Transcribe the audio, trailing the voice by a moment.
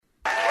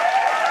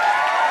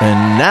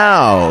And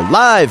now,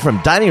 live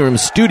from Dining Room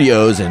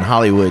Studios in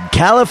Hollywood,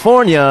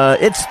 California,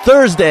 it's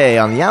Thursday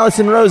on the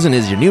Allison Rosen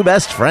is Your New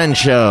Best Friend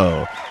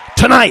show.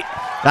 Tonight,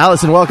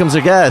 Allison welcomes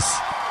her guests.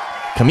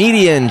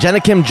 Comedian Jenna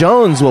Kim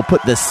Jones will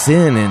put the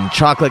sin in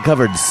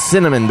chocolate-covered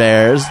cinnamon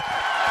bears.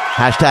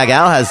 Hashtag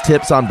Al has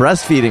tips on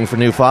breastfeeding for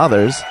new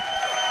fathers.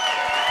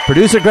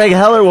 Producer Greg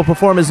Heller will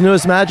perform his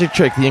newest magic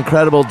trick, the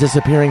incredible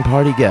disappearing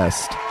party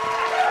guest.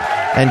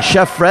 And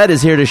Chef Fred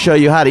is here to show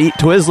you how to eat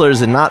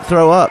Twizzlers and not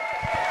throw up.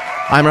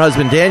 I'm her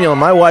husband, Daniel, and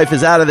my wife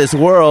is out of this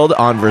world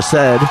on Versed,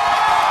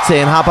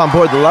 saying hop on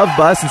board the love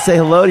bus and say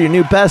hello to your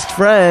new best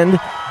friend,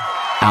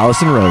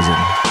 Allison Rosen.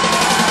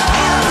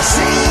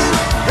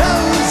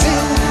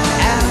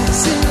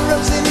 Allison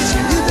Rosen is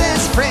your new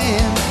best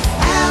friend.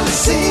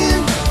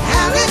 Allison,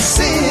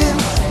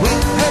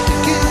 with her the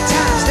good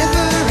times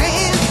never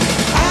end.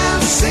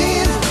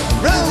 Allison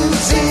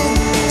Rosen,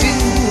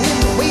 doing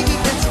the wavy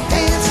pencil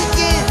dance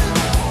again.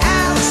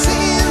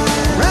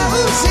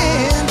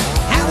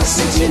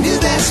 Allison's your new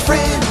best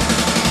friend.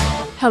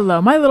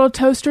 Hello, my little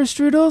toaster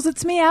strudels.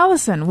 It's me,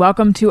 Allison.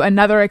 Welcome to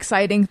another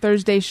exciting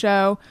Thursday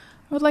show.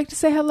 I would like to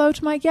say hello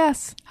to my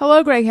guests.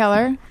 Hello, Greg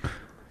Heller.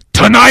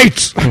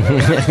 Tonight!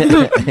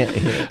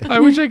 I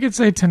wish I could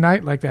say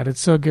tonight like that.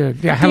 It's so good.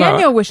 Yeah, hello.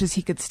 Daniel wishes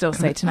he could still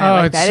say tonight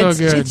like that. It's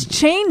so good. It's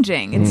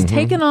changing. It's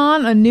taken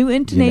on a new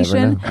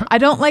intonation. I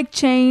don't like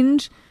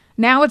change.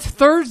 Now it's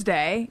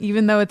Thursday,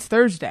 even though it's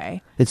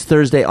Thursday. It's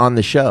Thursday on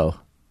the show.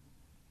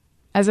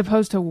 As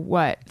opposed to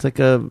what?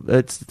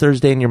 It's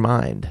Thursday in your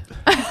mind.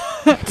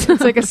 It's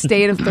like a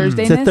state of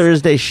Thursdayness? It's a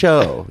Thursday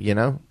show, you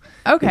know?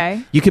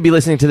 Okay. You could be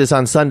listening to this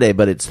on Sunday,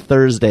 but it's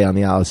Thursday on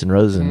the Allison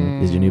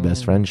Rosen is Your New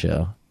Best Friend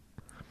show.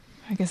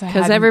 I guess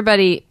because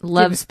everybody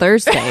loves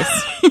Thursdays.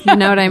 You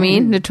know what I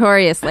mean?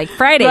 Notorious. Like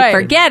Friday, right.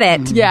 Forget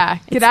it. Yeah.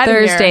 It's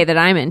Thursday that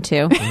I'm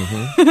into.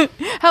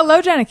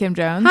 Hello, Jenna Kim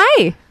Jones.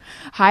 Hi.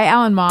 Hi,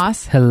 Alan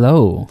Moss.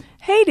 Hello.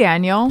 Hey,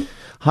 Daniel.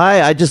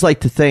 Hi, I'd just like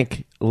to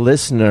thank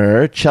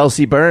listener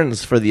Chelsea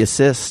Burns for the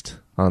assist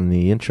on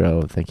the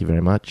intro. Thank you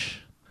very much.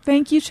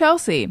 Thank you,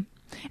 Chelsea.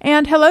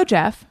 And hello,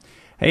 Jeff.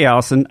 Hey,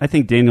 Allison. I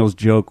think Daniel's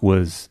joke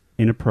was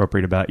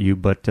inappropriate about you,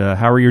 but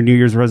how are your New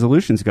Year's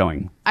resolutions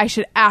going? I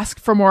should ask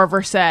for more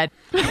Versed. That's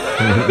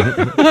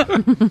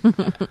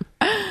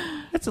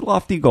a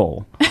lofty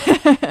goal.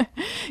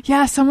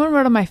 Yeah, someone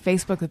wrote on my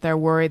Facebook that they're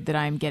worried that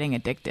I'm getting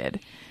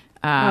addicted.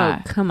 Oh,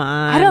 come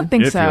on. I don't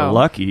think if so. You're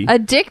lucky.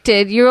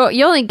 Addicted? You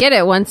only get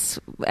it once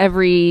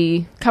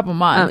every couple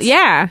months.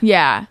 Yeah.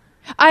 Yeah.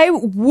 I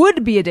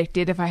would be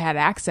addicted if I had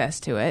access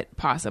to it,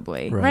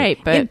 possibly. Right,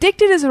 but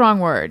addicted is the wrong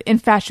word.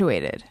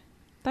 Infatuated.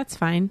 That's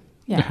fine.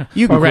 Yeah.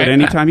 You can quit right.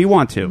 anytime you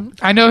want to.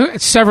 I know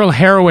several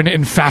heroin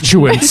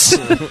infatuants.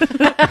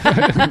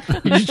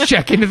 You just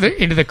check into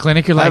the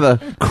clinic. You're I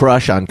like, have a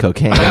crush on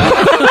cocaine.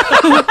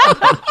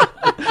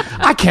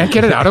 I can't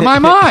get it out of my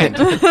mind.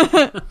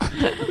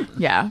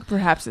 Yeah,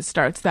 perhaps it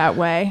starts that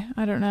way.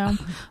 I don't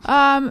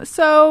know.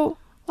 So,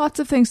 lots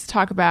of things to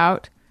talk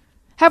about.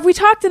 Have we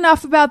talked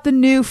enough about the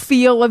new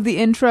feel of the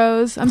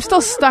intros? I'm still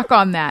stuck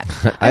on that.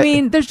 I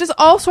mean, there's just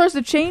all sorts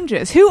of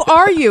changes. Who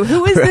are you?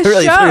 Who is this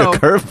really show?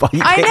 threw a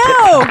curveball. I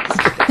know.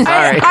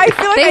 I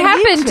feel like they I have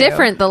need been to.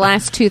 different the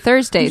last two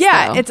Thursdays.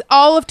 Yeah, though. it's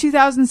all of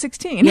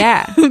 2016.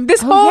 Yeah.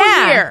 This whole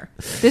year.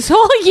 This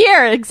whole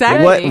year,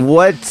 exactly.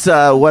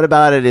 What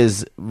about it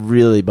is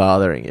really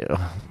bothering you?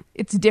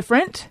 It's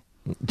different.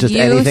 Just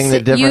anything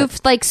that different.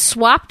 You've like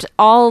swapped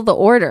all the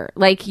order.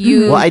 Like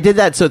you. Well, I did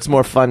that so it's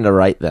more fun to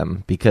write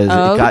them because it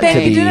got Then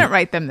to you be. didn't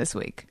write them this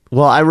week.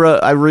 Well, I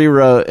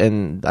rewrote,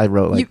 and I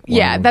wrote like.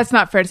 Yeah, one. that's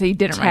not fair to say you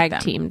didn't write them.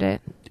 tag teamed it.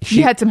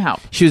 You had some help.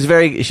 She was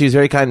very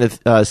kind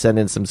to send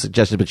in some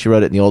suggestions, but she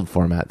wrote it in the old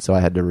format, so I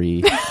had to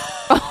rework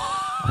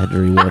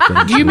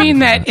it. Do you mean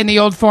that in the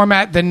old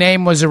format, the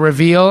name was a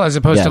reveal as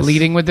opposed to Yes.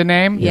 leading with the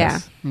name? Yeah.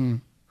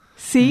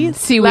 See,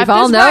 we've left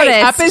all is right,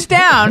 noticed. up is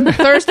down.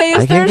 Thursday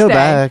is I can Thursday. go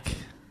back.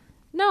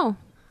 No.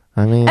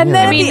 I mean, And you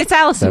then know, I mean, it's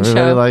Allison's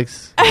everybody show.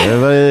 likes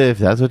everybody if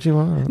that's what you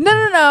want.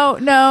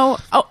 No.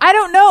 Oh, I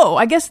don't know.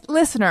 I guess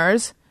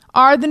listeners,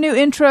 are the new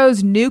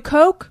intros new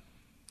Coke,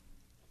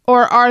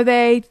 or are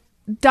they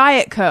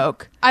Diet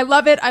Coke? I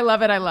love it. I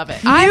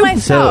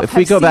myself. So if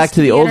we have go back ceased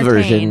to the be old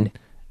entertained. version,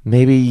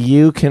 maybe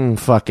you can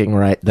fucking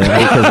write them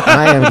because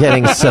I am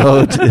getting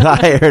so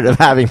tired of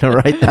having to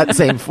write that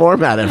same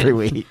format every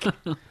week.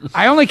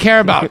 I only care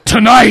about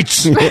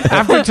tonight.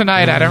 After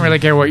tonight, I don't really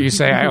care what you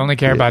say. I only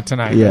care about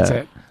tonight. Yeah. That's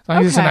it. As long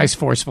as it's a Okay. nice,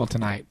 forceful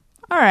tonight.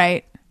 All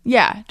right.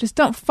 Yeah, just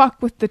don't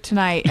fuck with the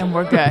tonight and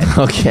we're good.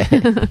 Okay.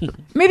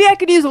 Maybe I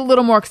could use a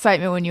little more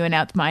excitement when you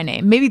announce my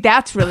name. Maybe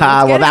that's really what's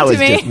Well, getting that to was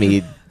me. just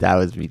me. That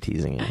was me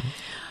teasing you.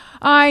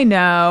 I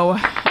know.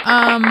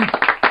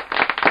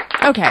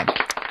 Okay.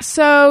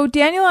 So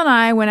Daniel and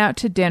I went out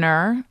to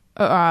dinner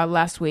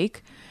last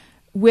week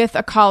with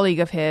a colleague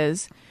of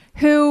his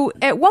who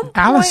at one point...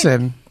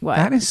 Allison, What?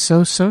 that is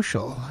so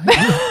social.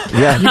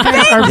 Yeah. You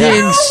guys are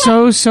being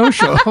so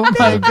social. Oh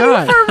my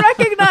God. for That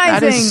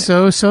recognizing. is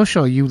so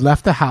social. You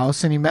left the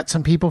house and you met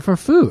some people for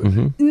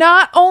food.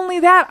 Not only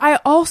that, I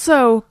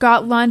also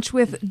got lunch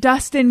with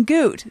Dustin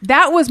Goot.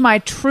 That was my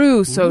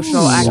true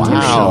social activity.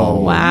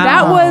 Wow.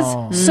 That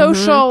was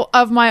social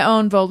of my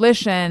own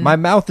volition. My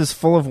mouth is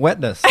full of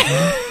wetness.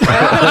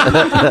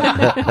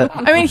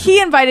 I mean,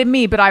 he invited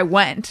me, but I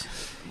went.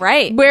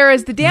 Right.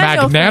 Whereas the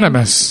Daniel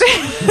Magnanimous.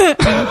 thing,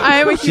 I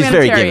am a She's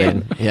very humanitarian.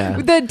 giving. Yeah.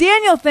 The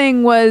Daniel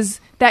thing was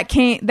that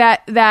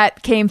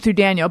came through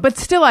Daniel, but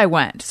still I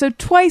went. So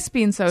twice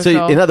being social.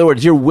 So, in other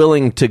words, you're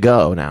willing to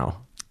go now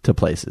to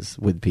places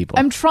with people.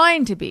 I'm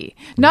trying to be.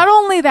 Not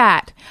only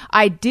that,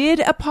 I did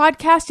a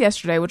podcast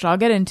yesterday, which I'll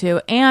get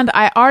into, and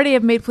I already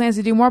have made plans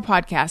to do more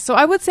podcasts. So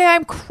I would say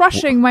I'm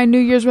crushing my New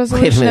Year's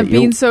resolution minute, of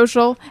being you-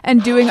 social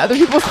and doing other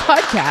people's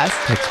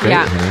podcasts. That's great.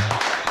 Yeah.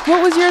 Henry.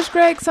 What was yours,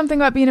 Greg? Something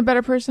about being a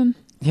better person?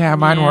 Yeah,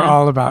 mine were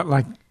all about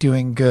like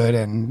doing good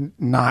and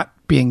not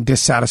being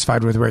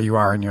dissatisfied with where you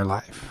are in your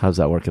life. How's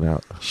that working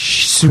out?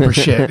 Super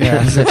shit.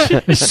 Yeah,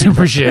 it's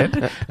super shit.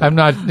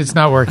 It's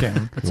not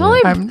working. It's only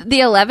I'm-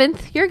 the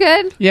 11th. You're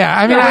good. Yeah,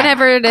 I mean, Or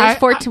whenever it is, I,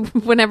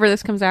 whenever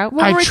this comes out.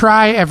 I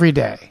try every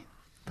day,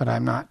 but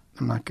I'm not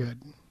good.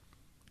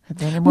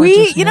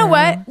 You know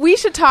what? We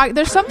should talk.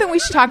 There's something we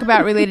should talk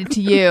about related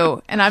to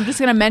you, and I'm just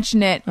going to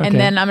mention it, and Okay.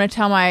 then I'm going to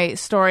tell my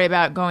story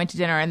about going to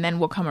dinner, and then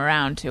we'll come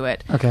around to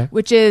it. Okay.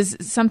 Which is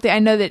something I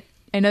know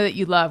that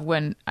you love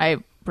when I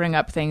bring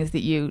up things that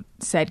you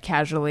said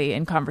casually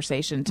in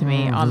conversation to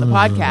me on the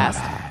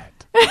podcast.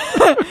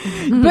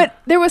 But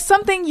there was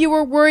something you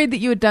were worried that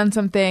you had done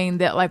something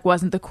that like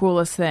wasn't the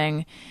coolest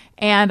thing.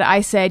 And I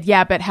said,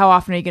 yeah, but how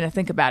often are you going to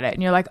think about it?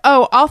 And you're like,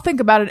 oh, I'll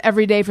think about it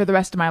every day for the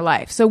rest of my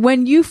life. So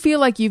when you feel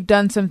like you've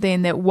done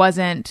something that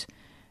wasn't,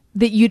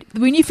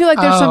 when you feel like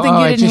there's something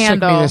you it didn't just took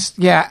me handle.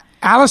 yeah,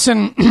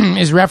 Allison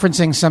is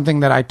referencing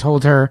something that I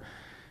told her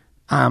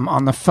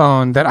on the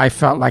phone that I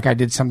felt like I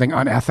did something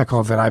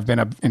unethical that I've been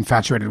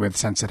infatuated with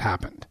since it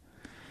happened.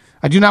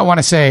 I do not want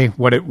to say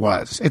what it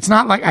was. It's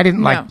not like I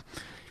didn't like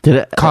Did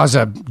it cause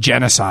a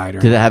genocide.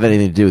 Did it have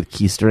anything to do with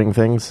keystering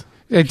things?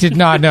 It did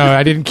not. No,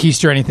 I didn't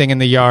keister anything in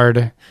the yard.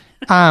 It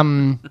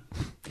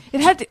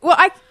had to, well,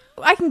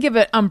 I can give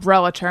an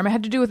umbrella term. It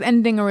had to do with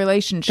ending a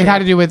relationship. It had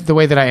to do with the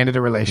way that I ended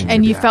a relationship.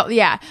 And you yeah. felt,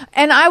 yeah.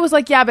 And I was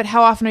like, yeah, but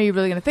how often are you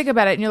really going to think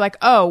about it? And you're like,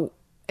 oh,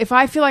 if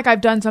I feel like I've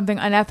done something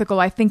unethical,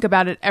 I think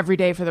about it every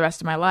day for the rest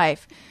of my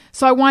life.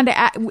 So I wanted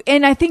to,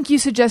 and I think you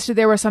suggested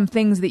there were some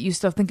things that you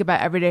still think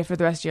about every day for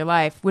the rest of your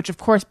life, which of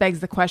course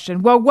begs the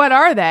question, well, what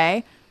are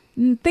they?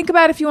 Think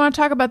about if you want to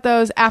talk about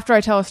those after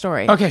I tell a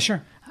story. Okay,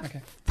 sure.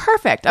 Okay.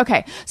 Perfect.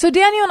 Okay. So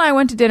Daniel and I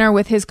went to dinner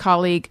with his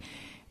colleague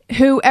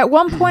who at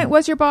one point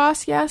was your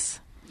boss, yes?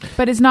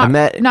 But is not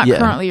yeah.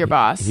 currently your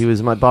boss. He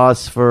was my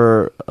boss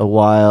for a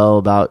while,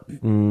 about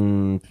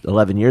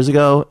 11 years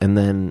ago, and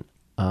then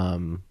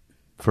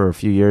for a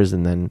few years,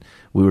 and then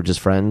we were just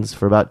friends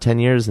for about 10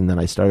 years, and then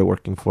I started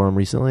working for him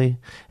recently,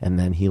 and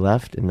then he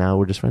left, and now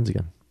we're just friends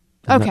again.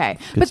 Isn't Okay. that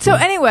good But so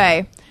stuff?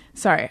 anyway,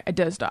 sorry, I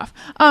dozed off.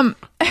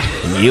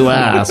 You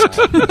asked.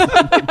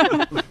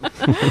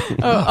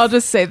 I'll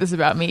just say this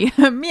about me.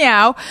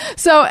 Meow.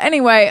 So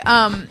anyway,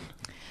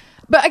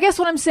 but I guess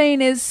what I'm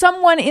saying is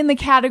someone in the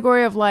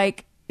category of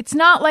like, it's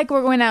not like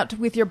we're going out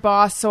with your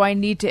boss, so I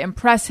need to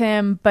impress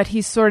him, but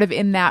he's sort of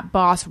in that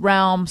boss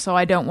realm, so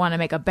I don't want to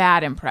make a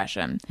bad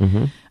impression.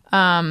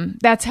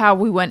 That's how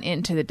we went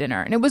into the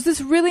dinner. And it was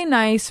this really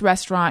nice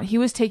restaurant. He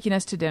was taking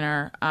us to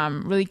dinner,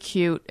 really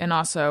cute and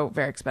also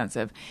very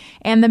expensive.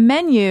 And the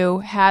menu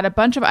had a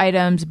bunch of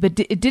items, but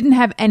it didn't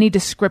have any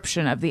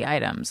description of the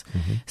items.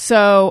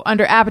 So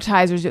under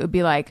appetizers, it would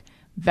be like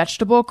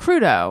vegetable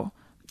crudo,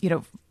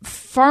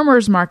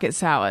 farmer's market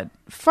salad,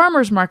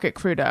 farmer's market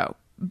crudo,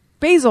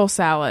 basil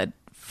salad,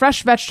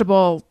 fresh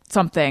vegetable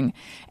something.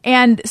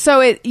 And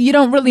so you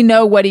don't really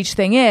know what each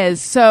thing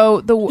is. So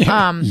the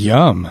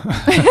Yum.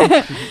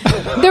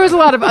 there was a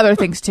lot of other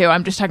things too.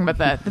 I'm just talking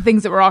about the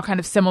things that were all kind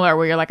of similar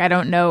where you're like, I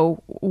don't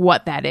know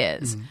what that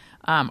is.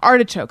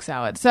 Artichoke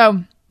salad.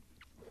 So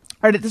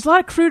there's a lot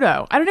of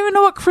crudo. I don't even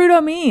know what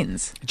crudo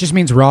means. It just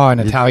means raw in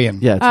Italian.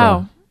 Yeah. It's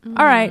Oh,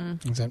 all right.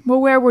 Exactly.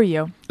 Well, where were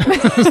you?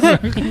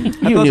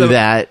 you knew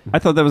that. I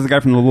thought that was the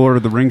guy from the Lord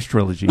of the Rings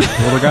trilogy.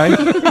 The older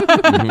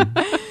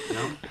guy?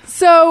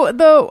 So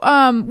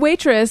the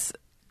waitress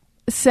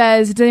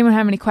says, does anyone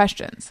have any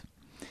questions?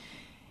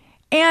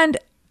 And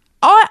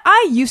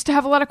I used to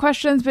have a lot of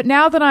questions, but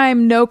now that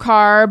I'm no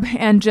carb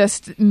and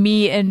just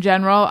me in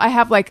general, I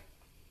have like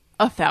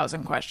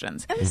 1,000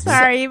 questions. I'm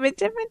sorry, but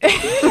different.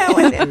 That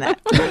was in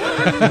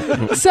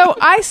that. So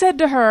I said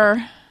to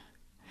her,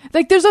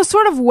 like, there's a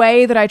sort of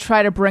way that I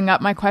try to bring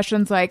up my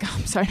questions. Like,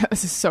 I'm sorry, no,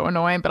 this is so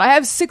annoying, but I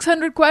have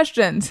 600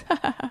 questions,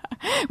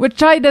 which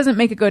probably doesn't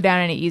make it go down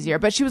any easier.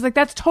 But she was like,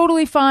 that's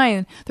totally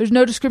fine. There's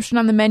no description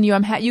on the menu.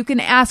 You can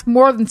ask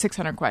more than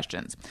 600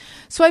 questions.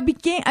 So I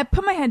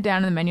put my head down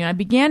in the menu and I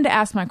began to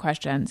ask my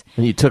questions.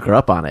 And you took her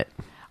up on it.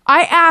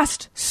 I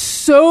asked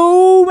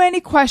so many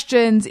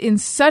questions in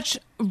such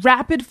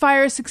rapid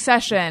fire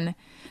succession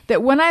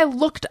that when I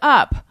looked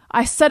up,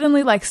 I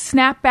suddenly like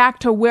snapped back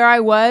to where I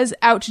was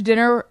out to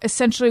dinner,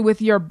 essentially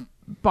with your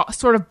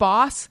sort of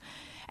boss.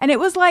 And it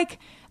was like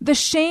the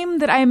shame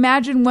that I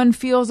imagine one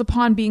feels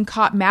upon being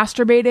caught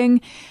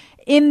masturbating,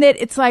 in that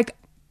it's like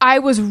I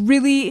was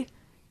really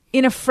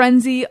in a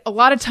frenzy. A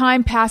lot of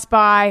time passed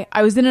by.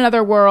 I was in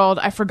another world.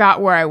 I forgot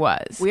where I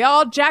was. We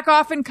all jack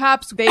off in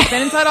cups. They've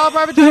been inside all of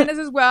our vaginas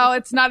as well.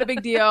 It's not a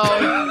big deal.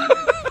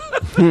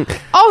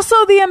 Also,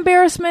 the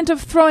embarrassment of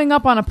throwing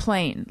up on a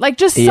plane. Like,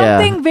 just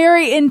something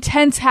very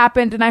intense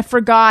happened, and I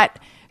forgot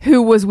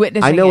who was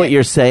witnessing it. I know what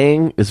you're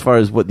saying as far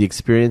as what the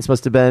experience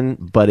must have been,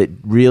 but it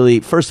really,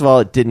 first of all,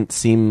 it didn't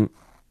seem,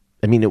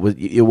 I mean, it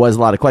was a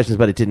lot of questions,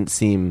 but it didn't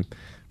seem,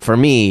 for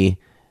me,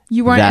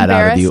 you weren't that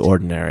embarrassed? out of the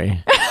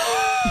ordinary.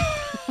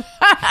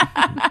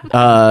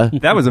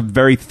 That was a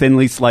very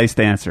thinly sliced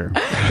answer.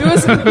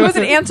 It was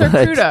an answer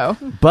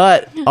crudo.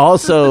 But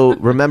also,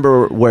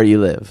 remember where you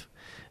live.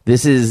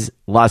 This is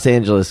Los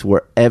Angeles,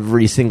 where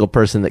every single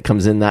person that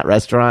comes in that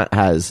restaurant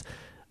has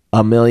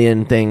a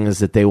million things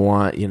that they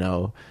want, you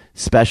know,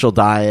 special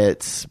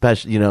diets,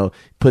 special, you know,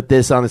 put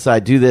this on the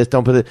side, do this,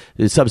 don't put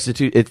it,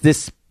 substitute. It's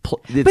this.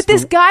 But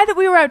this guy that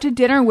we were out to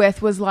dinner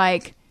with was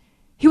like,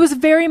 he was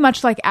very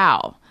much like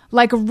Al,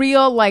 like a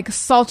real, like,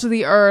 salt of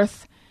the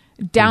earth,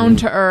 down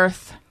to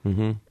earth,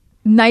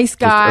 nice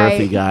guy. Just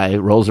earthy guy,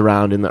 rolls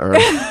around in the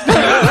earth.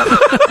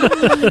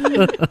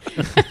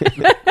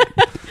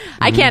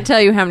 I can't tell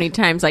you how many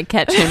times I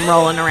catch him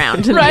rolling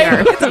around in Right? the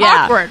earth. It's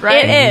awkward,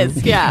 right? It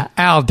is, yeah.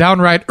 Al,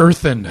 downright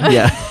earthen.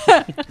 Yeah.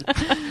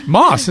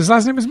 Moss. His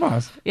last name is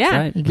Moss. Yeah.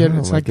 Right. You get it?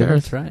 It's my like the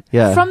goodness. earth. That's right.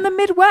 Yeah. From the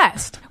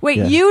Midwest. Wait,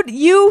 Yeah.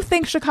 you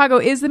think Chicago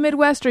is the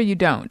Midwest, or you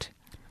don't?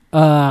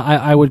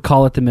 I would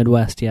call it the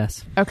Midwest,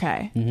 yes.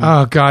 Okay.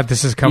 Oh, God,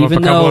 this has come up a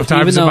couple of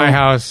times in my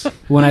house.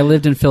 When I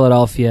lived in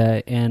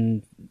Philadelphia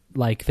and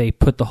like they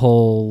put the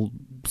whole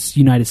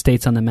United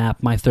States on the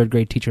map, my third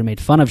grade teacher made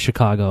fun of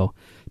Chicago,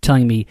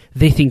 telling me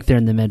they think they're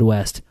in the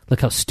Midwest.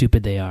 Look how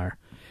stupid they are.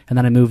 And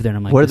then I moved there and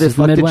I'm like, Where this the is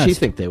the fuck did Midwest. she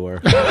think they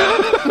were?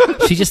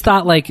 She just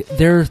thought like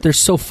they're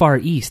so far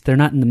east. They're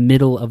not in the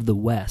middle of the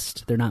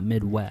West. They're not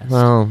Midwest.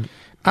 Well,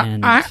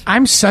 And-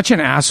 I'm such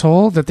an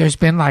asshole that there's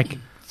been like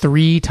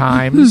 3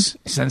 times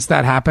since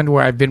that happened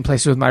where I've been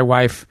places with my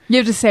wife. You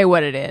have to say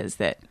what it is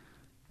that.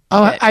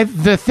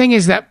 The thing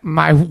is that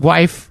my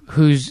wife,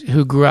 who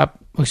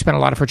spent a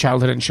lot of her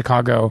childhood in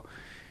Chicago,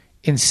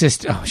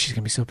 she's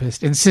gonna be so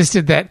pissed.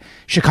 Insisted that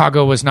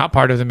Chicago was not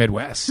part of the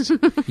Midwest.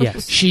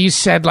 yes. She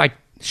said like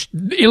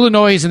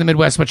Illinois is in the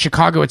Midwest, but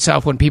Chicago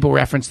itself, when people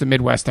reference the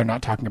Midwest, they're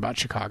not talking about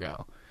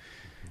Chicago.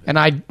 And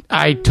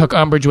I took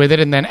umbrage with it,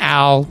 and then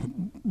Al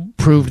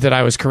proved that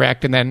I was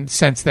correct. And then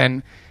since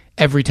then,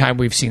 every time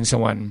we've seen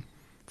someone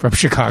from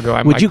Chicago,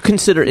 I'm would like, you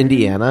consider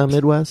Indiana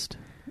Midwest?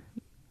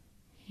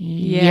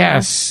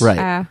 yes,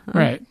 Right.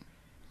 right,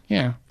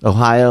 yeah,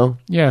 Ohio?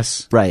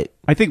 yes. Right.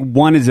 I think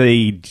one is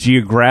a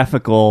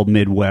geographical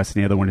Midwest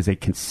and the other one is a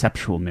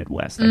conceptual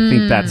Midwest. I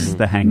think that's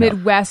the hang up.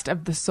 Midwest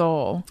of the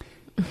soul.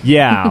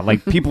 Yeah,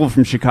 like people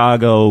from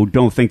Chicago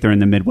don't think they're in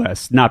the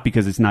Midwest, not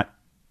because it's not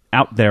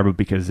out there, but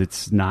because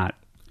it's not.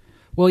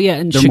 Well, yeah,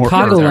 and They're more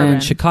urban.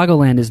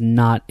 Chicagoland is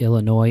not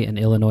Illinois, and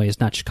Illinois is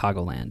not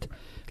Chicagoland.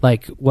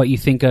 Like, what you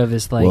think of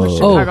is like, Whoa.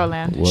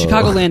 Chicagoland. Whoa.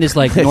 Chicagoland is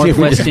like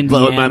Northwest Indiana.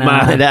 Blowing my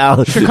mind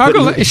out.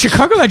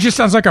 Chicago just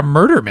sounds like a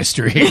murder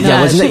mystery.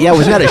 Yeah, wasn't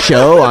that a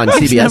show on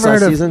CBS never last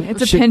heard of- season?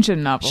 It's a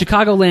pension novel.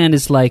 Chicagoland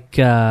is like,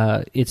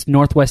 it's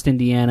Northwest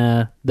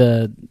Indiana,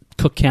 the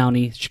Cook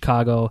County,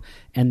 Chicago,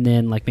 and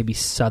then like maybe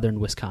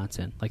southern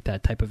Wisconsin, like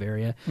that type of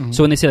area.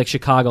 So when they say like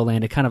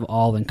Chicagoland, it kind of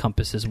all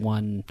encompasses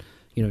one,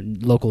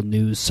 local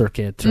news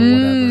circuit or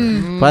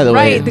whatever. By the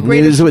way, Right, the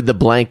greatest- news with the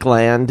blank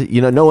land.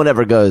 No one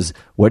ever goes,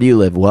 where do you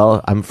live?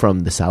 Well, I'm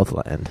from the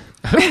Southland.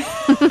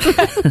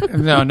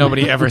 No,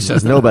 nobody ever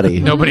says that.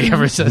 Nobody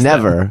ever says that.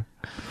 Never.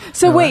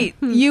 So wait,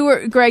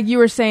 Greg, you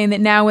were saying that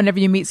now whenever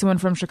you meet someone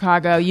from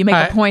Chicago, you make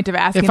a point of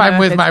asking If them I'm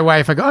with it's- my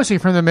wife, I go, "Oh, so you're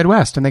from the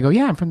Midwest?" And they go,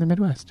 "Yeah, I'm from the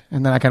Midwest."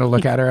 And then I kind of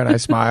look at her and I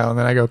smile, and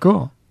then I go,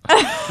 "Cool."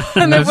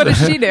 And then what does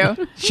she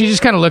do? She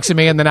just kind of looks at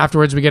me, and then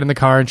afterwards we get in the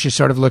car, and she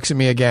sort of looks at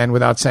me again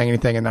without saying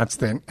anything, and that's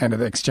the end of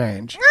the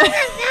exchange.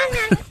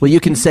 Well,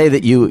 you can say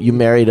that you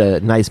married a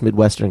nice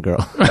Midwestern girl.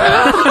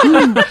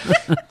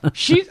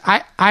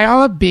 I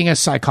love being a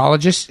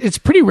psychologist. It's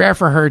pretty rare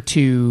for her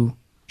to.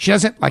 She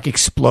doesn't like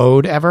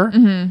explode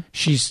ever.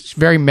 She's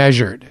very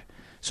measured.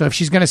 So if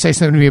she's going to say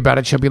something to me about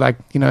it, she'll be like,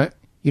 you don't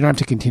have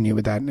to continue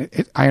with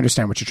that. I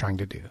understand what you're trying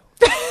to do.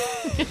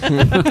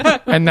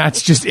 And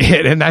that's just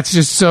it. And that's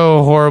just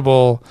so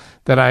horrible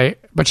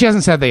but she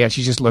hasn't said that yet.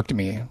 She just looked at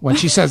me. When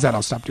she says that,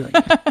 I'll stop doing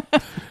it.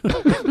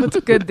 It's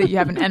good that you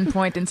have an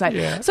endpoint inside.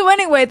 Yeah. So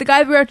anyway, the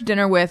guy we were out to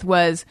dinner with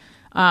was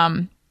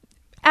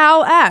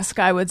Al-esque,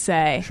 I would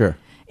say. Sure.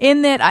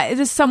 In that,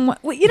 just somewhat.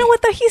 You know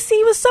what?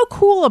 He was so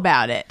cool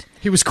about it.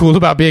 He was cool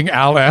about being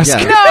Al-esque.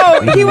 Yeah.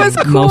 No, he was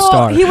cool. Most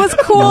are. He was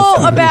cool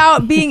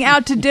about being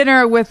out to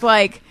dinner with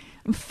like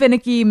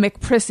finicky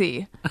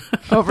McPrissy.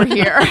 over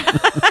here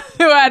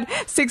who had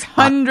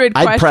 600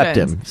 I questions. prepped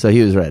him, so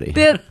he was ready.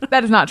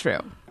 That is not true.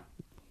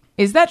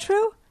 Is that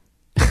true?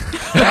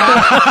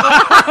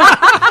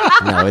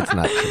 No, it's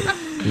not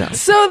true. No.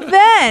 So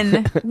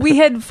then we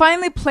had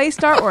finally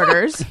placed our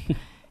orders,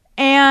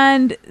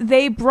 and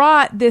they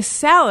brought this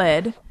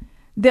salad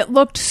that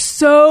looked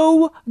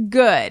so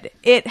good.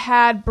 It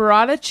had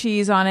burrata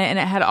cheese on it, and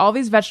it had all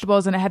these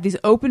vegetables, and it had these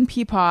open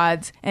pea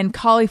pods and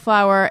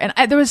cauliflower, and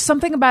there was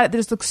something about it that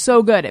just looked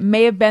so good. It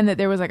may have been that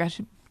there was like a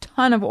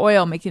ton of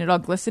oil making it all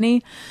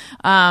glistening.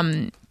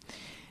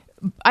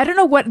 I don't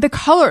know what the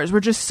colors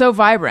were, just so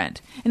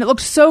vibrant, and it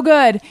looked so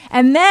good.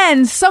 And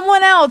then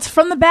someone else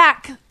from the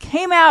back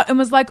came out and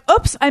was like,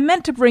 oops, I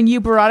meant to bring you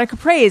burrata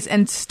capres,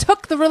 and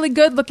took the really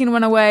good looking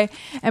one away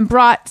and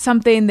brought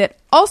something that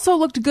also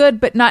looked good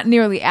but not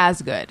nearly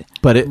as good.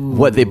 But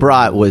what they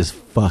brought was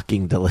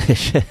fucking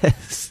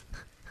delicious.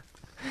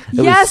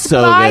 It Yes, was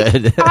so but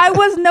good. I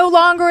was no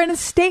longer in a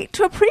state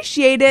to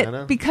appreciate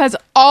it because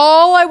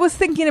all I was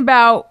thinking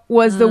about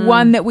was the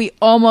one that we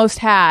almost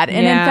had. And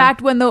in Yeah.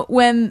 fact, when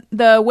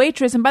the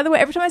waitress, and by the way,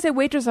 every time I say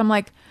waitress, I'm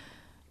like,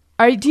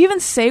 do you even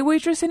say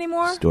waitress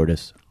anymore?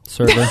 Stewardess.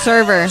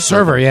 Server.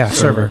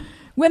 Server.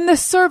 When the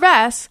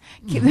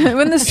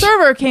when the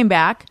server came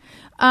back,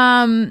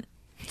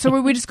 so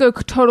we just go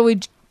totally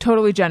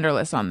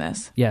genderless on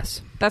this.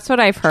 Yes. That's what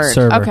I've heard.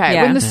 Server. Okay,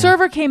 Yeah. when the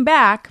server came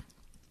back,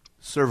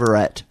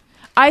 Serverette.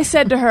 I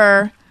said to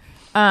her,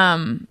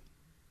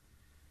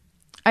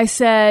 I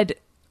said,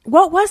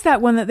 what was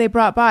that one that they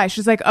brought by?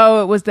 She's like,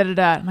 oh, it was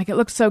da-da-da. I'm like, it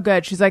looks so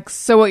good. She's like,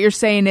 so what you're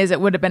saying is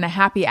it would have been a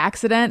happy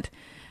accident?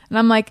 And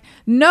I'm like,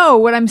 no,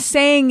 what I'm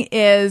saying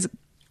is,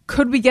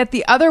 could we get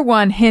the other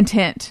one? Hint,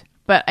 hint.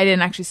 But I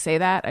didn't actually say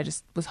that. I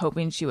just was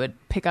hoping she would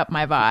pick up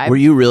my vibe. Were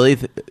you really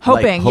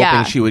Hoping, hoping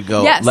yeah. she would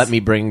go, Yes. let me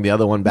bring the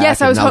other one back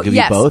Yes, I was and I'll give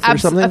you both or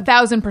something?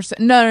 1,000%.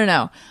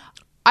 No.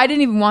 I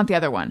didn't even want the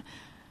other one.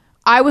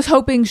 I was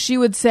hoping she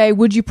would say,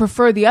 would you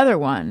prefer the other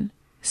one?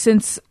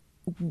 Since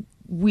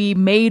we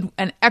made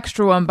an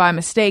extra one by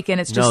mistake and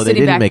it's just No, they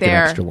sitting didn't back make an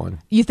there. extra one.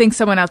 You think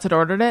someone else had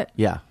ordered it?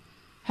 Yeah.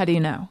 How do you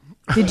know?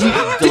 Did you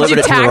Delivered it to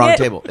the tag wrong it?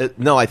 table.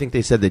 No, I think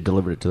they said they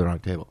delivered it to the wrong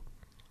table.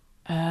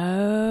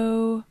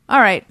 Oh. All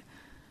right.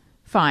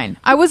 Fine.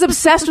 I was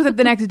obsessed with it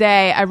the next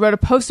day. I wrote a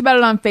post about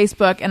it on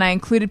Facebook and I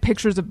included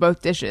pictures of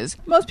both dishes.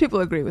 Most people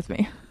agree with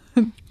me.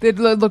 It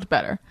looked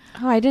better.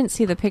 Oh, I didn't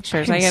see the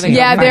pictures. I gotta.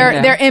 Yeah, go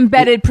find they're them.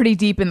 embedded pretty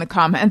deep in the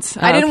comments.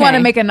 I didn't Okay. want to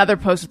make another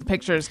post with the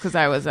pictures because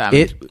I was trying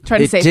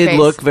to It save did face.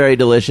 look very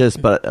delicious,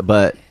 but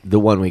the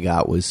one we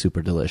got was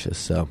super delicious.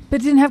 So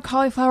But it didn't have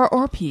cauliflower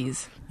or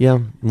peas. yeah,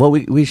 well,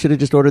 we should have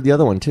just ordered the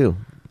other one too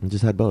and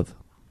just had both.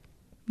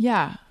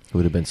 Yeah. It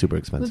would have been super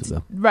expensive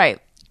though, Right.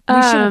 We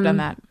should have done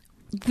that.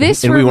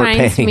 This and we weren't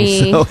reminds paying.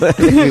 me. So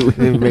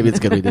maybe it's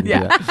good we didn't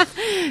do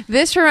that.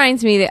 This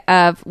reminds me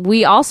of.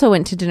 We also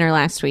went to dinner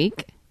last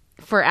week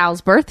for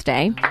Al's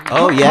birthday.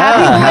 Oh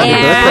yeah, happy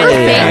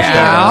birthday!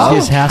 Thank you. She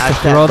just has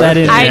to throw that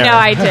in I there. know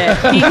I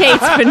did. He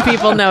hates when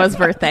people know his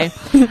birthday.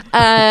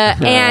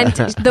 And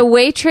the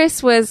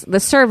waitress was the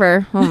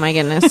server. Oh my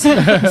goodness,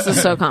 this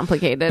is so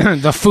complicated.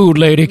 The food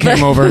lady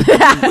came over.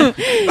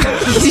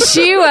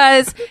 She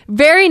was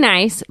very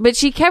nice, but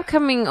she kept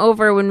coming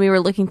over when we were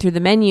looking through the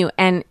menu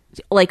and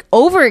like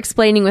over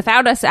explaining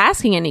without us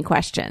asking any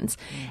questions.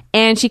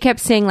 And she kept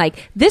saying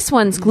like, this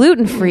one's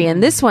gluten free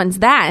and this one's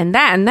that and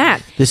that and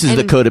that. This is And-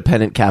 the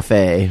codependent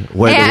cafe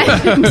where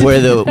And- where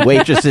the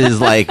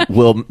waitresses like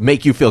will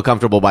make you feel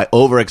comfortable by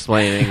over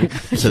explaining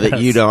so that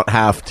you don't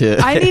have to.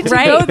 I need to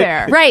Right. go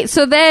there. Right.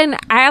 So then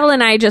Al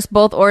and I just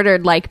both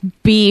ordered like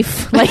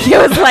beef. Like it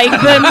was like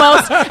the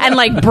most, and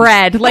like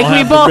bread. Like I'll we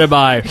have both. the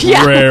ribeye.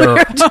 Yeah, Rare. we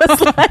were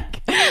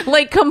just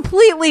like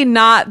completely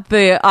not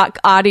the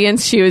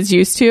audience she was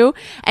used to.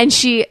 And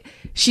she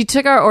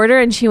took our order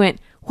and she went,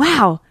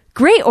 wow,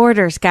 great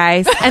orders,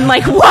 guys. And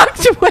like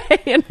walked away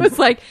and was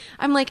like,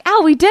 I'm like,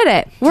 Al, we did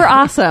it. We're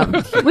awesome.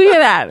 Look at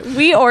that.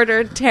 We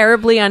ordered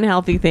terribly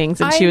unhealthy things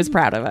and she was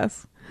proud of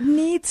us.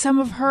 Need some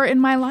of her in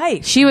my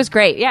life. She was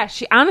great. Yeah,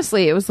 she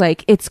honestly, it was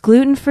like it's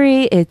gluten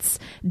free, it's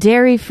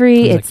dairy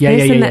free, He's it's like,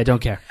 this and yeah. that.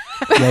 Don't care.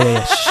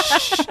 Yeah.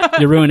 Shh.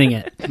 You're ruining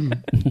it.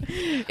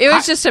 It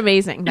was just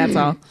amazing. That's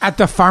all. At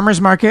the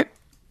farmer's market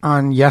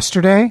on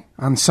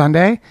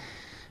Sunday,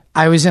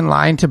 I was in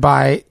line to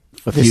buy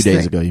a this few days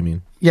thing. ago, you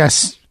mean?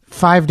 Yes,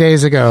 5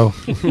 days ago,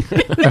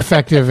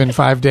 effective in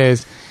 5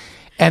 days.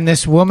 And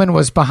this woman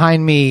was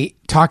behind me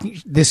talking.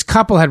 This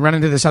couple had run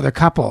into this other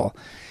couple,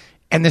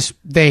 and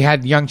they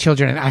had young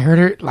children. And I heard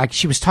her like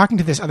she was talking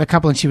to this other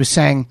couple, and she was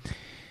saying,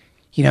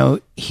 you know,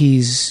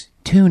 he's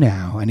 2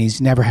 now, and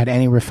he's never had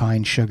any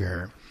refined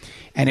sugar.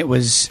 And it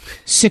was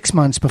 6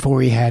 months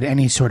before he had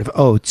any sort of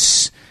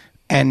oats.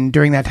 And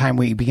during that time,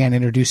 we began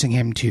introducing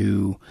him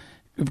to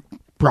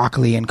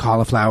broccoli and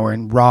cauliflower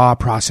and raw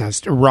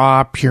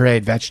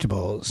pureed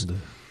vegetables.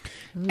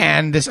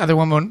 And this other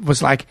woman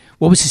was like,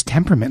 what was his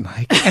temperament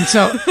like? And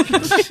so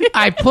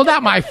I pulled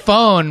out my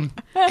phone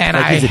and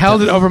I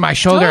held it over my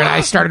shoulder and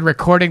I started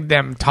recording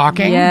them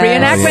talking. Yes.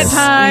 Reenactment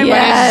time.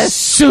 As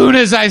soon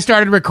as I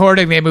started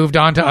recording, they moved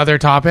on to other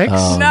topics.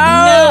 Oh, No.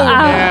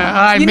 Yeah,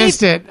 I You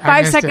missed need it.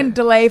 I missed 5-second it.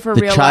 delay for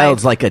The real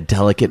child's life. like a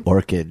delicate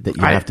orchid that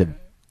you I- have to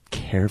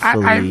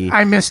carefully.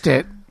 I missed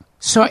it.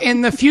 So in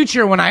the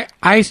future, when I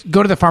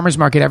go to the farmer's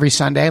market every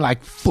Sunday,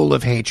 like full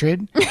of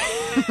hatred,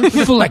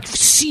 full like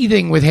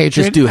seething with hatred.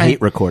 just do hate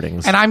and,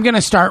 recordings. And I'm going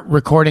to start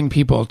recording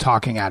people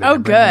talking at it. Oh,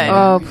 and bringing good. it in.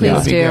 Oh, please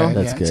It'll be do. good.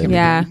 That's It's good. gonna be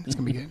Yeah. good. It's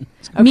going to be good.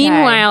 Okay.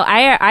 Meanwhile,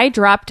 I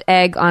dropped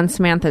egg on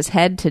Samantha's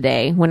head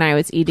today when I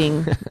was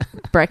eating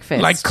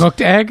breakfast. Like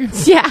cooked egg?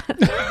 Yeah.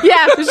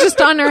 Yeah, it was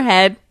just on her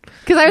head.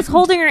 Because I was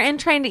holding her and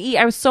trying to eat.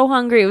 I was so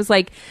hungry. It was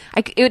like,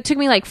 it took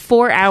me like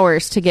 4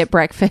 hours to get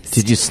breakfast.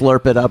 Did you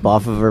slurp it up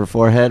off of her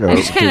forehead? Or I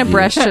just kind did of you-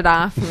 brushed it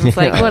off. And was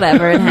like,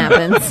 whatever, it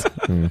happens.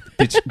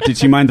 Did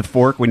she mind the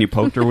fork when you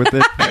poked her with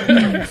it?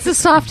 It's a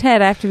soft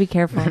head. I have to be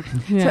careful.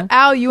 So,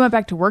 Al, you went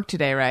back to work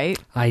today, right?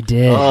 I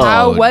did. Oh,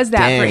 How was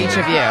that dang. for each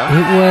of you?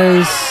 It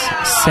was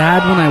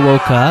sad when I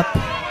woke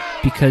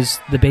up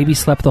because the baby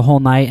slept the whole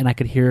night and I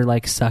could hear her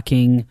like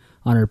sucking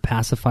on her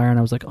pacifier and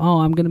I was like, oh,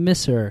 I'm going to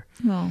miss her.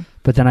 Oh.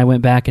 But then I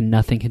went back and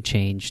nothing had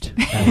changed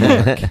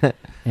at work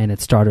and it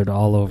started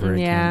all over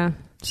again. Yeah.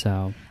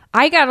 So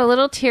I got a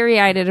little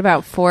teary-eyed at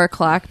about 4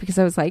 o'clock because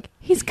I was like,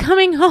 he's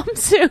coming home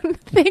soon.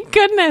 Thank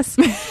goodness.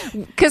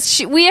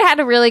 Because we had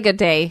a really good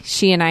day,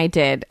 she and I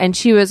did. And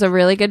she was a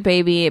really good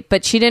baby,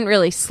 but she didn't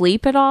really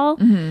sleep at all.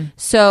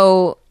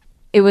 So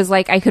it was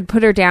like I could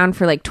put her down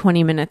for like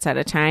 20 minutes at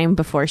a time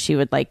before she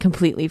would like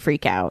completely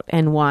freak out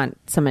and want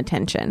some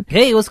attention.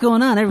 hey, what's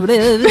going on, everybody?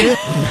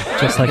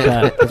 Just like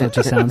that. That's what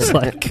she sounds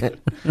like.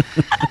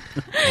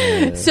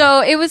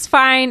 So it was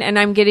fine, and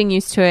I'm getting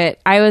used to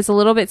it. I was a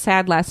little bit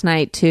sad last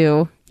night,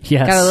 too.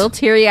 Yes. Got a little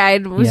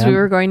teary-eyed as Yeah. we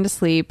were going to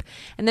sleep.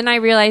 And then I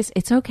realized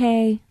it's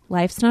okay.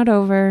 Life's not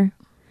over.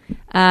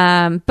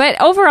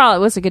 But overall, it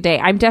was a good day.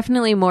 I'm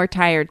definitely more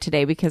tired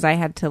today because I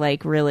had to,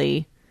 like,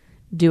 really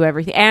do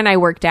everything. And I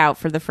worked out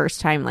for the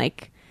first time,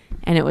 like,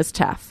 and it was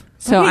tough.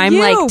 So Look at I'm, you,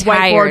 like, whiteboard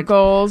tired.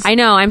 goals. I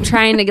know. I'm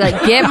trying to,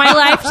 like, get my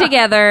life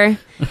together.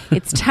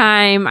 It's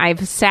time.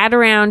 I've sat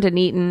around and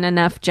eaten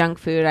enough junk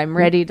food. I'm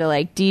ready to,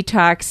 like,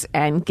 detox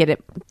and get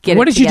it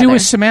What did you do together.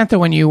 with Samantha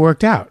when you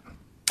worked out?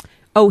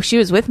 Oh, she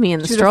was with me in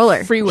the She was a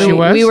stroller. free we, will. She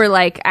was? we were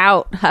like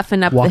out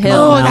huffing up Walking the hill.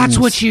 Oh, Mountains. that's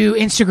what you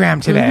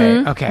Instagrammed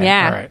today. Okay.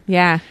 Yeah, All right.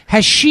 yeah.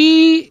 Has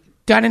she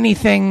done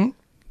anything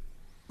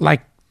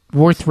like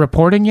worth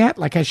reporting yet?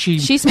 Like has she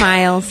She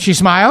smiles. she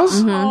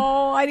smiles?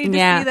 Oh, I need to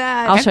yeah, see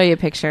that. I'll show you a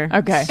picture.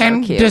 Okay. So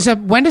And cute.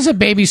 when does a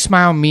baby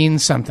smile mean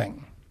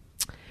something?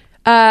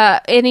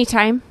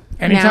 Anytime.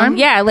 Anytime? Now.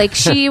 Yeah, like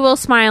she will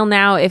smile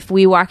now if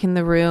we walk in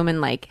the room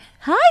and like,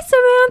 hi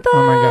Samantha.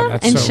 Oh my God,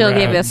 that's and so she'll rad.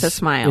 give us a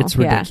smile. It's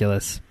Yeah.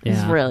 ridiculous. Yeah.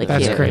 It's really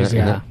That's cute. crazy.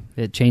 Yeah.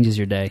 It changes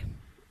your day.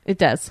 It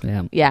does.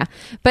 Yeah.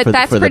 But For the-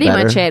 that's for the pretty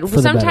better? much it. For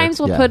the Sometimes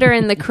better, we'll yeah. put her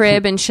in the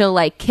crib and she'll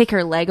like kick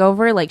her leg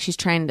over like she's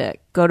trying to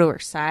go to her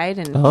side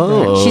and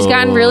Oh. she's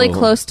gotten really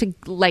close to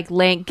like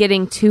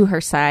getting to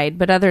her side,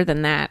 but other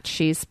than that,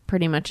 she's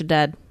pretty much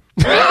dead.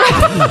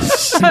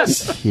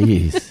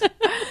 Jeez.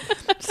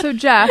 So,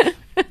 Jeff,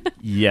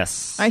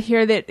 Yes. I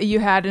hear that you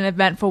had an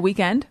eventful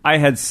weekend. I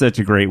had such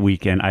a great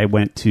weekend. I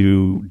went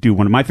to do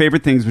one of my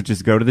favorite things, which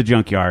is go to the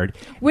junkyard.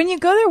 When you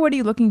go there, what are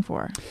you looking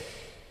for?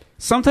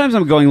 Sometimes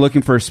I'm going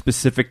looking for a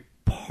specific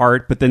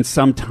part, but then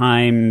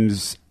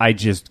sometimes I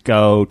just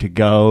go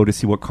to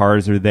see what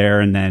cars are there,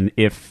 and then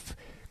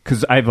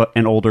because I have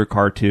an older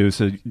car too,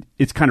 so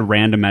it's kind of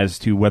random as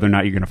to whether or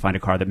not you're going to find a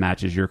car that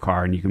matches your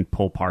car and you can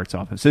pull parts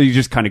off of. So you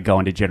just kind of go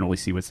in to generally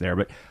see what's there.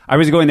 But I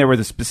was going there with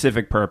a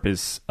specific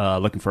purpose,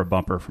 looking for a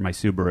bumper for my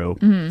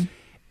Subaru,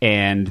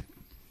 and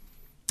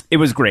it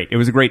was great. It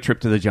was a great trip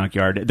to the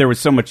junkyard. There was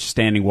so much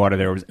standing water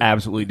there; it was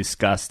absolutely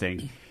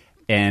disgusting.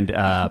 And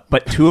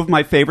but two of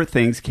my favorite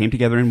things came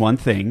together in one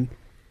thing.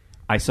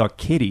 I saw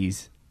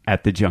kitties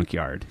at the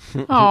junkyard.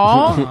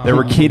 Oh, There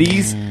were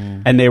kitties,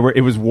 and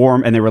it was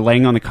warm, and they were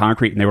laying on the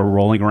concrete, and they were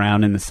rolling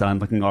around in the sun,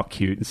 looking all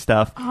cute and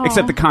stuff.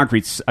 Except the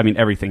concrete's, I mean,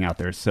 everything out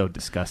there is so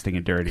disgusting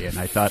and dirty. And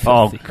I thought,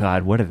 oh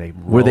God, what are they?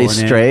 Were they rolling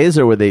in? strays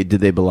or did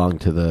they belong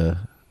to the?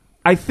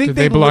 I think Did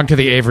they belong to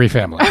the Avery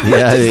family?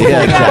 Yeah,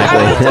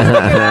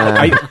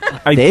 exactly.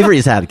 I The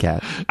Avery's had a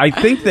cat. I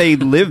think they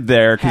lived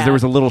there because there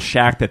was a little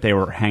shack that they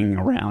were hanging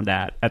around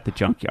at the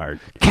junkyard.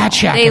 Cat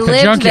shack They at the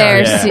lived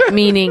junkyard. there,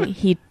 meaning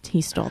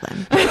he stole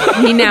them.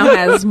 He now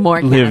has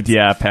more cats. Lived,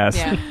 yeah, past.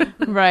 Yeah.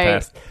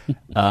 right.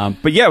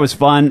 But yeah, it was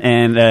fun,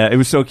 and it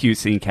was so cute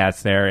seeing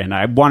cats there, and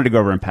I wanted to go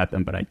over and pet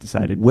them, but I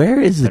decided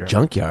Where is the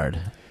junkyard?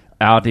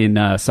 out in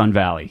Sun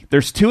Valley.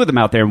 There's two of them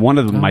out there, and one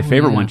of them, my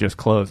favorite one, just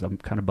closed. I'm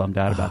kind of bummed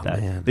out about that.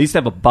 man. They used to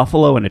have a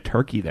buffalo and a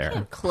turkey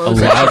there. Close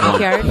A the live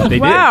one. junkyard. They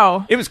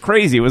Wow. did. It was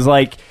crazy. It was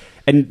like,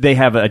 and they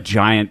have a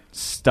giant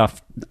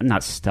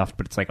not stuffed,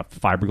 but it's like a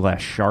fiberglass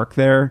shark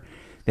there.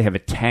 They have a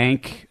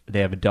tank.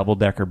 They have a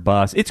double-decker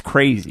bus. It's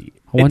crazy.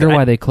 I wonder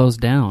why they closed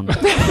down.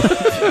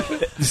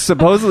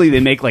 supposedly they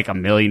make like $1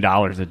 million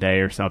a day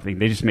or something.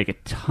 They just make a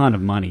ton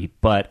of money.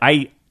 But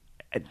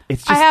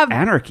it's just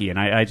anarchy, and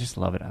I just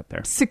love it out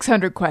there.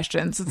 600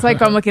 questions. It's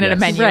like I'm looking at a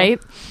menu.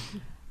 Right.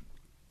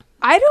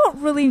 I don't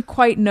really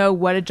quite know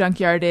what a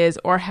junkyard is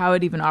or how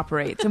it even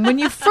operates. And when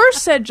you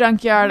first said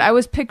junkyard, I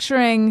was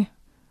picturing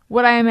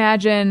what I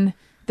imagine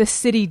the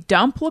city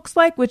dump looks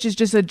like, which is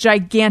just a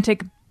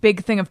gigantic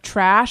big thing of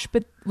trash,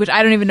 but which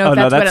I don't even know if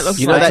that's what it looks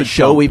You know like. that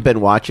show we've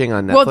been watching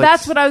on Netflix? Well,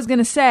 that's what I was going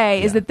to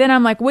say, is that then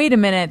I'm like, wait a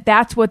minute,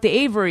 that's what the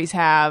Averys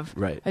have.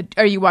 Right.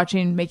 Are you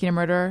watching Making a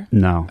Murderer?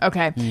 No.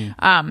 Okay.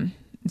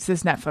 It's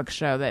this Netflix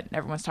show that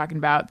everyone's talking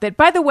about that,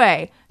 by the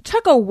way,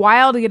 took a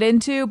while to get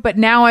into, but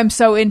now I'm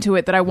so into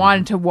it that I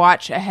wanted to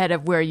watch ahead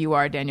of where you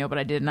are, Daniel, but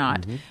I did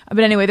not. But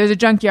anyway, there's a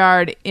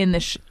junkyard in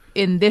this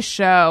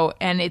show,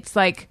 and it's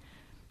like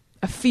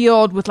a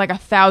field with like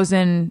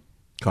 1,000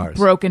 cars.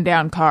 broken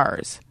down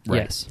cars.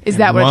 Yes. Is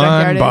that what a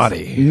junkyard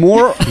is?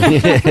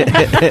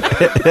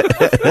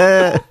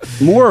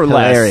 More or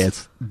less.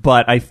 Hilarious.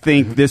 But I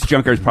think this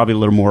junkyard is probably a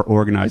little more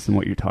organized than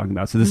what you're talking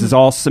about. So this is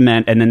all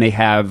cement, and then they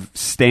have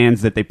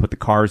stands that they put the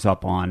cars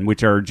up on,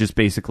 which are just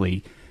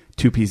basically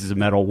two pieces of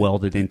metal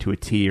welded into a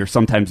T, or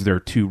sometimes there are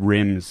two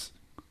rims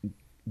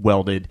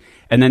welded,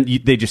 and then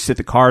they just sit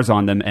the cars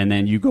on them, and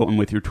then you go in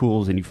with your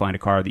tools and you find a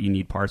car that you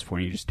need parts for,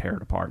 and you just tear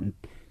it apart and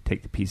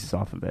take the pieces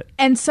off of it.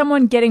 And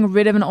someone getting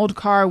rid of an old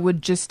car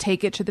would just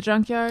take it to the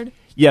junkyard?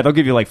 Yeah, they'll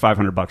give you like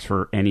 $500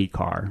 for any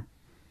car,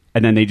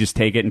 and then they just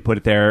take it and put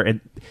it there. And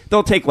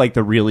they'll take like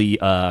the really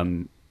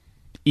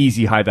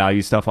easy, high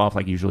value stuff off,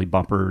 like usually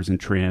bumpers and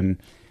trim,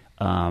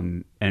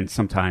 and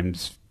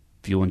sometimes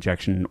fuel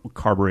injection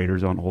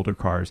carburetors on older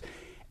cars.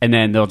 And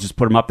then they'll just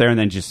put them up there and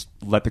then just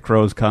let the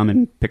crows come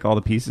and pick all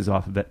the pieces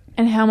off of it.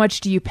 And how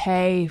much do you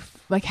pay?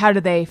 Like, how do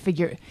they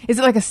figure? Is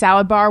it like a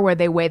salad bar where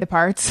they weigh the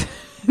parts?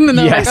 And then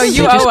they're Yes. like, oh,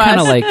 you They owe just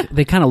kind us. of like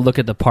they kind of look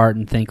at the part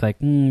and think like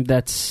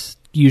that's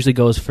usually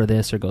goes for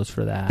this or goes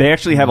for that. They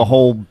actually have a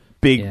whole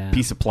big Yeah.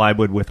 piece of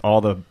plywood with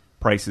all the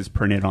prices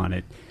printed on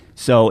it.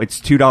 So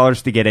it's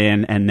 $2 to get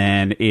in, and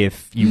then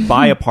if you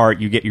buy a part,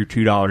 you get your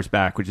 $2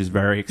 back, which is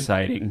very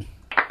exciting.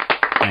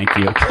 Thank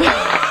you.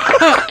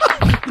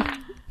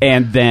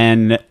 And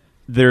then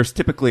there's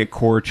typically a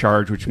core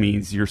charge, which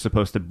means you're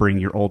supposed to bring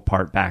your old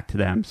part back to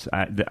them. So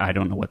I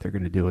don't know what they're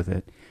going to do with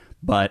it.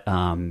 But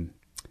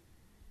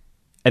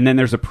and then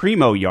there's a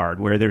primo yard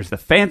where there's the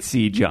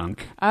fancy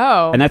junk.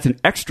 Oh. And that's an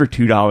extra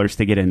 $2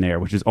 to get in there,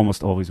 which is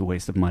almost always a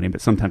waste of money.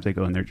 But sometimes I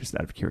go in there just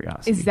out of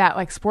curiosity. Is that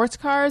like sports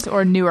cars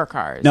or newer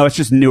cars? No, it's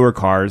just newer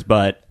cars,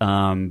 but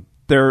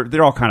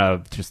they're all kind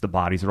of just the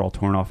bodies are all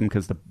torn off them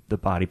because the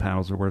body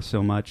panels are worth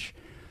so much.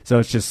 So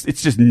it's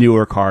just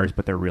newer cars,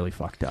 but they're really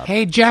fucked up.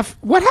 Hey, Jeff,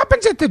 what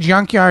happens at the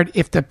junkyard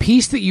if the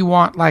piece that you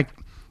want, like,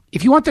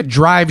 if you want the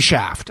drive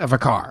shaft of a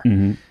car,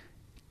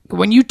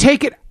 when you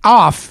take it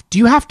off, do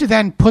you have to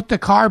then put the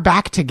car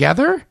back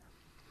together?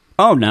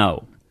 Oh,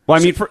 no. Well,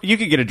 I mean, you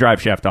could get a drive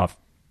shaft off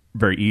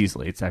very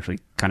easily. It's actually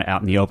kind of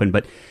out in the open.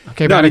 But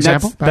Okay, no, bad I mean,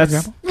 example.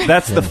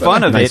 That's the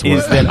fun of Nice it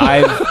is work.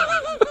 that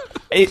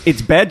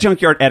it's bad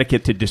junkyard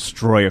etiquette to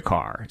destroy a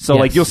car. So,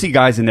 like, Yes. you'll see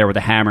guys in there with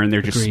a hammer, and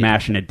they're just Agreed.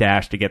 smashing a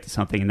dash to get to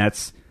something, and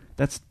that's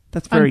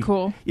very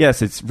Uncool.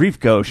 Yes, it's reef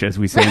gauche, as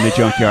we say in the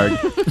junkyard.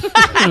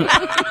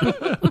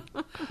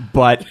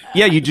 But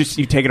yeah, you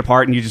take it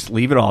apart and you just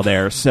leave it all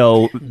there.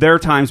 So there are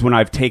times when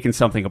I've taken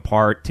something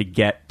apart to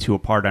get to a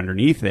part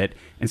underneath it,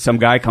 and some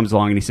guy comes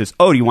along and he says,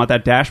 "Oh, do you want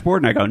that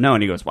dashboard?" And I go, "No,"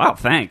 and he goes, "Wow,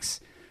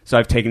 thanks." So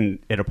I've taken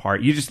it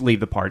apart. You just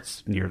leave the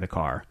parts near the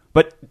car.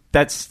 But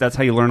that's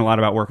how you learn a lot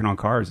about working on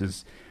cars.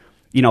 Is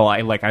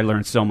I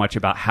learned so much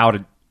about how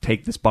to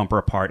take this bumper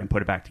apart and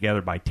put it back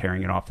together by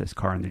tearing it off this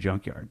car in the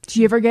junkyard. Do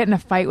you ever get in a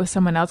fight with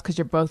someone else because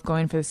you're both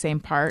going for the same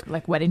part,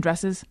 like wedding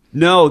dresses?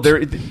 No,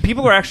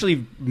 people are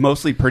actually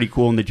mostly pretty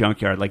cool in the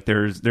junkyard. Like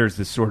there's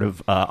this sort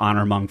of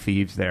honor among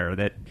thieves there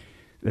that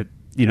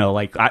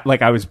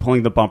I was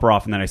pulling the bumper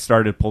off and then I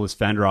started to pull this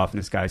fender off and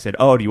this guy said,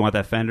 "Oh, do you want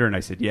that fender?" And I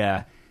said,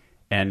 "Yeah,"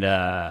 and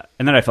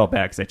then I felt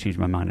bad because I changed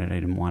my mind and I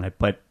didn't want it,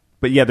 But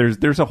yeah,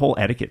 there's a whole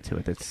etiquette to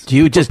it. Do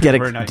you just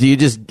nice. do you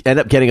just end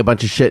up getting a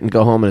bunch of shit and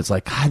go home and it's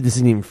like, God, this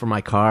isn't even for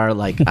my car.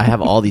 Like I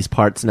have all these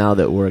parts now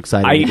that we're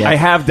excited to get. I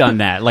have done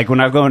that. Like when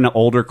I go into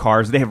older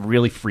cars, they have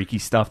really freaky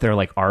stuff there,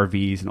 like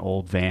RVs and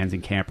old vans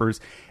and campers.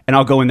 And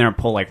I'll go in there and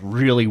pull like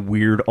really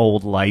weird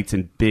old lights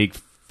and big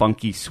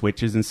funky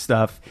switches and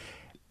stuff.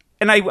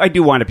 And I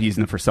do wind up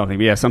using them for something.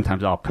 But yeah,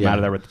 sometimes I'll come out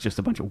of there with just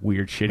a bunch of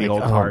weird, shitty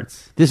old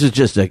parts. This is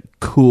just a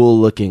cool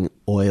looking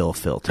oil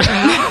filter.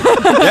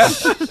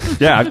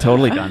 Yeah, I've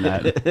totally done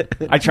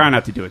that. I try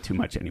not to do it too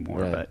much anymore,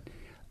 but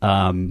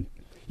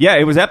yeah,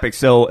 it was epic.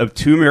 So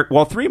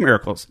three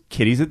miracles.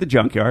 Kitty's at the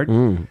junkyard.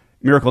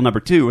 Miracle number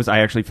 2 was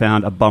I actually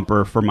found a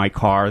bumper for my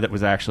car that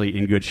was actually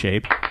in good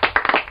shape.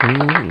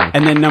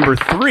 And then number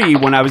 3,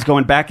 when I was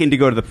going back in to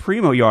go to the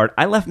Primo yard,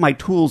 I left my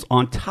tools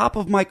on top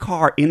of my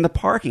car in the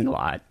parking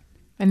lot.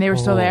 And they were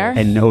still there?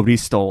 And nobody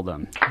stole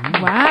them.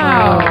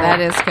 Wow. Oh, that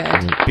is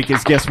good.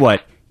 Because guess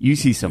what? you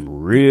see some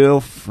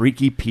real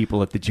freaky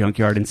people at the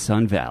junkyard in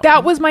Sun Valley.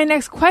 That was my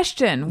next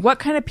question. What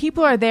kind of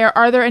people are there?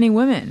 Are there any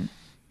women?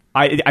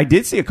 I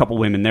did see a couple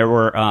women. There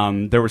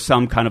were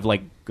some kind of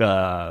like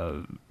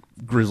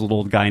grizzled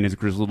old guy and his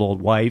grizzled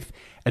old wife,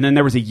 and then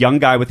there was a young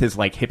guy with his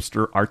like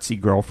hipster artsy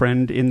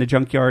girlfriend in the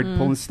junkyard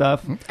pulling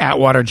stuff.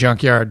 Atwater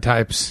junkyard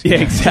types.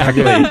 Yeah,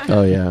 exactly.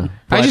 Oh yeah.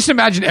 I just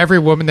imagine every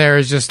woman there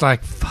is just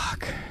like,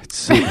 fuck.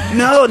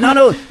 No.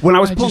 When I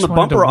was I pulling just the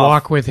wanted to bumper off,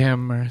 walk with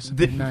him or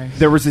something nice.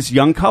 there was this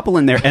young couple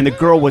in there, and the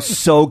girl was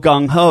so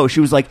gung ho.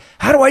 She was like,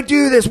 "How do I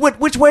do this?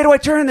 Which way do I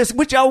turn this?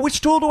 Which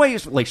tool do I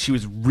use?" Like she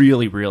was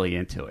really, really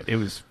into it. It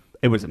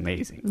was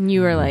amazing. You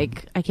were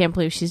like, I can't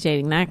believe she's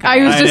dating that guy.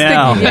 I was just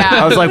know. thinking, I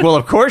yeah. was like, well,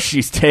 of course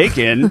she's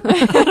taken.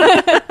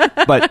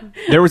 But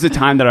there was a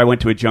time that I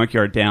went to a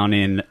junkyard down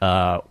in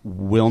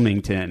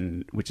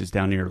Wilmington, which is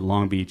down near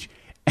Long Beach.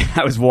 And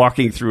I was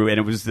walking through, and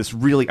it was this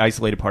really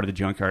isolated part of the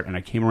junkyard. And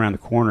I came around the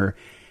corner,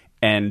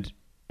 and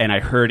I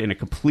heard in a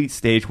complete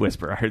stage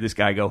whisper, I heard this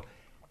guy go,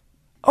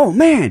 "Oh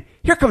man,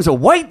 here comes a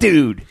white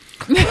dude."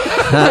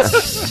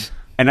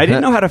 And I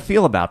didn't know how to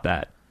feel about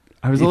that.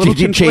 I was a little Did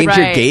you conflicted. change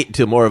your Right. gate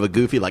to more of a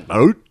goofy like? I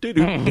Is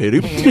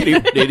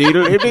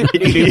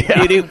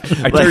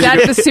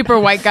that the super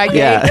white guy gate?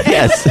 Yeah.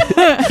 Yes.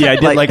 Yeah, I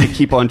did like to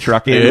keep on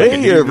trucking.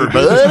 Hey,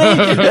 everybody!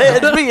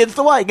 It's me. It's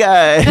the white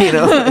guy. You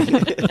know.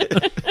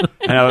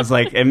 And I was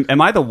like,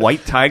 am I the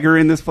white tiger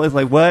in this place?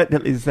 Like, what?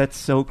 Is that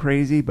so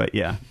crazy? But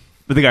yeah.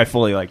 But the guy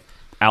fully, like,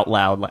 out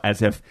loud,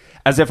 as if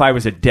I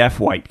was a deaf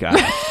white guy.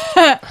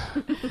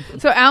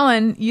 So,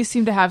 Alan, you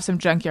seem to have some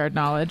junkyard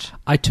knowledge.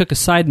 I took a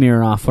side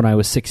mirror off when I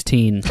was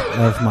 16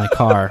 of my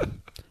car,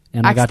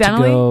 and I got to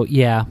Accidentally? go.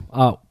 Yeah,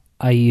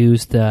 I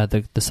used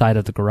the side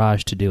of the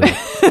garage to do it,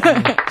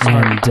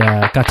 and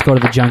got to go to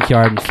the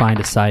junkyard and find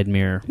a side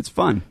mirror It's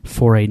fun.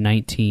 for a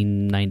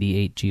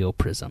 1998 Geo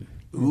Prism.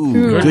 Ooh,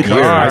 Good good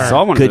year. I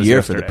saw one of Good those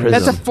year for the yesterday.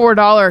 prism. That's a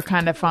 $4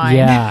 kind of fine.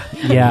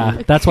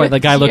 Yeah. That's why the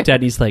guy looked at it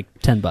and he's like,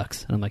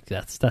 $10. And I'm like,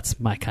 that's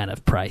my kind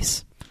of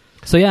price.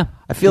 So yeah.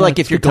 I feel Yeah, like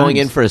if it's you're good going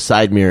in times. for a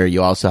side mirror,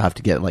 you also have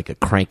to get like a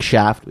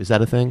crankshaft. Is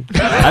that a thing?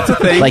 That's a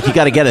thing. Like you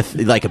got to get a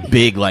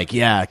big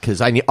because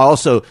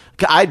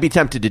I'd be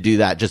tempted to do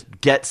that. Just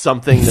get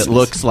something that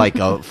looks like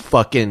a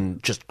fucking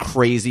just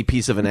crazy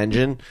piece of an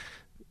engine.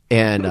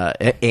 And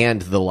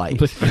the light, and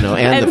the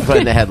front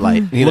and the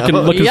headlight.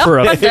 Looking for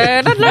a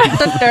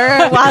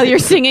While you're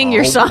singing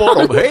your song.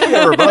 Hey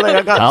everybody,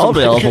 I got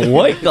some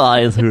white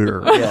guys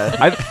here. Yeah.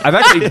 I've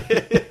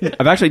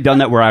actually done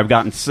that where I've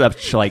gotten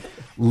such like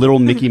little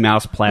Mickey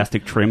Mouse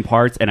plastic trim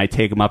parts, and I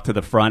take them up to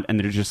the front, and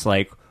they're just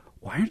like,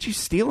 "Why aren't you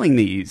stealing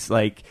these?"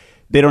 Like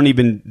they don't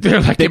even.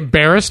 They're like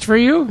embarrassed for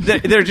you?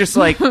 They're just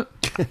like,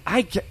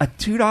 I get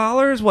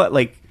 $2. What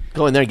like?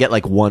 Go in there and get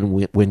like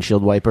one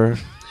windshield wiper.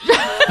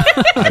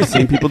 I've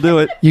seen people do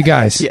it. You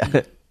guys,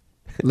 Yeah.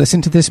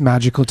 listen to this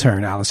magical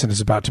turn Allison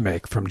is about to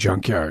make from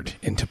junkyard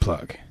into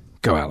plug.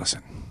 Go,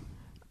 Allison.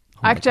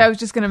 Actually, I was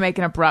just going to make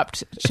an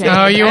abrupt change.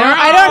 Oh, you are?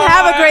 I don't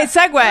have a great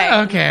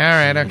segue. Okay, all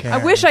right, okay. I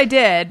wish I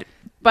did,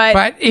 but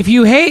But if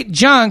you hate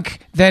junk,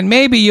 then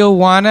maybe you'll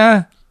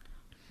wanna.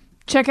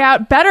 check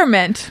out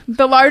Betterment,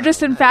 the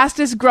largest and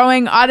fastest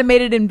growing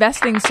automated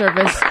investing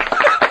service,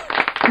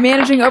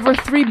 managing over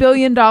 $3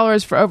 billion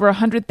for over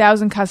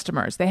 100,000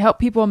 customers. They help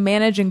people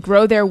manage and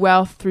grow their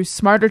wealth through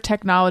smarter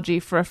technology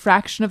for a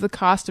fraction of the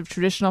cost of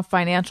traditional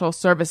financial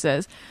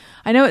services.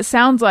 I know it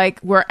sounds like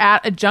we're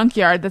at a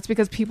junkyard. That's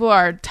because people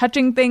are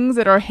touching things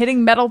that are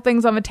hitting metal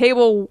things on the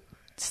table.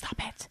 Stop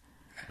it.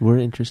 We're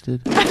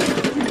interested.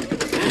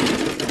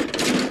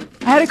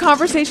 I had a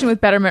conversation with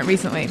Betterment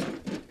recently,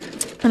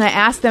 and I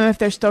asked them if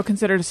they're still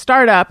considered a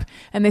startup,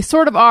 and they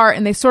sort of are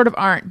and they sort of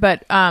aren't.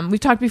 But we've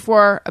talked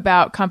before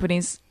about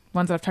companies,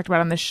 ones that I've talked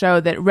about on this show,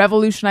 that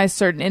revolutionize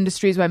certain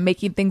industries by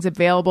making things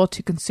available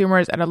to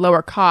consumers at a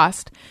lower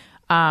cost.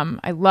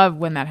 I love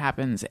when that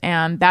happens,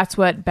 and that's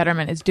what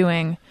Betterment is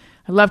doing.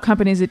 I love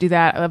companies that do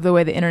that. I love the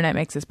way the internet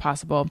makes this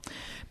possible.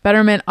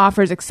 Betterment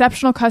offers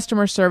exceptional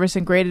customer service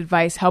and great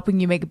advice, helping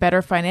you make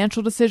better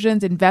financial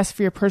decisions, invest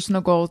for your personal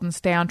goals, and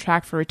stay on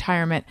track for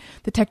retirement.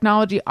 The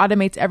technology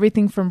automates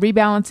everything from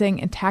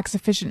rebalancing and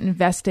tax-efficient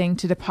investing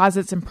to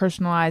deposits and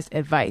personalized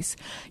advice.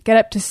 Get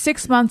up to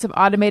 6 months of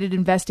automated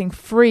investing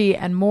free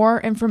and more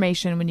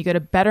information when you go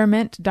to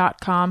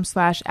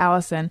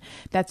betterment.com/Allison.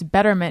 That's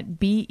Betterment,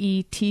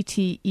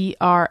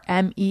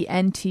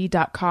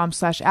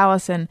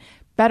 BETTERMENT.com/Allison.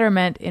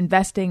 Betterment,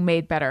 investing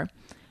made better.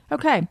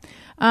 Okay.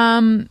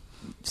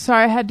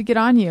 Sorry I had to get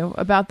on you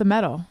about the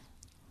metal.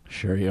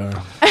 Sure you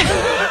are.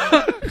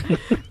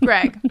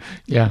 Greg,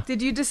 Yeah.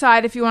 did you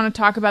decide if you want to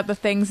talk about the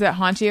things that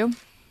haunt you?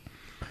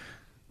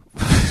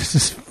 This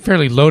is a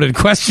fairly loaded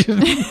question.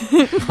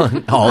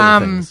 All the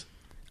things.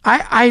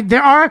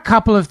 There are a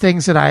couple of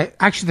things that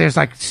there's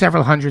like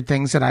several hundred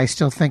things that I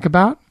still think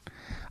about.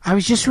 I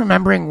was just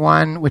remembering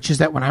one, which is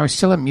that when I was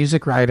still a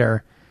music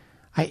writer,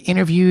 I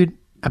interviewed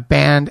a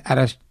band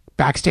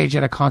backstage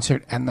at a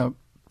concert, and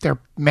their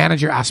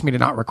manager asked me to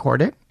not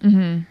record it.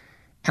 Mm-hmm.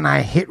 and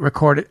I hit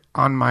record it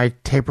on my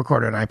tape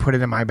recorder, and I put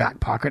it in my back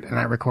pocket, and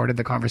I recorded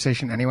the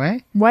conversation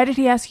anyway. Why did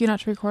he ask you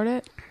not to record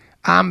it?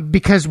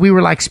 Because we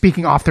were like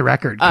speaking off the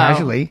record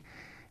casually,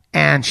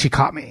 and she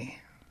caught me.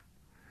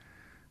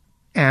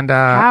 And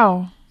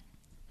How?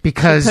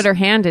 because Put her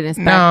hand in his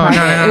back No, pocket.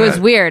 no, It was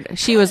weird.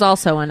 She was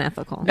also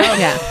unethical.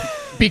 Yeah.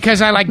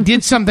 because I like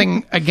did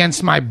something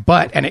against my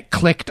butt and it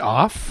clicked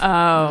off.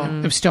 Oh.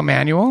 It was still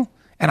manual,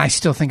 and I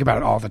still think about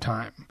it all the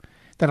time.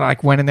 That I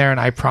like went in there and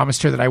I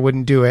promised her that I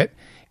wouldn't do it,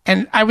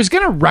 and I was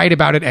gonna write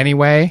about it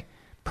anyway,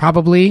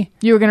 probably.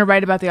 You were going to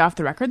write about the off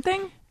the record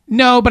thing?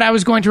 No, but I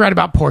was going to write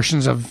about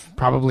portions of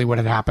probably what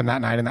had happened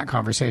that night in that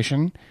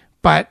conversation.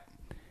 But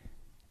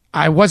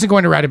I wasn't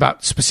going to write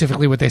about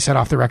specifically what they said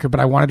off the record, but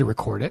I wanted to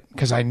record it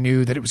because I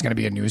knew that it was going to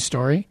be a news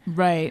story,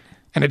 Right.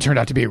 and it turned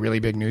out to be a really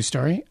big news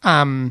story.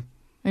 And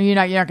you're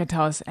not going to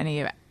tell us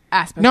any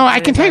aspects. No, of I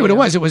it, can tell you what it are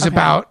was. It was Okay.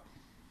 about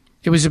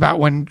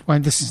when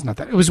this is not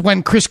that. It was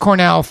when Chris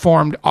Cornell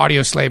formed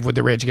Audio Slave with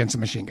the Rage Against the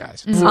Machine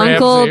guys.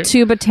 Uncle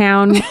Tuba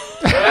Town.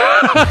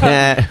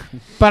 Eh,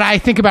 But I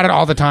think about it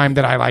all the time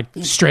that I like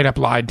straight up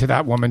lied to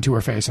that woman to her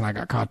face, and I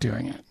got caught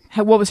doing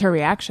it. What was her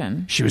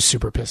reaction? She was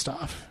super pissed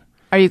off.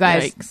 Are you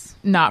guys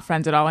not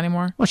friends at all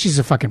anymore? Well, she's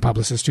a fucking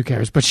publicist. Who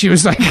cares? But she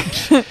was like,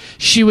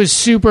 she was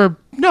super.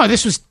 No,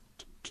 this was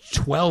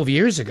 12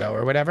 years ago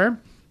or whatever.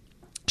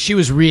 She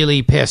was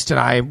really pissed, and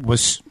I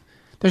was.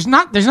 There's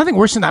nothing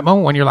worse than that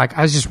moment when you're like,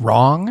 I was just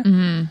wrong.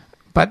 Mm-hmm.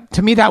 But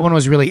to me, that one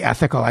was really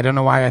ethical. I don't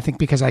know why. I think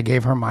because I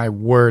gave her my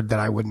word that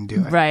I wouldn't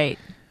do it. Right.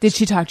 Did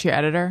she talk to your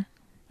editor?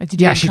 Like, did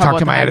you Yeah, get in she trouble talked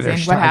to with the my editor.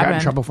 magazine? I What got in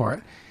happened? trouble for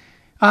it.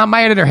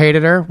 My editor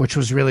hated her, which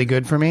was really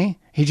good for me.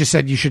 He just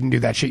said, you shouldn't do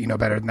that shit. You know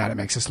better than that. It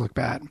makes us look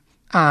bad.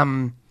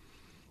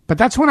 But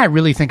that's when I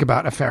really think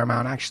about a fair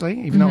amount,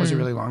 actually, even though it was a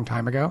really long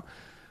time ago.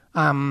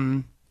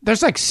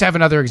 There's like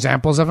 7 other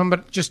examples of them,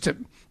 but just to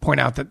point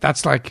out that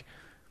that's like,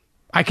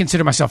 I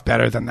consider myself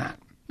better than that.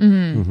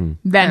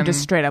 Then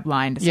just straight up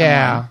lying to someone.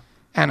 Yeah.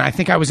 And I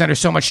think I was under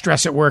so much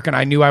stress at work, and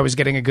I knew I was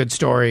getting a good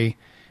story,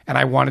 and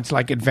I wanted to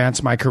like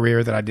advance my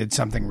career, that I did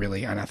something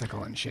really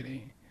unethical and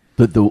shitty.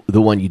 but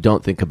the one you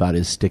don't think about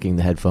is sticking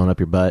the headphone up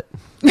your butt.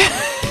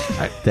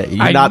 That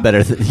you're I- not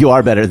better. You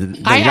are better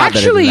than. I you're not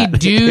better actually than that.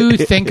 do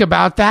think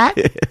about that.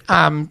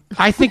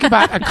 I think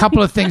about a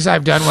couple of things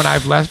I've done when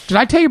I've left. Did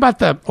I tell you about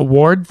the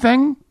award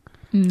thing?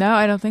 No,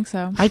 I don't think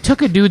so. I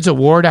took a dude's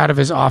award out of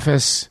his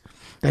office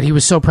that he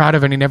was so proud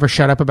of, and he never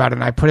shut up about it.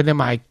 And I put it in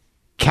my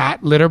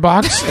cat litter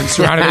box and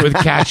surrounded it with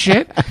cat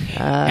shit,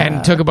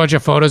 and took a bunch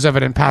of photos of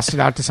it and passed it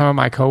out to some of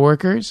my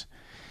coworkers.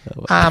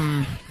 What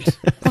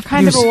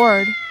kind of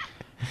award?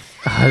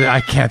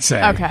 I can't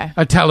say. Okay.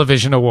 A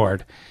television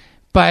award.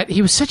 But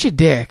he was such a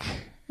dick.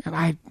 And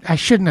I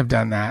shouldn't have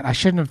done that. I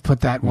shouldn't have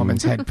put that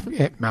woman's head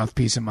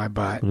mouthpiece in my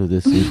butt. What are the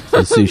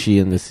sushi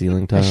and the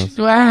ceiling tiles.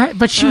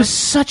 But she was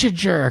such a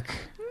jerk.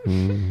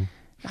 And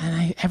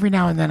every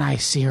now and then I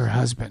see her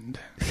husband.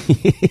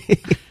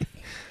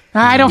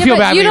 I don't feel but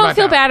badly you don't about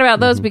feel that. bad about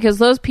those because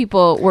those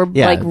people were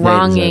Yeah, like they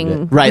wronging.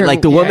 deserve it. Right, your-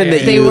 like the woman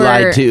that They you were-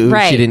 lied to,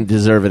 right. she didn't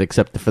deserve it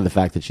except for the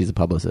fact that she's a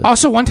publicist.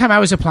 Also, one time I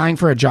was applying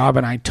for a job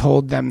and I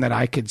told them that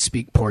I could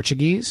speak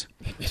Portuguese.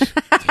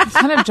 What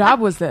kind of job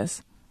was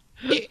this?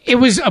 It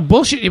was a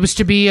bullshit. It was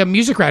to be a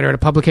music writer at a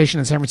publication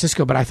in San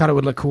Francisco, but I thought it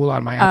would look cool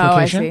on my Oh, I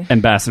application. see.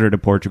 Ambassador to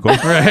Portugal.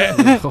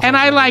 And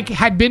I like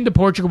had been to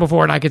Portugal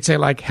before, and I could say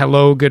like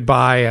hello,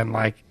 goodbye, and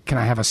like, can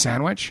I have a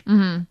sandwich?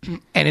 Mm-hmm.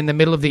 And in the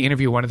middle of the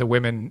interview, one of the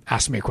women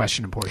asked me a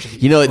question in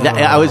Portuguese. You know,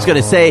 I was going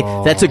to say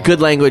that's a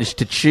good language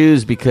to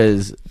choose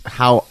because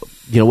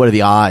what are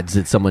the odds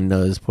that someone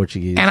knows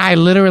Portuguese? And I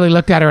literally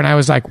looked at her and I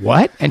was like,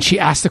 "What?" And she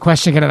asked the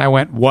question again, and I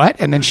went,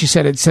 "What?" And then she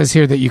said, "It says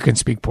here that you can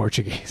speak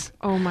Portuguese."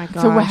 Oh my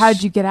god! So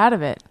how'd you get out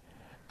of it?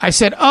 I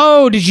said,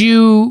 "Oh, did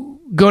you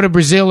go to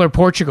Brazil or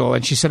Portugal?"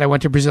 And she said, "I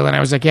went to Brazil." And I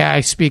was like, "Yeah,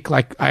 I speak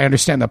like I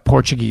understand the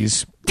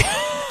Portuguese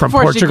from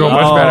Portugal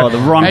much Oh, better."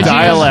 the wrong And she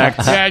dialect.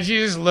 yeah, she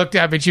just looked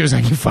at me and she was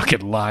like, "You fucking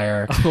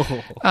liar."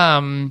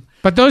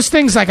 But those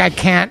things, like, I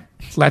can't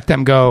let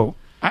them go.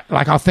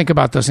 I'll think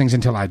about those things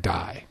until I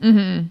die.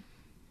 Mm-hmm.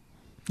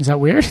 Is that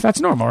weird?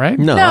 That's normal, right?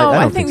 no, No, I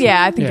I don't think so.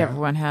 I think Yeah.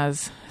 everyone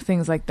has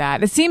things like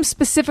that. It seems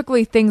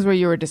specifically things where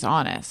you were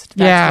dishonest.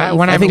 That's Yeah, what you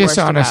when feel I'm the worst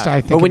dishonest, about.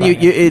 I think But when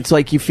about you, it. it's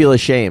like you feel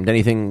ashamed.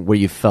 Anything where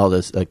you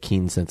felt a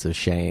keen sense of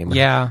shame,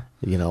 Yeah.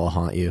 will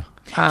haunt you.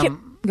 Go ahead.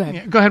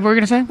 Yeah, go ahead. What were you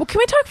going to say? Well, can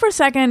we talk for a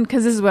second,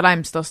 because this is what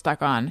I'm still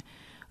stuck on,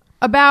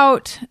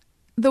 about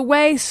the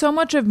way so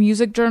much of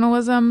music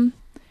journalism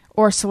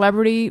or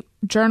celebrity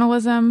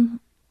journalism,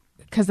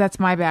 because that's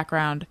my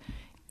background,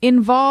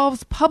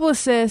 involves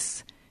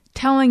publicists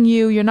telling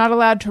you you're not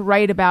allowed to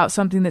write about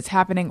something that's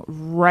happening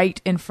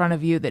right in front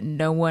of you that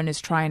no one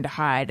is trying to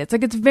hide. It's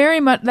like, it's very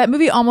much, that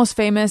movie Almost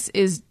Famous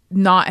is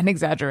not an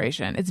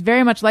exaggeration. It's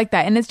very much like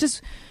that. And it's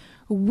just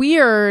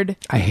weird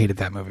I hated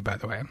that movie, by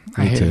the way.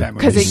 I Me hated too. that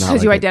movie. because not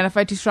like you it.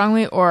 identified too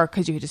strongly, or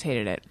because you just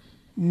hated it.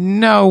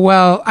 No,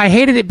 well, I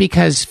hated it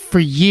because for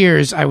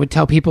years I would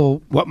tell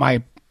people what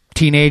my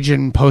teenage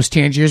and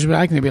post-teenage years were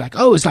like, and they'd be like,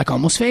 "Oh, it's like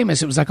Almost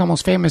Famous. It was like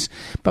Almost Famous."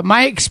 But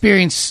my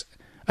experience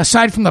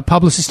aside from the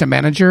publicist and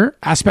manager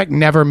aspect,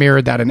 never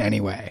mirrored that in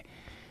any way.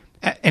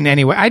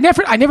 I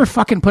never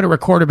fucking put a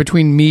recorder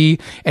between me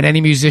and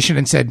any musician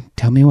and said,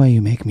 "Tell me why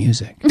you make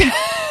music.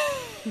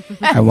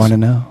 I want to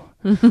know.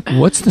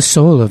 What's the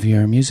soul of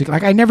your music?"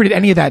 Like, I never did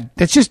any of that.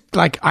 That's just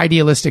like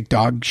idealistic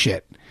dog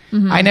shit.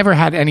 I never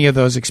had any of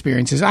those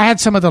experiences. I had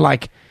some of the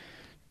like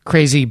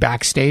crazy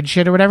backstage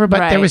shit or whatever,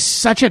 but there was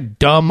such a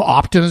dumb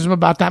optimism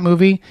about that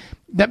movie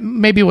that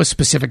maybe was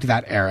specific to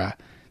that era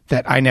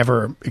that I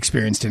never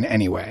experienced in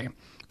any way.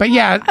 But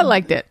yeah, I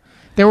liked it.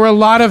 there were a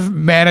lot of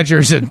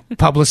managers and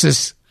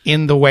publicists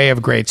in the way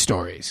of great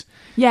stories.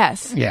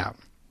 Yes. Yeah.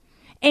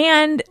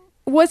 And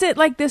was it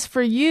like this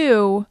for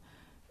you?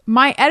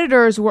 My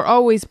editors were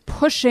always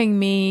pushing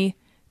me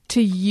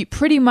to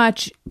pretty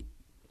much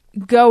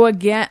go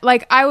again.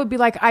 Like, I would be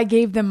like, I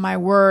gave them my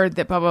word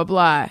that blah, blah,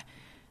 blah.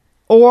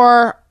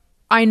 Or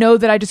I know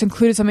that I just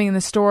included something in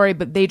the story,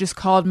 but they just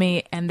called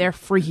me and they're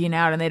freaking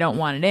out and they don't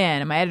want it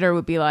in. And my editor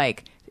would be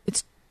like,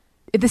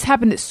 this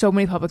happened at so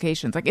many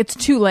publications. Like, it's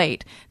too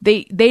late.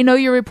 They know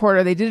you're a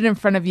reporter. They did it in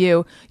front of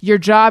you. Your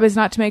job is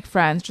not to make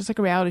friends, just like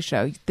a reality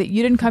show. That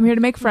you didn't come here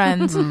to make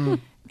friends.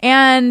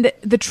 And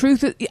the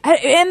truth is,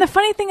 and the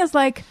funny thing is,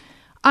 like,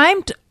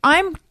 I'm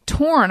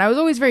torn. I was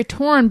always very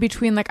torn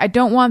between, like, I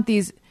don't want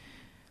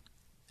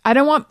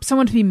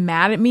someone to be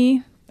mad at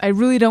me. I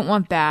really don't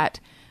want that.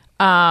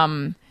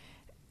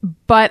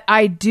 But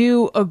I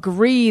do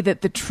agree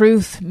that the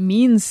truth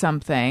means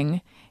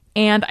something.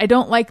 And I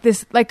don't like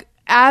this, like,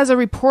 as a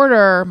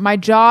reporter, my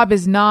job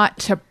is not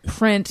to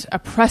print a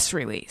press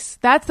release.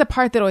 That's the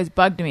part that always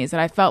bugged me, is that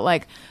I felt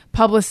like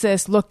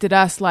publicists looked at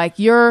us like,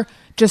 you're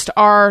just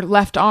our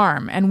left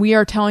arm and we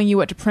are telling you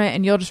what to print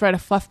and you'll just write a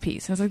fluff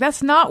piece. And I was like,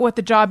 that's not what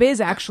the job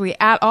is actually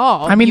at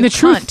all. I mean, You the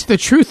cunt.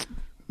 truth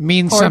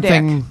means Or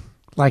something dick.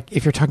 like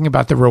if you're talking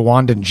about the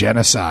Rwandan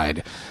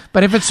genocide.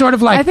 But if it's sort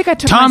of like I think I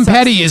took Tom myself-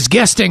 Petty is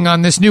guesting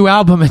on this new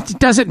album, it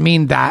doesn't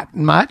mean that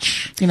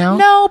much, you know?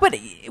 No, but,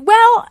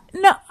 well,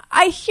 no,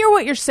 I hear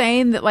what you're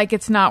saying, that, like,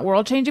 it's not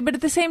world changing, but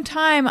at the same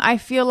time, I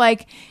feel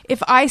like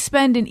if I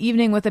spend an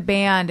evening with a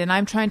band and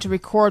I'm trying to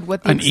record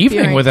what the An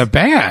evening with a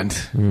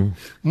band.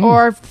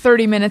 or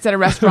 30 minutes at a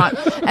restaurant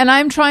and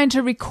I'm trying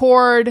to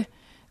record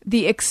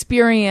the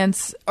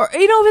experience, or,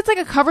 you know, if it's like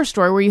a cover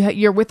story where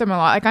you're with them a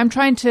lot, like, I'm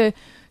trying to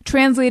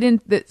translate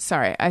in the,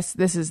 sorry,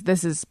 this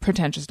is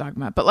pretentious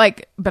dogma, but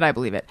I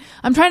believe it.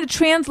 I'm trying to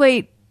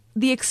translate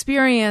the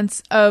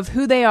experience of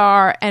who they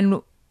are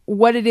and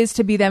what it is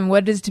to be them,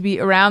 what it is to be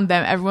around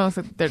them. Everyone looks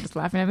like they're just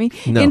laughing at me.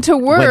 No, into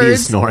words. Wendy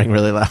is snoring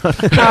really loud.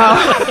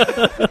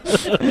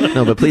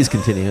 No, but please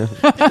continue.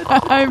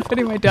 I'm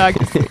putting my dog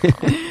to sleep.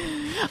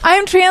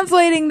 I'm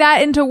translating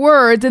that into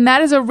words, and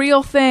that is a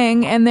real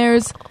thing. And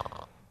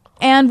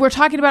we're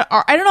talking about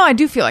art. I don't know. I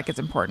do feel like it's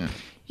important,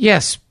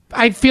 Yes.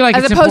 I feel like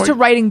as it's opposed important.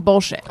 to writing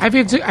bullshit. I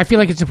feel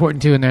like it's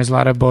important too, and there's a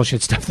lot of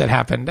bullshit stuff that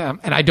happened,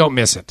 and I don't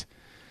miss it.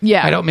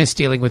 Yeah, I don't miss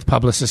dealing with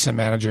publicists and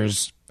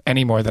managers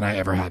any more than I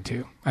ever had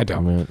to. I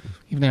don't. Right.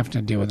 Even have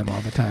to deal with them all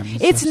the time.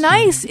 It's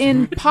nice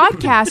in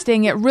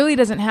podcasting. It really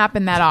doesn't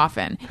happen that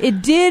often.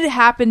 It did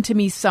happen to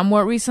me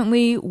somewhat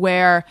recently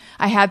where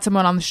I had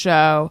someone on the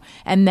show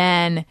and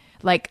then,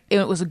 like,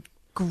 it was a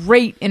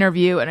great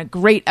interview and a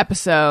great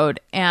episode,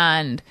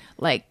 and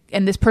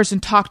this person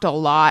talked a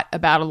lot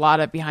about a lot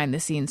of behind the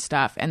scenes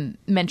stuff and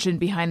mentioned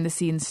behind the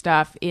scenes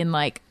stuff in,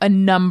 like, a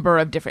number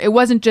of different, it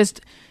wasn't just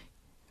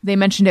they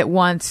mentioned it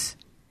once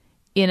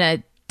in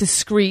a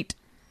discreet,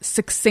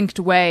 succinct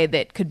way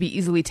that could be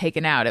easily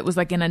taken out. It was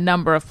like in a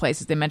number of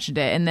places they mentioned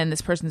it. And then this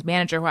person's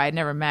manager, who I had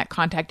never met,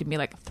 contacted me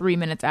like 3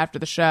 minutes after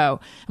the show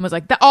and was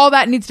like, all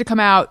that needs to come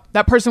out.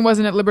 That person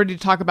wasn't at liberty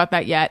to talk about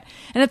that yet.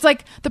 And it's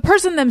like the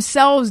person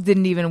themselves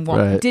didn't even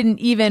want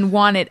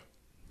it,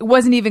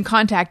 wasn't even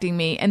contacting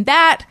me. And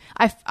that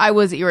I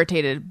was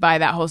irritated by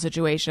that whole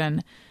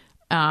situation.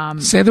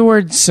 Say the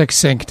word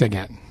succinct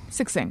again.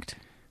 Succinct.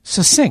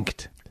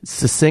 Succinct.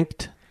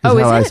 Succinct Oh,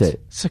 is how I is say it?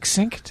 it.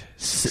 Succinct.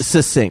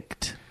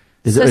 Succinct.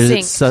 Is Succinct. it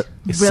Really?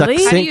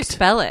 succinct? How do you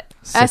spell it?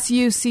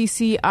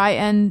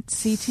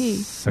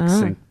 SUCCINCT.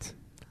 Succinct.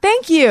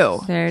 Thank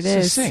you, There it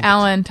is. Succinct.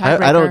 Alan. I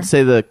Tiebreaker. don't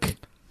say the k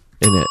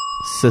in it.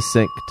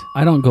 Succinct.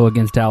 I don't go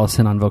against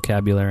Allison on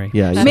vocabulary.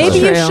 Yeah. That's Maybe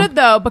you true. should,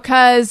 though,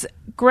 because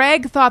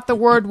Greg thought the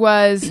word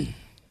was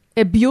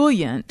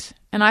ebullient,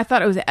 and I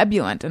thought it was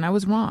ebullient, and I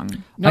was wrong.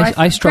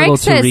 I struggle Greg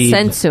to says read.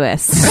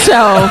 sensuous.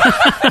 So,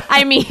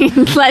 I mean,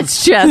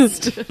 let's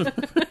just.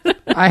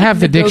 I have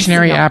the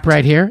dictionary Those- app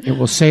right here. It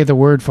will say the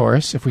word for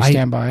us if we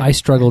stand by. I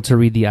struggle to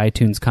read the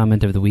iTunes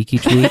comment of the week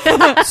each week.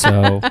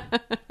 So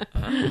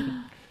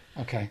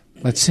Okay,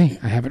 let's see.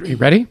 I have it. Are you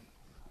ready?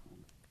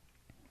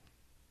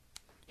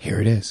 Here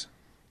it is.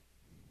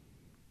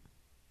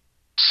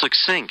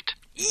 Succinct.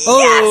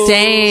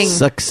 Dang.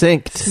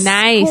 Succinct.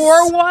 Nice.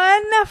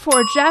 4-1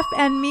 for Jeff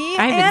and me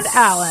I've been and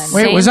Alan.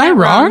 Wait, saying was I that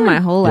wrong? my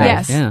whole life?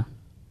 Yes. yeah.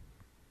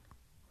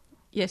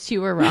 Yes,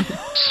 you were wrong.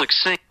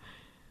 Succinct.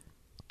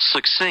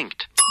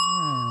 Succinct.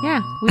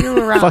 Yeah, we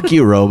were wrong. Fuck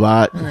you,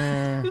 robot.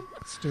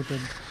 Stupid.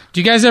 Do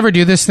you guys ever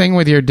do this thing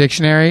with your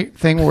dictionary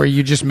thing where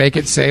you just make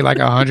it say like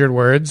 100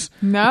 words?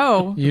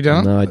 No. You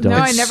don't? No, I don't. No,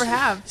 I never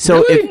have.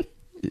 So Really?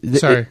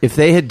 Sorry. if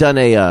they had done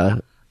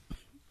a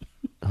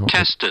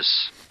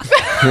Testis.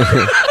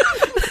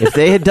 if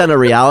they had done a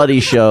reality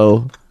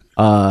show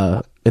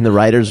in the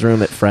writers'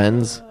 room at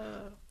Friends,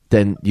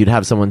 then you'd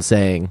have someone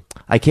saying,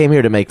 "I came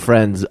here to make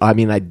friends. I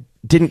mean, I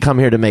didn't come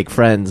here to make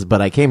friends,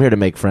 but I came here to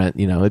make friends."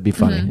 You know, it'd be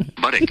funny.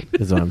 Buttock.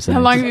 Is what I'm saying.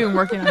 How long have you been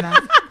working on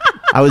that?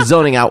 I was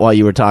zoning out while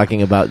you were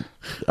talking about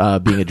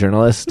being a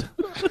journalist,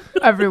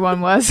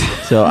 Everyone was.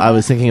 so I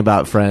was thinking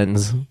about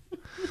Friends.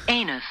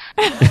 Anus.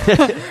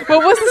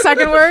 What was the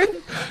second word?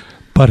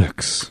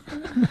 Buttocks.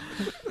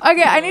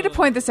 Okay, I need to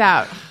point this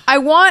out. I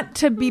want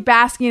to be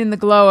basking in the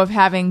glow of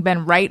having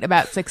been right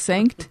about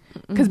succinct,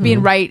 because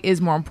being right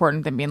is more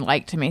important than being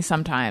liked to me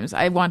sometimes.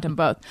 I want them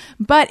both.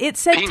 But it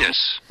said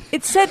Penis.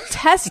 it said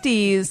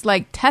testes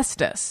like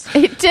testis.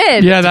 It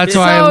did. Yeah, that's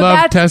why I So love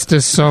that's-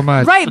 Testis so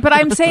much. Right, but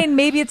I'm saying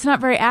maybe it's not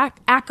very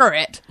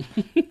accurate.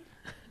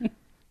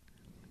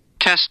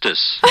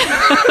 Testis.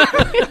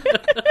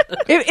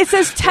 It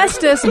says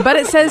testis, but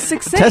it says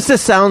succinct. Testis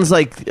sounds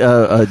like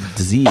a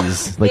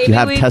disease, like Maybe you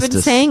have we've testis.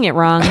 been saying it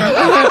wrong.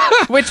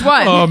 Which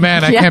one? Oh,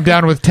 man, I came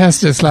down with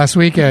Testis last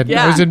weekend.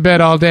 Yeah. I was in bed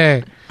all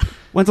day.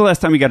 When's the last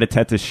time you got a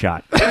tetanus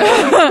shot?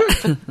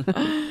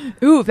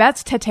 Ooh,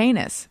 that's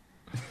tetanus.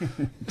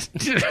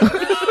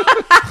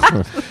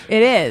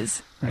 It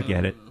is. I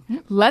get it.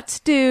 Let's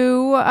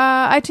do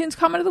iTunes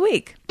comment of the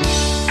week.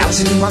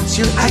 Allison wants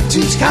your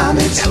iTunes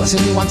comments.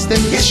 Allison wants them,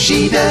 yes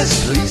she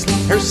does. Please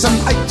leave her some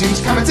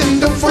iTunes comments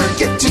and don't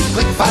forget to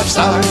click 5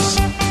 stars.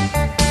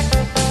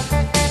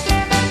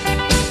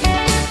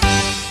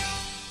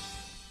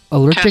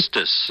 Allergic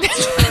Testis.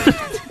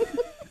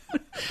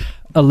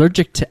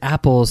 Allergic to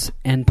apples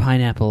and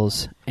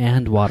pineapples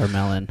and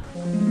watermelon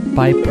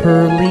by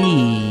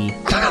Pearly.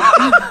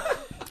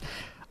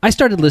 I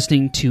started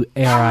listening to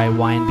ARI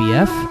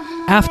YNBF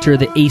after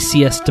the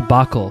ACS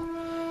debacle.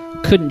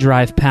 Couldn't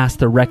drive past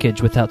the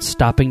wreckage without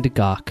stopping to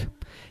gawk,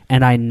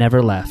 and I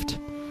never left.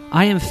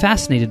 I am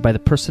fascinated by the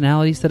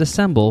personalities that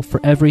assemble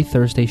for every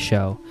Thursday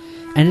show,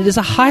 and it is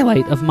a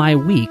highlight of my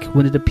week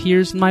when it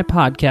appears in my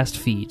podcast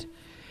feed.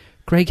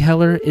 Greg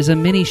Heller is a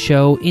mini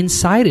show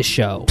inside a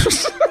show.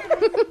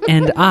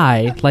 And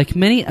I, like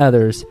many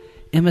others,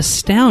 am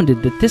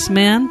astounded that this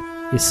man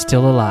is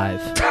still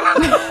alive.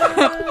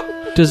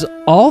 Does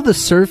all the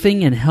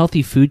surfing and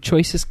healthy food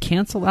choices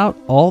cancel out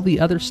all the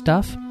other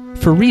stuff?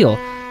 For real,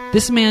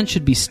 this man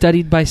should be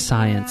studied by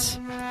science.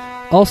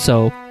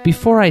 Also,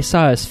 before I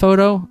saw his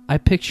photo, I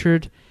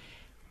pictured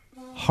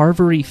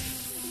Harvey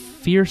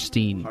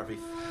Fierstein.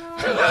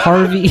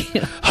 Harvey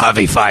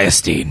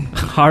Firestein.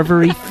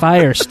 Harvey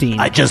Firestein.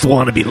 I just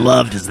want to be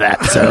loved. Is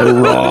that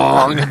so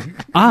wrong?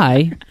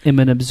 I am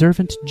an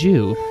observant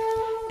Jew,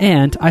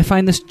 and I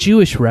find this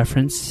Jewish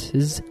reference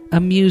is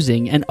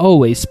amusing and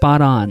always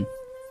spot on.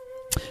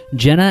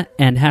 Jenna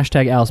and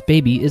hashtag Alice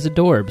Baby is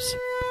adorbs.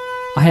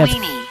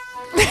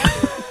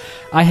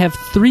 I have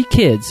 3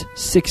 kids,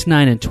 6,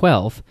 9, and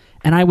 12,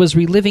 and I was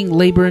reliving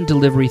labor and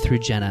delivery through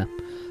Jenna.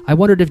 I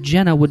wondered if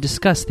Jenna would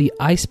discuss the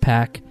Ice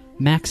Pack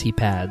maxi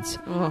pads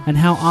and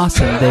how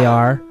awesome they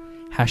are.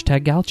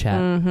 Hashtag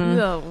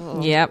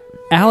GalChat. Yep.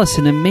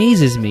 Allison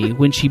amazes me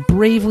when she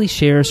bravely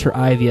shares her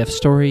IVF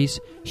stories,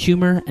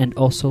 humor, and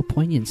also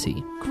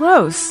poignancy.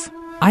 Gross.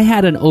 I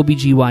had an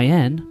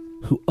OBGYN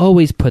who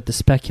always put the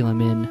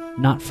speculum in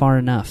not far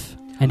enough,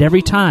 and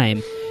every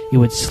time it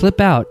would slip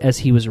out as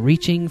he was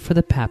reaching for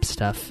the pap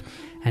stuff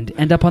and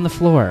end up on the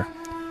floor.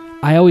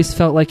 I always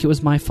felt like it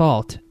was my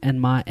fault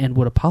and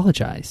would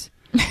apologize.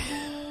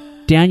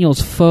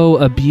 Daniel's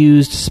faux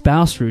abused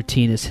spouse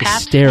routine is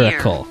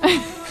hysterical.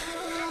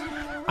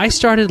 I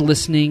started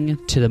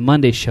listening to the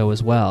Monday show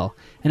as well,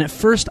 and at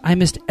first I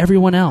missed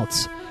everyone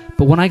else.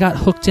 But when I got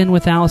hooked in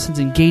with Allison's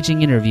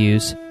engaging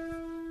interviews...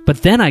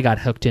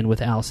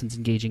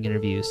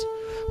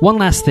 One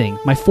last thing.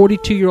 My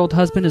 42-year-old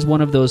husband is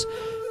one of those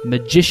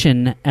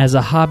magician as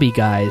a hobby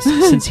guys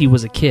since he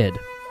was a kid.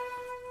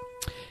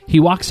 He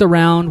walks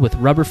around with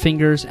rubber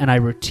fingers, and I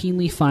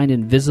routinely find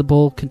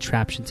invisible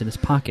contraptions in his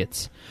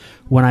pockets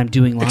when I'm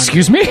doing laundry.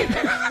 Excuse me?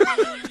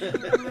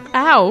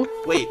 Ow.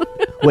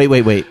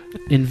 Wait.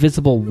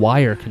 Invisible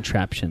wire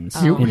contraptions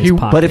You- in his he-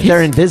 pockets. But if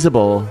they're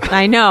invisible,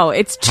 I know.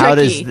 It's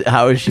tricky.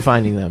 how is she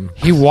finding them?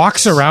 He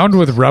walks around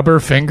with rubber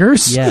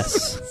fingers?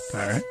 Yes.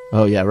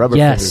 Oh yeah, rubber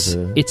Yes,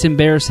 fingers. it's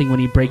embarrassing when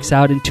he breaks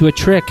out into a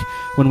trick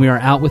when we are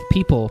out with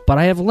people, but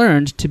I have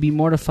learned to be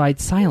mortified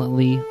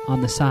silently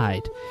on the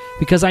side,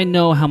 because I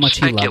know how much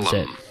he loves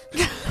it.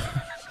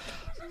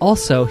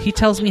 Also, he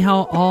tells me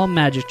how all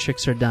magic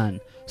tricks are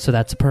done, so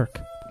that's a perk.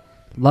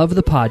 Love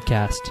the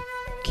podcast.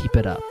 Keep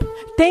it up.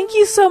 Thank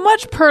you so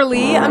much,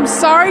 Pearly. I'm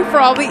sorry for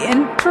all the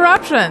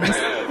interruptions.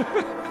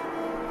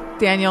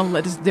 Daniel,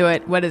 let's do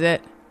it. What is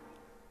it?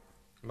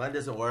 Mine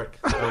doesn't work.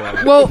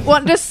 Well,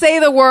 just say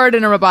the word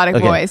in a robotic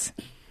Okay. voice.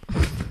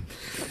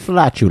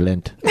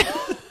 Flatulent.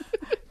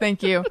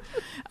 Thank you.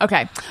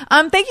 Okay.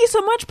 Thank you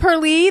so much,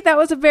 Pearly. That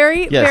was a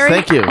very Yes, very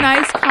thank you.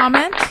 nice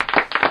comment.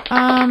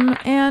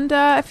 And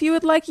if you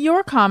would like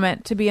your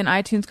comment to be an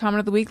iTunes comment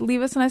of the week,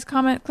 leave us a nice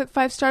comment. Click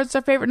 5 stars. It's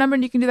our favorite number,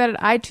 and you can do that at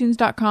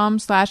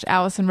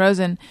itunes.com/Allison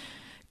Rosen.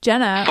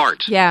 Jenna.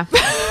 Fart. Yeah.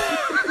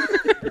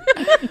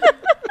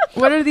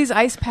 What are these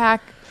ice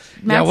pack?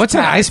 Yeah, what's an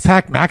ice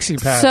pack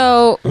maxi pad?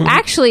 So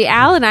actually,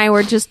 Al and I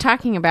were just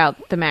talking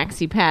about the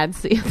maxi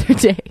pads the other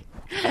day.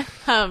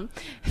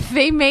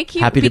 They make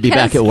you Happy to be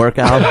back at work,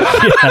 Al.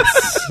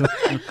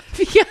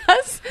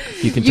 because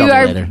You can tell me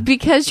later.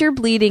 because you're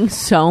bleeding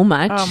so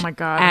much. Oh my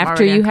God, I'm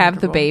After already you have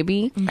the uncomfortable.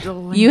 baby,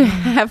 you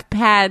have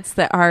pads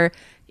that are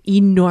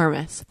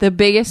enormous, the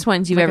biggest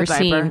ones you've Like a ever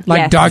diaper. seen. like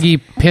Yes. doggy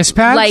piss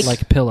pads?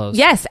 Like pillows.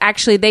 Yes,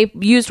 actually, they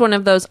used one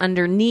of those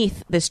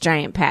underneath this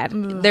giant pad.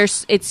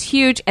 It's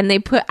huge, and they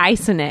put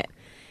ice in it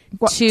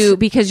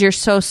because you're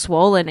so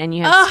swollen and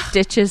you have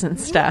stitches and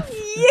stuff.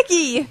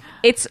 Yicky.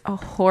 It's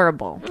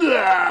horrible.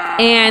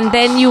 And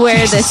then you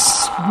wear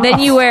this. Then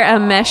you wear a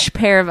mesh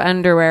pair of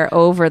underwear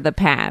over the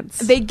pads.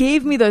 They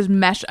gave me those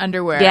mesh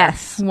underwear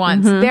Yes.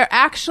 once. They're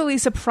actually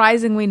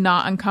surprisingly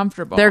not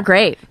uncomfortable. They're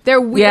great. They're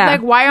weird. Yeah.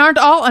 Like, why aren't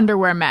all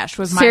underwear mesh?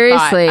 Was my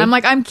Seriously. thought. I'm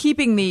like, I'm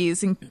keeping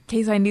these in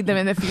case I need them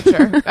in the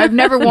future. I've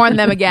never worn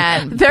them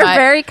again. They're but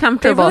very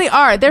comfortable. They really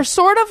are. They're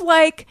sort of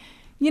like,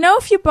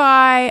 if you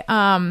buy,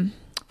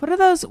 what are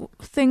those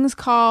things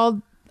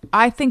called?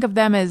 I think of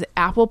them as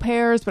apple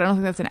pears, but I don't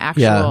think that's an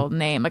actual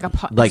name. Like Like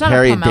it's not a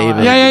Harry pomelo.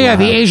 David. yeah,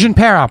 the Asian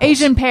pear apples.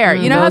 Asian pear.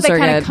 You know how those they are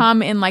kind of good.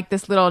 come in like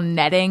this little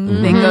netting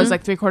thing goes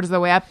like 3/4 of the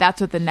way up?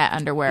 That's what the net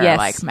underwear Yes, are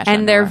like. Mesh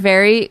and they're underwear.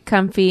 very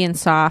comfy and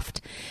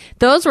soft.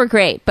 Those were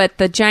great, but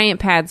the giant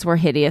pads were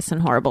hideous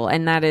and horrible.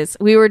 And that is,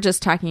 we were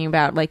just talking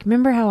about, like,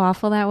 remember how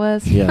awful that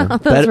was? Yeah.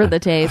 Those were the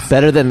days.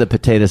 Better than the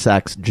potato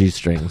sacks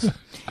G-strings.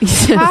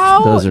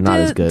 How Those are not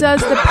as good.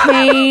 does the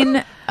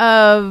pain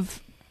of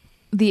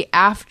the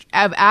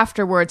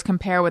afterwards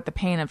compare with the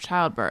pain of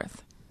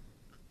childbirth?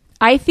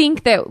 I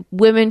think that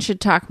women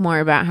should talk more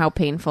about how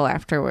painful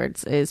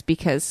afterwards is,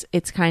 because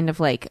it's kind of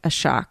like a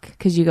shock,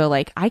 because you go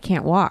like, I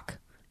can't walk.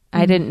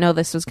 I didn't know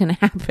this was going to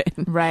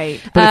happen.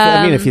 Right.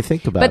 But if you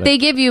think about But it. they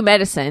give you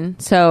medicine.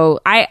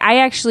 So I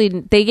actually,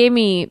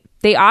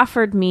 they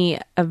offered me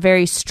a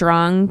very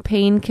strong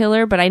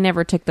painkiller, but I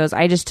never took those.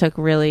 I just took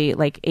really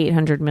like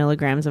 800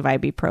 milligrams of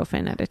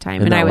ibuprofen at a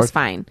time, and that I was worked?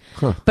 fine.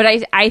 But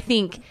I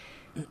think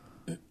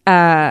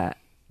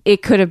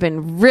it could have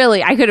been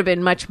I could have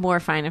been much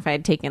more fine if I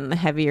had taken the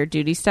heavier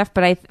duty stuff.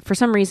 But for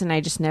some reason, I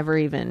just never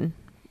even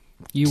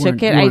You took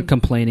weren't, it. you weren't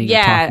complaining. or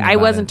Yeah, talking I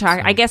about wasn't it,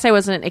 talking. so. I guess I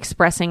wasn't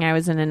expressing I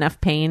was in enough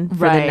pain for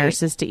Right. the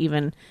nurses to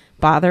even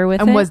bother with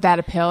it. And was that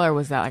a pill or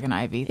was that like an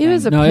IV thing? It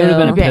was a No, pill. it would have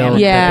been a pill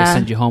Yeah. that they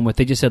send you home with.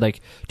 They just said, like,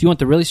 do you want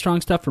the really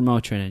strong stuff or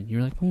Motrin? And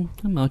you're like,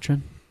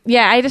 Motrin.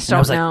 Yeah, I just And I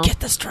was don't know. like, get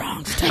the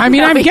strong stuff. I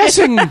mean, I'm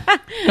guessing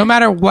no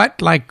matter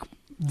what, like,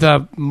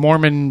 the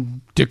Mormon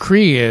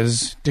decree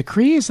is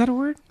that a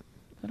word?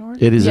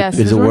 It is, Yes, is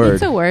a it's word.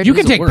 It's a word. You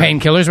can It's a take word.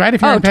 painkillers, right?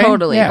 If you're Oh, in pain?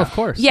 totally. Yeah. Of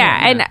course.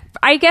 Yeah, and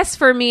I guess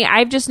for me,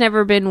 I've just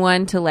never been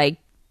one to like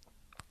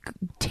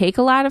take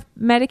a lot of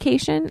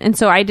medication, and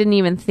so I didn't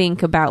even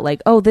think about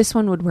like, oh, this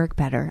one would work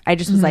better. I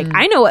just was like,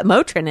 I know what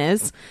Motrin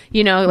is,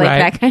 like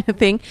Right. that kind of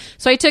thing.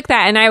 So I took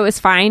that, and I was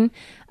fine.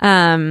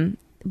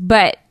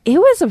 But it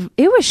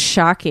was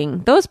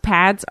shocking. Those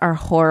pads are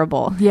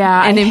horrible.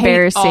 Yeah, and I hate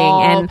embarrassing,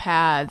 all and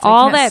pads. I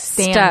all can't that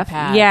stand stuff.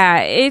 pads. Yeah,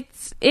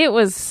 it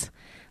was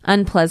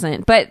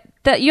unpleasant. But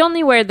you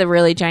only wear the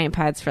really giant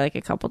pads for like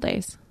a couple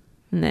days,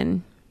 and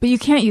then. But you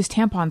can't use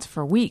tampons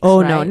for weeks.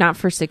 Oh right? no, not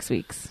for 6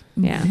 weeks.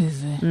 Yeah,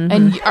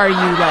 And are you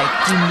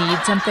like, do you need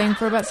something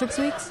for about 6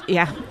 weeks?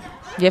 yeah.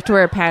 You have to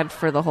wear a pad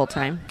for the whole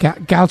time.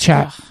 Gal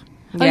chat.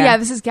 Oh yeah,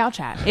 this is Gal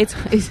Chat. It's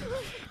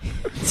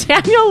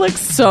Daniel looks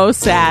so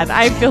sad.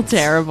 I feel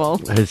terrible.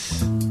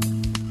 It's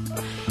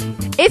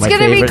It's My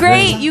gonna be favorite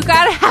great. thing. You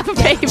gotta have a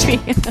baby.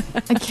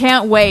 I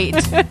can't wait.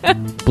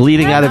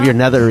 bleeding out of your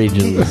nether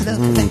regions.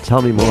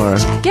 Tell me more.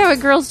 Yeah, but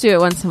girls do it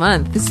once a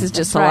month. This is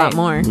just a lot Right.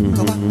 more.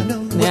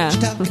 Yeah.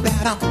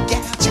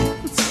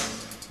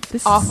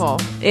 This awful.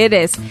 It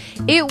is.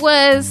 It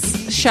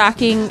was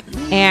shocking,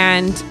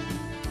 and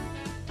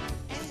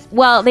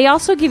well, they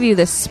also give you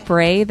this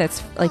spray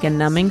that's like a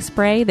numbing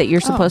spray that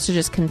you're supposed to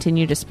just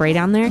continue to spray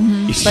down there.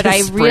 You But I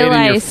just spray it in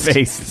your realized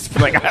face. It's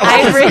like, I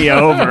want this to be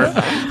over.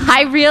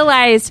 I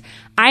realized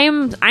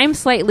I'm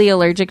slightly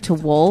allergic to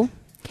wool,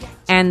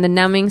 and the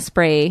numbing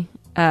spray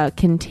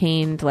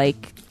contained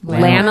like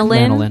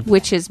lanolin,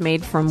 which is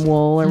made from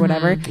wool or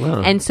whatever.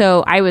 Wow. And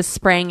so I was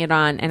spraying it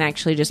on and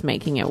actually just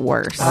making it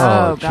worse.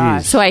 Oh,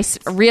 gosh. So I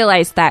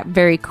realized that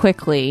very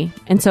quickly,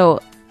 and so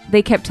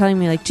they kept telling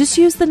me like, just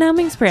use the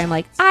numbing spray. I'm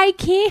like, I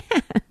can't.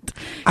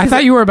 I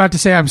thought you were about to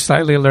say I'm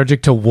slightly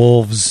allergic to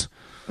wolves.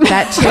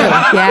 That too.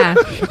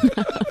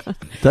 Yeah.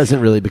 Doesn't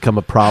really become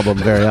a problem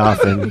very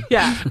often.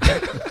 Yeah.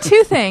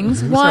 Two things.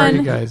 Sorry, One,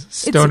 you guys.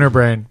 Stoner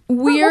brain.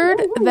 weird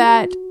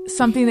that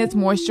something that's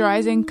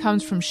moisturizing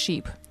comes from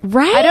sheep.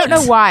 Right? I don't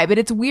know why, but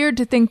it's weird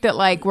to think that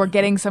like we're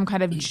getting some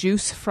kind of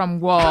juice from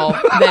wool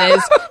that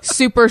is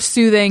super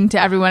soothing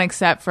to everyone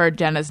except for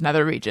Jenna's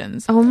nether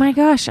regions. Oh my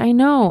gosh, I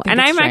know. And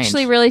it's I'm strange.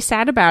 actually really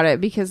sad about it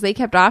because they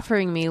kept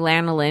offering me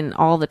lanolin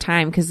all the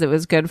time because it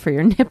was good for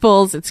your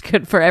nipples. It's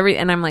good for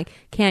and I'm like,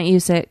 can't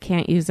use it. Do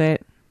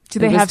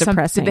they It was have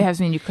depressing. Did they have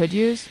something you could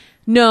use?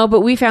 No, but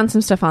we found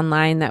some stuff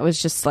online that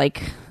was just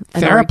like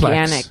an Theraplex.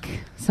 organic,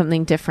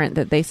 something different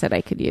that they said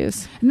I could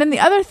use. And then the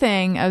other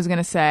thing I was going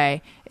to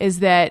say is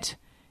that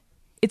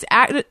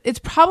it's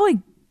probably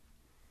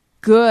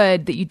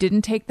good that you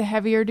didn't take the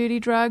heavier duty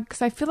drug,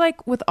 because I feel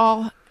like with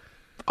all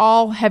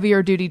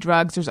heavier duty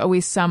drugs, there's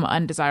always some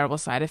undesirable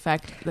side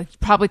effect, like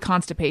probably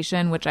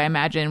constipation, which I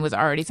imagine was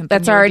already something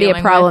That's you were already a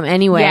dealing problem with.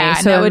 anyway. Yeah, so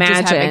and that would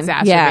imagine, just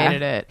have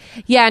exacerbated it.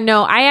 Yeah,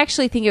 no, I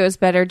actually think it was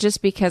better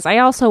just because I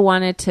also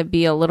wanted to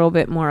be a little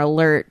bit more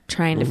alert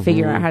trying to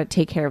figure out how to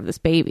take care of this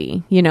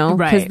baby, you know?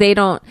 Because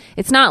Right.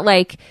 it's not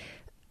like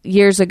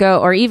years ago,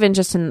 or even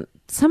just in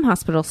some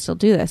hospitals still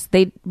do this.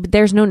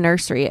 There's no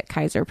nursery at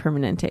Kaiser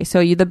Permanente.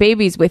 So the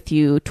baby's with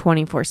you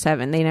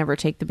 24/7. They never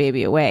take the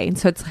baby away. And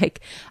so it's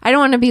like, I don't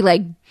want to be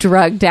like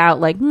drugged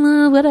out, like,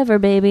 whatever,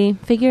 baby,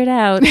 figure it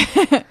out.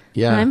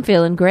 Yeah. I'm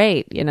feeling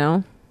great, you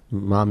know?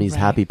 Mommy's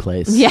happy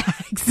place. Yeah,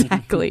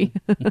 exactly.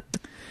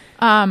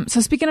 So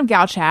speaking of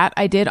Gal Chat,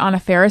 I did Anna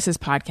Ferris's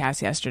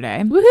podcast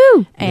yesterday.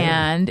 Woohoo!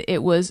 And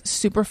it was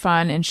super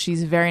fun, and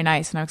she's very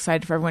nice, and I'm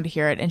excited for everyone to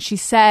hear it. And she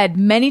said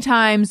many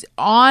times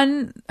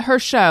on her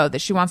show that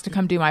she wants to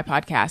come do my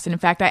podcast. And in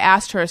fact, I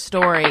asked her a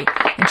story,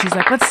 and she's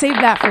like, let's save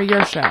that for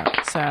your show.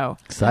 So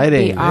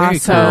Exciting.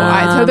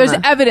 so there's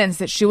evidence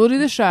that she will do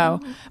the show.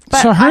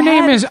 But So her I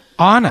name had- is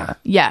Anna.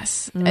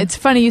 Yes. It's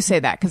funny you say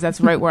that because that's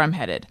right where I'm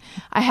headed.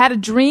 I had a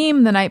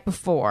dream the night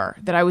before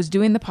that I was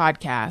doing the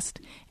podcast.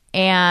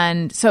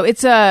 And so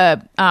it's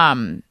a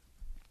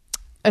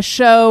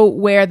show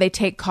where they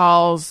take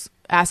calls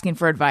asking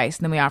for advice,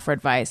 and then we offer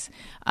advice.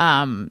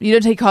 You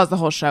don't take calls the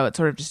whole show. It's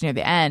sort of just near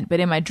the end. But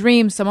in my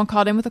dream, someone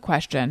called in with a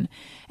question,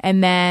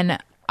 and then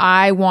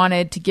I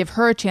wanted to give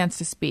her a chance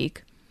to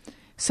speak.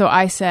 So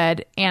I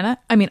said, Anna.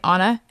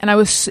 And I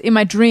was, in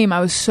my dream, I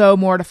was so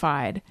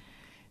mortified.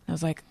 I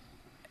was like,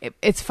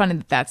 it's funny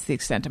that that's the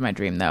extent of my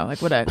dream, though.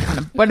 Like, what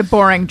a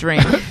boring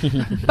dream.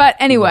 But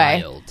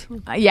anyway,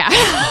 yeah,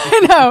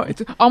 I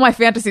know. All my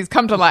fantasies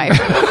come to life.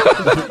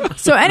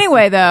 So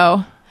anyway,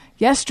 though,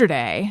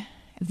 yesterday,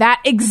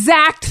 that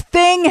exact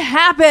thing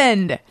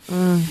happened.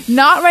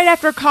 Not right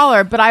after a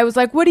caller, but I was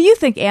like, what do you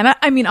think, Anna?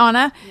 And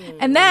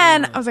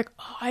then I was like,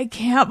 oh, I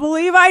can't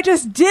believe I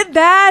just did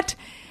that.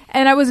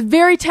 And I was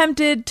very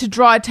tempted to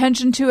draw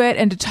attention to it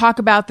and to talk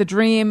about the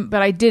dream,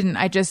 but I didn't.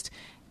 I just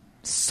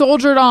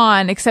soldiered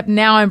on, except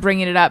now I'm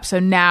bringing it up. So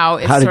now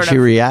it's How did she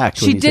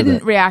react when She you said didn't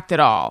that? react at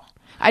all.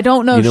 I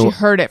don't know if she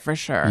heard it for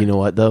sure. You know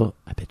what, though?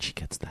 I bet she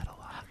gets that a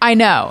lot. I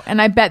know,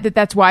 and I bet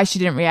that's why she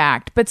didn't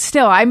react. But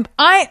still,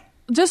 I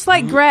just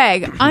like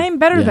Greg, I'm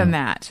better Yeah. than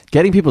that.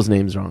 Getting people's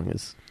names wrong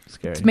is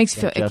scary. It makes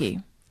you feel Jeff? icky.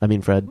 I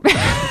mean, Fred.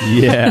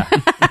 Yeah.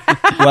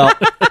 Well,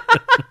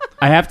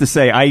 I have to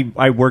say,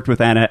 I worked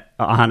with Anna.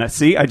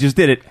 See, I just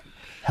did it.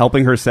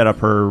 Helping her set up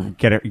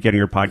getting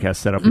her podcast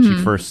set up when she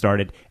first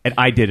started, and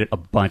I did it a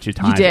bunch of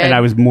times, did? and I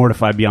was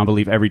mortified beyond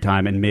belief every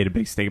time, and made a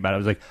big stink about it. I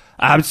was like,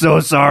 "I'm so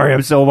sorry,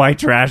 I'm so white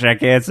trash, I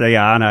can't say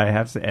Anna, I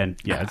have to." And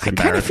yeah, it's I kind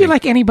embarrassing. of feel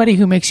like anybody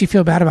who makes you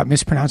feel bad about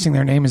mispronouncing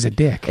their name is a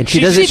dick. And she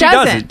She doesn't.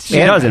 doesn't. She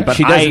doesn't. But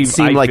she doesn't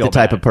seem I like the feel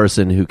type bad. of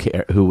person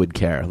who would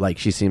care. Like,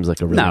 she seems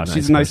like a really No, nice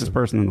she's the nicest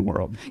person. person in the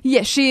world.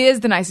 Yeah, she is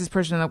the nicest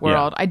person in the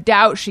world. I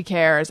doubt she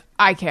cares.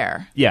 I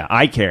care. Yeah,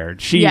 I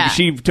cared. She Yeah.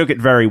 took it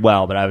very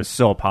well, but I was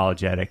so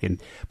apologetic,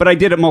 but I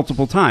did it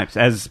multiple times,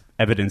 as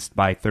evidenced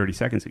by 30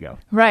 seconds ago.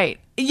 Right.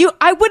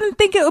 I wouldn't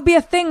think it would be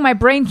a thing my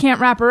brain can't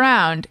wrap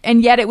around,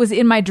 and yet it was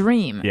in my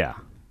dream. Yeah.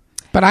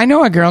 But I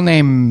know a girl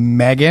named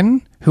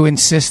Megan who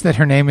insists that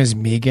her name is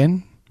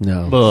Megan.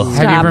 No. Have you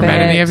Stop ever met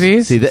it. any of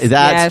these? See, that's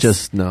Yes.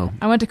 just no.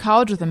 I went to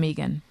college with a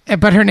Megan.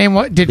 But her name,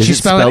 did Is she it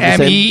spell it spelled the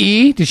same?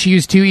 M-E-E? Did she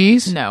use two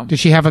E's? No. Did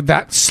she have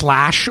that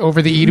slash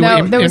over the E to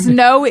No, there was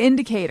no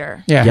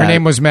indicator. Yeah, Yeah. her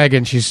name was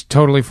Megan. She's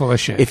totally full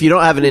of shit. If you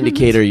don't have an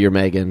indicator, you're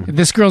Megan.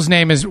 This girl's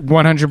name is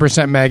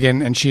 100%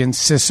 Megan, and she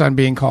insists on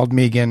being called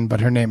Megan,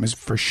 but her name is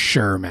for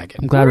sure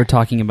Megan. I'm glad we're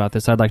talking about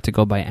this. I'd like to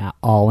go by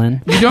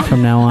Allen don't-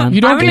 from now on. you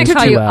don't I'm going get to to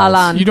call do you L's.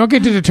 Alan. You don't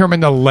get to determine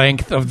the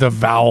length of the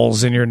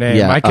vowels in your name.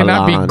 Yeah, I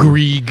cannot Alan. be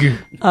Grieg.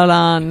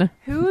 Alan.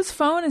 Whose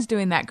phone is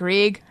doing that,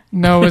 Greg?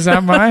 No, is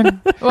that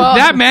mine? Well-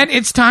 that meant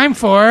it's time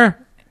for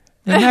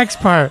the next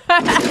part.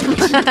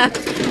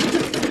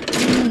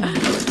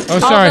 Oh,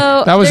 sorry.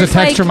 Although, That was a there's,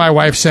 text like- from my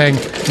wife saying,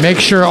 make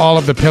sure all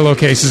of the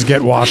pillowcases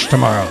get washed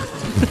tomorrow.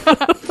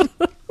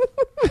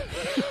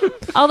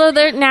 Although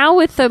they're now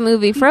with the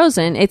movie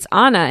Frozen, it's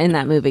Anna in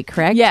that movie,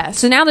 correct? Yes.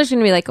 So now there's going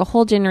to be like a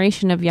whole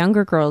generation of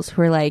younger girls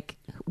who are like,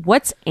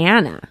 "What's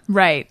Anna?"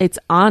 Right. It's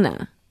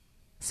Anna.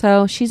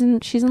 So she's in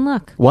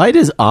luck. Why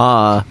does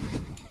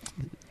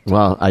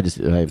Well, I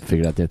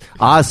figured out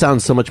that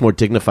sounds so much more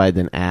dignified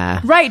than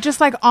Right, just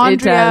like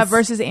Andrea does.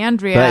 versus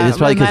Andrea. But it's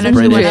probably because Leonard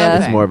British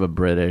Andrea. is more of a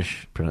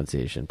British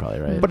pronunciation, probably,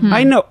 right? But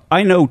I know.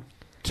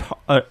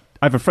 I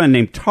have a friend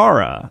named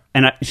Tara,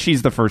 and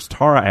she's the first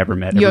Tara I ever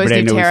met. You always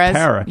Everybody do I know Taras? is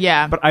Tara.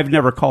 Yeah. But I've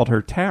never called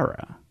her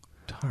Tara.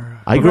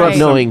 I grew Right. up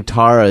knowing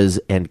Taras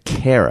and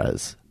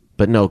Karas,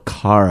 but no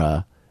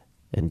Kara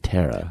and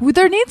Tara.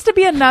 There needs to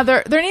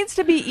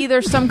be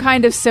either some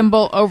kind of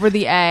symbol over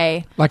the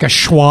A. Like a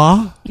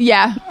schwa?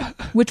 Yeah.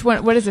 Which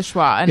one? What is a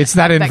schwa? It's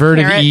that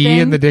inverted carrot E thing?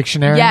 in the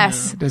dictionary.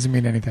 Yes. It doesn't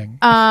mean anything.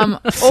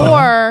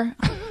 Or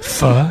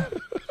Fuh.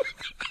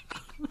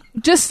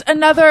 just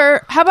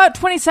another. How about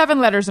 27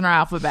 letters in our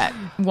alphabet?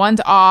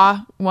 One's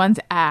A, one's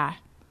A,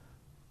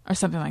 or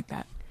something like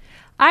that.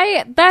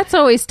 That's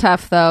always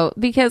tough though,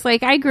 because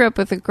like I grew up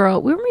with a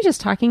girl. Weren't we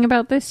just talking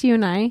about this, you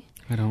and I?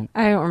 I don't.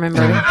 I don't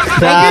remember. I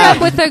grew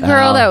up with a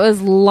girl that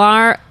was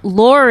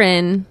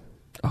Lauren.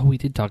 Oh, we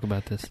did talk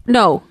about this.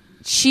 No,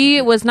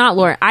 she was not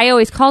Lauren. I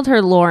always called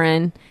her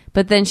Lauren,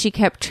 but then she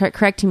kept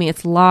correcting me.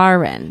 It's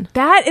Lauren.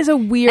 That is a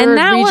weird And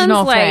that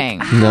regional one's thing.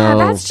 like, No.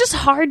 that's just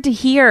hard to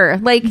hear.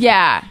 Like,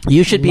 Yeah.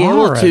 You should be able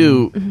Lauren.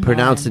 to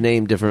pronounce the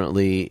name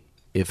differently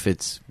if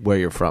it's where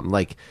you're from.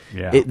 Like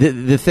Yeah.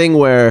 the thing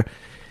where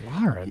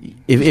Lauren.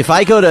 if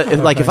I go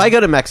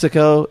to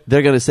Mexico,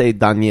 they're going to say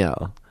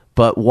Danielle.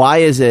 But why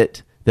is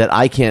it that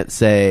I can't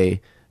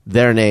say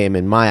their name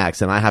in my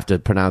accent? I have to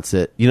pronounce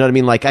it. You know what I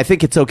mean? Like I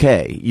think it's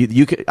okay.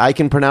 I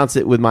can pronounce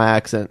it with my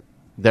accent.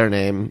 Their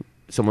name.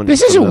 Someone.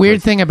 This is a from the weird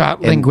place. thing about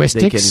And they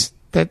linguistics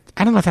that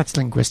I don't know if that's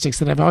linguistics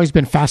that I've always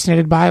been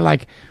fascinated by.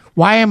 Like,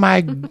 why am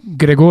I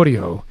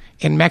Gregorio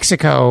in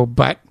Mexico,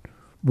 but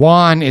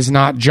Juan is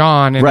not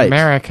John in Right.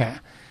 America?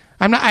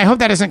 I hope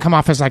that doesn't come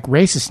off as like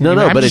racist. No,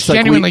 I'm but just it's like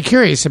genuinely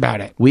curious about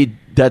it.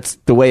 That's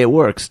the way it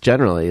works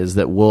generally. Is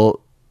that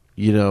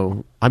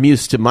I'm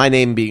used to my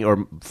name being,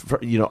 or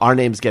our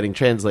names getting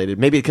translated.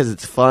 Maybe because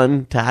it's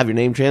fun to have your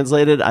name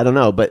translated. I don't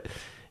know, but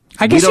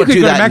I we guess you don't could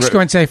do go to that in Mexico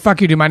and say,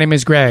 "Fuck you, dude. My name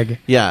is Greg."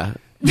 yeah.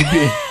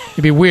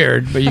 It'd be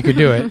weird, but you could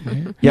do it.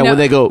 Yeah, when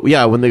they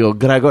go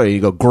Gregorio,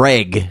 you go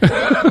Greg.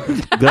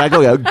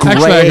 Gregorio, Greg.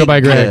 Actually, I go by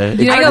Greg.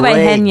 I go by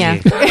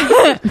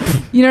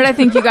Henya. You know what I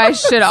think you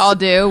guys should all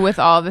do with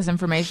all this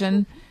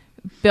information?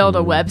 Build a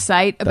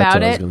website That's about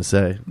what I was it going to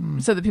say.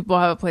 so that people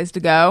have a place to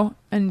go.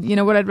 And you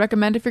know what I'd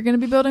recommend if you're going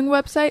to be building a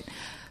website?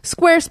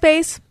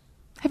 Squarespace.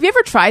 Have you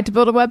ever tried to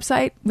build a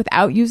website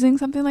without using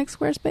something like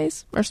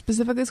Squarespace, or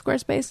specifically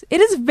Squarespace?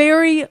 It is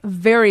very,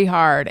 very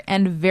hard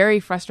and very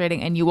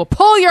frustrating, and you will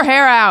pull your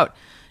hair out.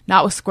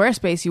 Not with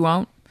Squarespace, you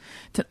won't.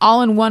 It's an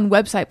all-in-one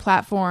website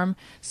platform.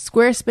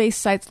 Squarespace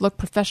sites look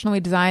professionally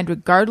designed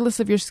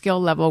regardless of your skill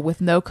level, with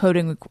no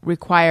coding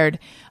required.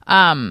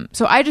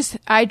 So I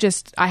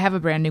have a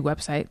brand new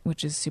website,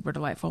 which is super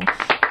delightful.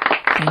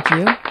 Thank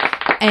you.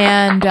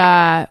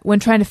 And when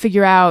trying to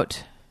figure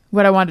out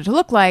what I wanted to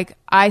look like,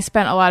 I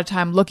spent a lot of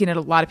time looking at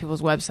a lot of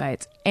people's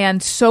websites.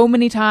 And so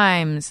many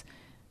times,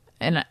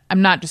 and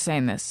I'm not just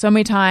saying this, so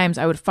many times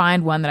I would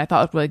find one that I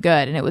thought was really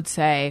good, and it would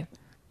say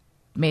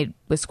made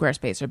with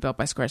Squarespace or built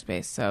by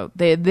Squarespace. So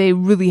they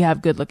really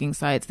have good looking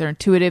sites. They're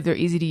intuitive. They're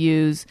easy to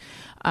use.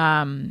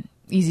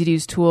 Easy to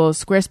use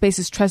tools. Squarespace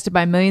is trusted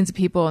by millions of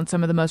people and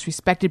some of the most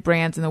respected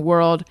brands in the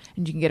world.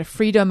 And you can get a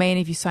free domain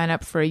if you sign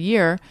up for a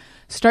year.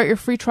 Start your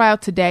free trial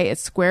today at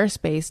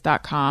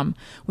squarespace.com.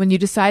 When you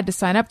decide to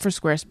sign up for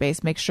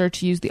Squarespace, make sure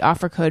to use the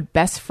offer code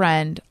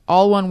BESTFRIEND,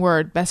 all one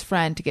word,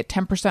 BESTFRIEND, to get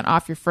 10%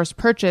 off your first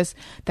purchase.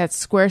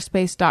 That's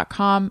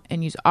squarespace.com,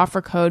 and use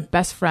offer code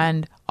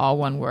BESTFRIEND, all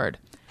one word.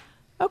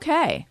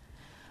 Okay,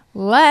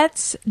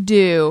 let's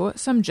do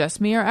some Just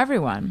Me or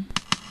Everyone.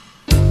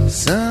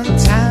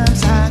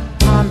 Sometimes I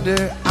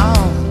ponder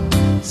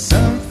on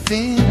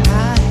something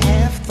I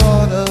have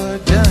thought or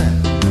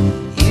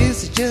done.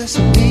 Is it just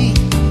me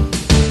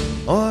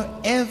or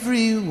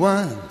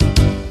everyone?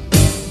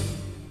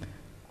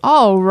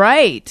 All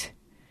right.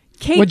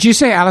 Kate. Would you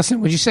say,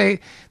 Allison? Would you say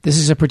this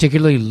is a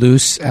particularly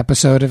loose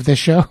episode of this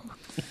show?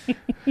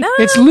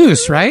 It's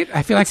loose, right?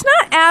 I feel like It's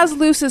not as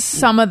loose as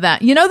some of them.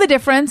 You know the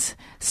difference?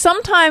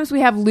 Sometimes we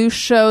have loose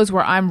shows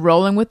where I'm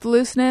rolling with the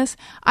looseness.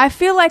 I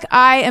feel like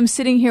I am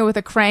sitting here with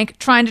a crank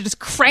trying to just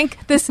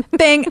crank this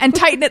thing and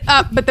tighten it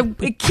up, but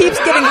it keeps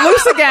getting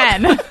loose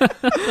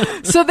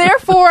again. So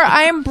therefore,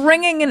 I am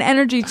bringing an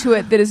energy to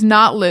it that is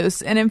not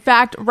loose. And in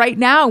fact, right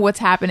now, what's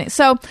happening?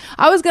 So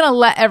I was going to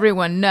let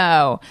everyone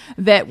know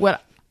that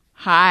what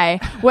I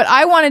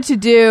wanted to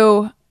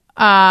do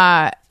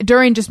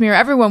during Just Me or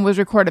Everyone was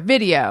record a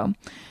video,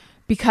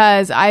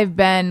 because I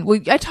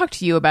talked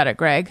to you about it,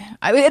 Greg.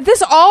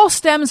 This all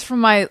stems from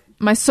my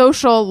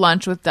social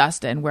lunch with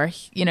Dustin, where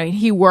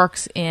he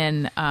works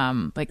in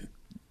like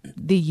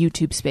the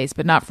YouTube space,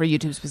 but not for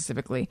YouTube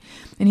specifically.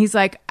 And he's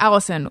like,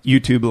 Allison,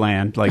 YouTube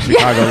land, like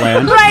Chicago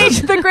land. right,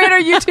 the greater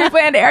YouTube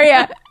land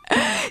area.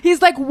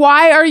 He's like,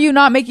 why are you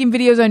not making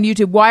videos on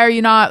YouTube? Why are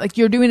you not, like,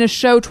 you're doing a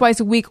show twice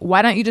a week.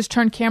 Why don't you just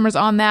turn cameras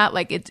on that?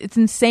 Like, it's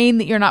insane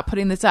that you're not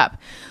putting this up.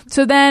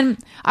 So then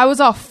I was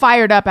all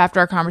fired up after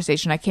our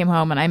conversation. I came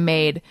home and I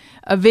made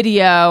a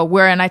video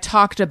wherein I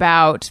talked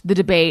about the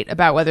debate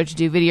about whether to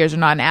do videos or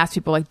not and asked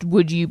people, like,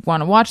 would you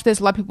want to watch this?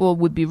 A lot of people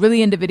would be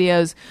really into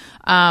videos.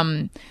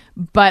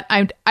 But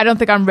I don't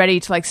think I'm ready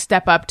to, like,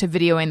 step up to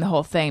videoing the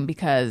whole thing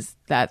because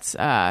that's,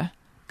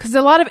 because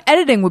a lot of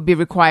editing would be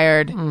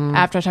required.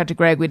 After I talked to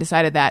Greg, we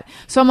decided that.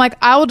 So I'm like,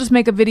 I will just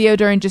make a video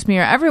during Just Me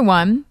or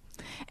Everyone.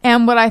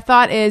 And what I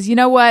thought is, you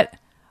know what?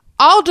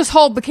 I'll just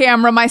hold the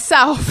camera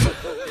myself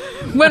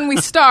when we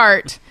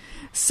start.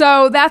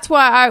 So that's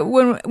why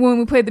when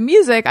we played the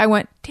music, I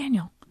went,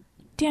 Daniel.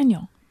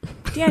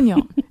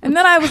 And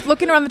then I was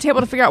looking around the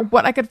table to figure out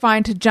what I could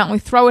find to gently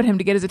throw at him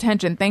to get his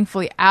attention.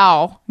 Thankfully,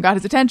 Al got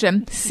his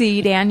attention.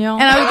 See, Daniel.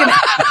 And I was gonna,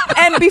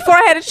 and before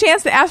I had a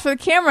chance to ask for the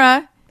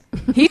camera,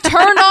 he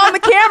turned on the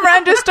camera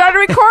and just started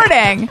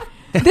recording.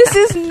 This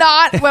is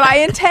not what I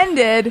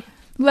intended.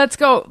 Let's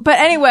go. But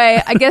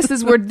anyway, I guess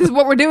this is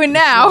what we're doing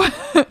now.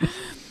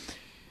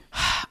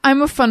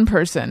 I'm a fun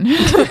person.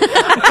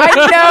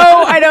 I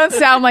know I don't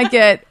sound like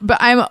it, but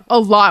I'm a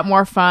lot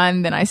more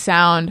fun than I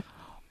sound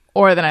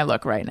or than I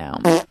look right now.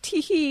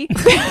 Tee-hee.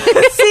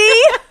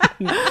 See?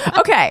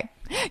 Okay.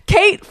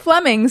 Kate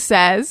Fleming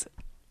says...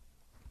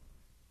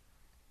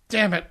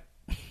 Damn it.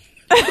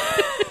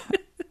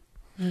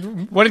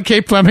 What did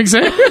Kate Fleming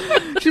say?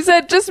 She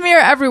said, Just Me or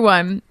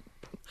Everyone.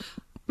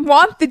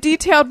 Want the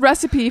detailed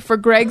recipe for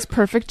Greg's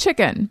perfect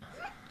chicken.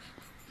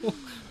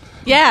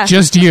 Yeah.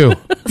 Just you.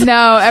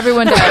 No,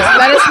 everyone does.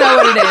 Let us know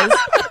what it is.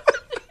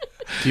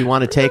 Do you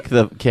want to take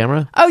the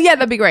camera? Oh, yeah,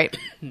 that'd be great.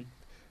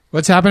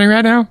 What's happening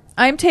right now?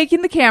 I'm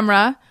taking the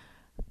camera,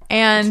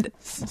 and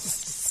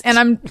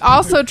I'm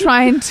also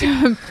trying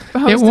to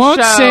host It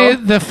won't a show, say,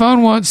 the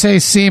phone won't say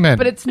semen.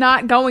 but it's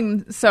not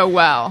going so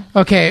well.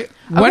 Okay.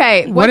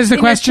 What what is the in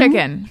your question?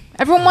 chicken?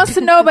 Everyone wants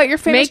to know about your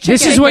famous chicken.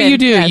 This is what you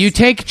do. Yes. You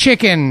take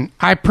chicken.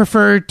 I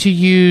prefer to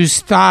use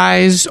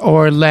thighs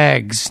or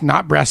legs,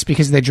 not breasts,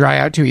 because they dry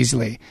out too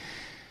easily.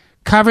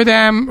 Cover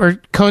them or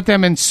coat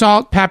them in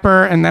salt,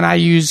 pepper, and then I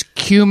use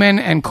cumin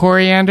and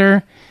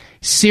coriander.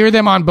 Sear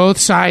them on both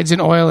sides in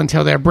oil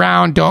until they're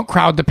brown. Don't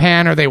crowd the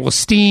pan or they will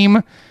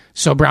steam.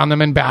 So brown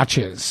them in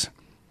batches.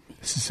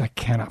 I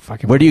cannot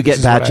fucking. Where do you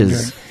believe get this is what I'm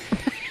batches?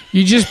 doing.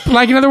 You just,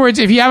 like, in other words,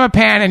 if you have a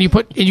pan and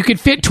you could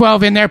fit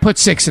 12 in there, put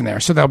 6 in there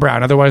so they'll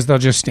brown. Otherwise, they'll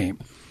just steam.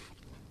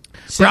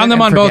 Brown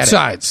them on both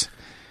sides.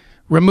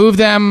 Remove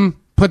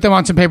them, put them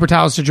on some paper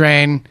towels to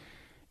drain.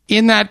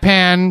 In that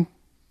pan,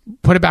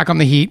 put it back on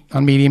the heat,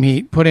 on medium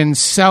heat. Put in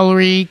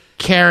celery,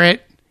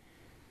 carrot,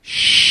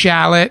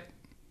 shallot,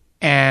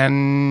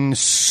 and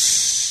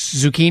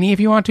zucchini if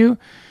you want to.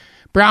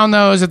 Brown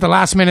those. At the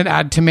last minute,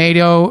 add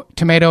tomato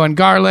and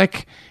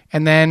garlic.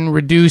 And then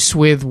reduce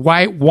with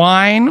white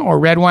wine or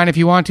red wine if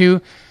you want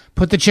to.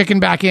 Put the chicken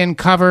back in,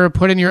 cover,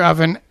 put in your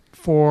oven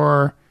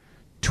for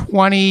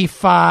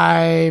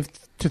 25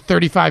 to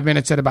 35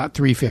 minutes at about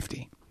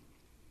 350.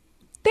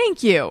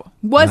 Thank you.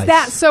 Was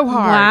that so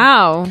hard?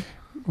 Wow.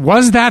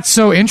 Was that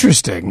so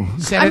interesting?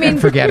 Set it and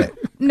forget it.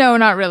 No,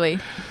 not really.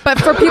 But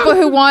for people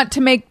who want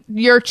to make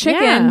your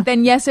chicken, Yeah.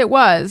 then yes, it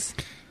was.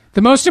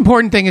 The most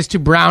important thing is to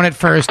brown it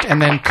first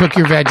and then cook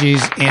your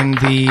veggies in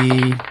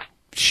the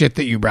shit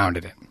that you browned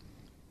it in.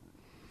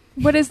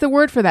 What is the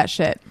word for that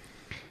shit?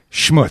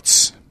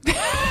 Schmutz.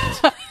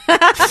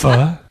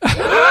 Pho.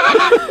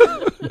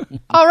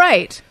 All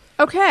right.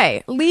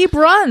 Okay. Lee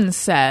Brunn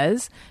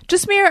says,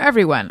 Just Me or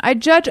Everyone. I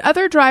judge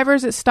other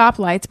drivers at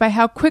stoplights by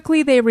how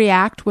quickly they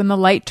react when the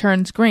light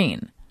turns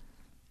green.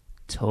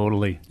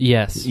 Totally.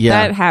 Yes.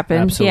 Yeah. That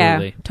happens.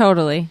 absolutely. Yeah,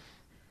 totally.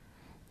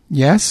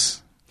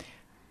 Yes?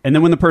 And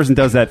then when the person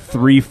does that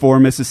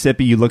 3-4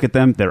 Mississippi, you look at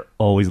them, they're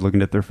always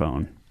looking at their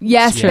phone.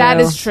 Yes, that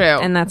is true.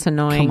 And that's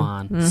annoying. Come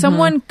on. Mm-hmm.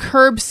 Someone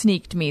curb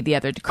sneaked me the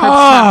other day. Curb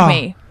snuck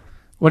me.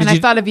 What And I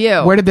thought of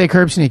you. Where did they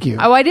curb sneak you?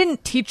 Oh, I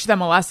didn't teach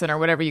them a lesson or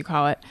whatever you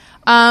call it.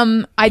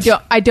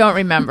 I don't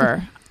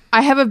remember.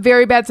 I have a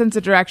very bad sense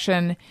of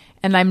direction,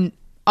 and I'm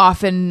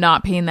often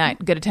not paying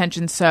that good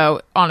attention.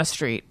 So on a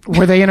street,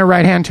 Were they in a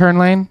right-hand turn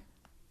lane?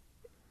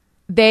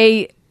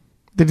 they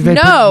Did they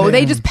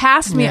they just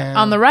passed me Yeah.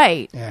 on the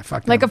right. Yeah,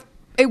 fuck Like them.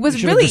 it was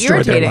Should have really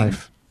destroyed their irritating.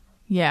 life.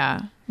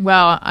 Yeah.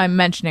 Well, I'm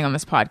mentioning on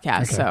this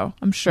podcast, Okay. so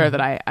I'm sure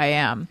that I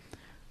am.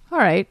 All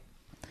right.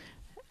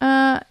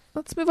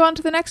 Let's move on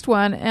to the next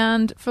one.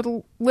 And for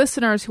the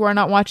listeners who are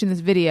not watching this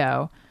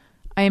video,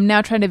 I am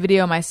now trying to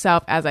video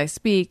myself as I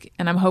speak,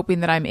 and I'm hoping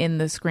that I'm in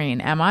the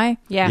screen. Am I?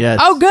 Yeah. Yes.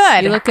 Oh,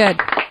 good. You look good.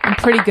 I'm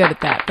pretty good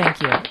at that.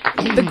 Thank you.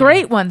 The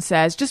great one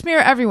says, Just Me or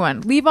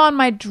Everyone. Leave on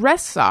my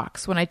dress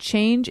socks when I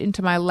change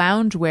into my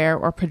loungewear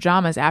or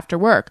pajamas after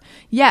work.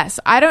 Yes,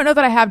 I don't know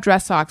that I have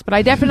dress socks, but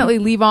I definitely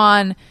leave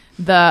on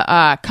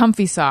the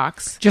comfy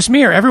socks. Just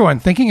me or everyone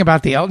thinking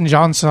about the Elton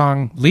John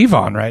song Leave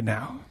On right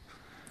now?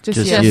 Just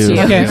you. you.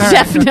 Okay, all right.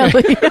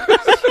 Definitely.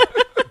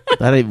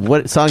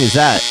 What song is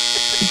that?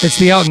 It's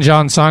the Elton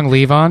John song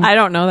 "Leave On." I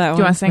don't know that one.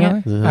 Do you want to sing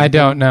it? I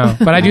don't know,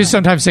 but I do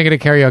sometimes sing it at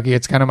karaoke.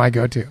 It's kind of my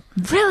go-to.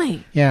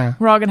 Really? Yeah.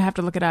 We're all going to have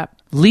to look it up.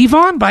 "Leave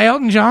On" by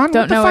Elton John.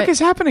 Don't What the know fuck it. is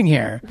happening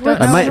here?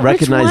 I might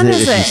recognize one it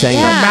is if you it? sang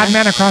Yeah. it.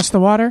 Madman Across the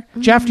Water.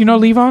 Jeff, do you know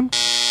 "Leave On"?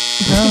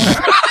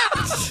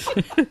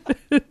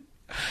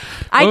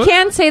 I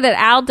can say that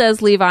Al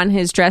does leave on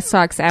his dress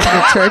socks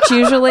after church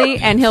usually,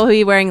 and he'll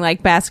be wearing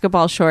like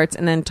basketball shorts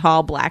and then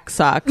tall black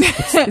socks.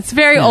 It's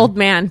very old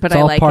man, but It's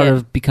I all like part it.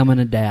 of becoming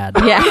a dad.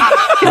 Yeah,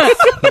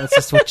 That's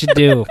just what you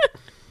do.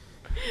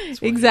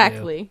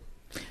 exactly.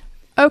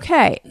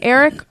 Okay,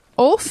 Eric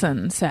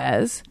Olson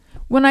says,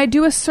 when I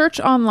do a search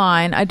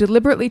online, I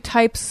deliberately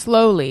type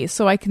slowly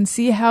so I can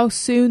see how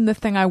soon the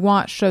thing I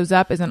want shows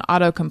up as an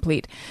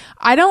autocomplete.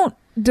 I don't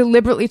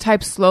deliberately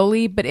type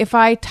slowly, but if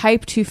I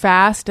type too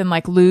fast and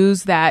like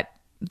lose the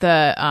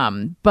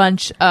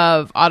bunch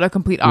of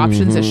autocomplete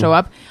options that show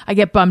up, I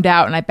get bummed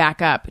out and I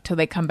back up till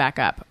they come back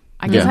up.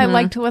 I guess I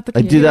like to let the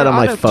I do that on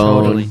my auto-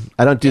 phone. Totally.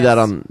 I don't do that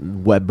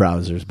on web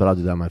browsers, but I'll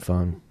do that on my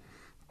phone.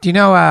 Do you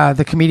know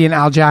the comedian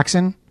Al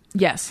Jackson?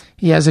 Yes.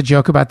 He has a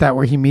joke about that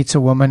where he meets a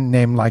woman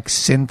named like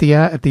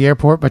Cynthia at the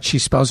airport, but she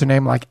spells her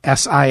name like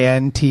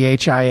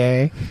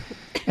Sinthia.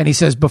 And he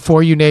says,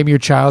 before you name your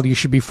child, you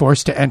should be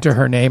forced to enter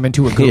her name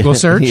into a Google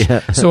search. Yeah.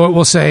 So it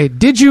will say,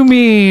 did you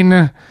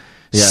mean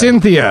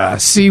Cynthia?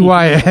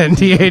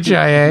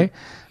 Cynthia.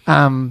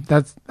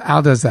 That's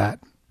Al does that.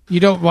 You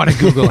don't want to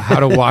Google how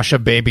to wash a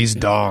baby's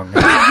dong.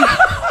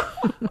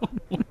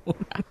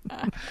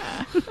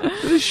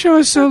 This show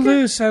is so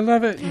loose. I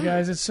love it, you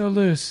guys. It's so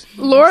loose.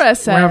 Laura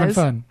We're having says,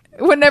 fun.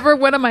 whenever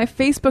one of my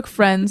Facebook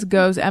friends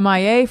goes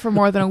MIA for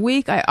more than a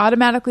week, I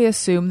automatically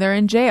assume they're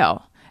in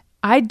jail.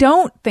 I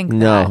don't think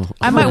No. that.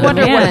 I might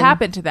wonder what Man.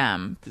 happened to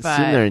them. Assume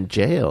they're But in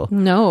jail.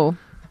 No,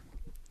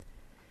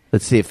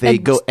 Let's see if they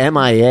go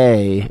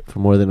MIA for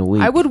more than a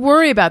week. I would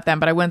worry about them,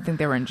 but I wouldn't think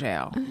they were in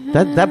jail.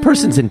 That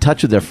person's in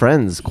touch with their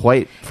friends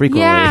quite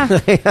frequently.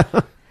 Yeah.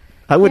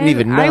 I wouldn't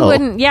even know. I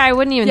wouldn't. Yeah, I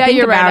wouldn't even Yeah, think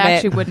you're right. about I it.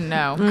 actually wouldn't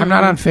know. I'm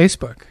not on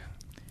Facebook.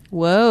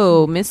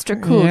 Whoa,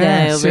 Mr. Cool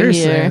Guy over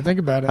seriously. here. Think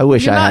about it. I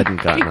wish You're I not-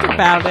 hadn't gotten on.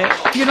 About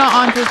it. You're not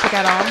on Facebook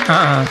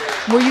at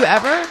all? Were you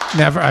ever?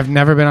 Never. I've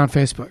never been on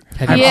Facebook.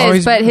 Have I've He is,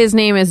 always- but his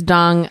name is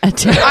Dong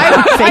Attack.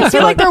 I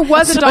feel like there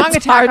was a So dong it's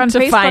attack hard on to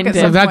Facebook find at it.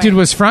 some So that point. dude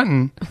was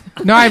fronting.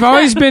 No, I've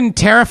always been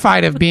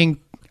terrified of being.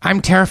 I'm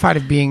terrified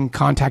of being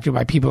contacted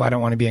by people I don't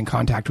want to be in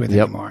contact with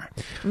Yep. anymore.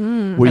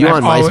 Were you on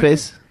And I've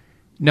MySpace?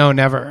 No,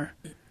 never,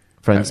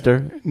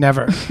 Friendster?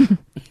 never.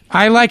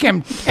 I like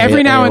him.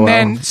 Every now and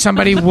then,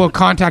 somebody will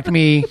contact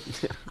me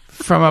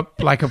from a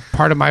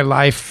part of my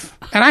life,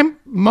 and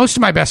most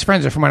of my best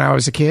friends are from when I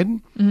was a kid.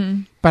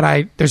 Mm-hmm.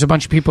 But there's a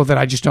bunch of people that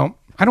I just don't.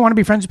 I don't want to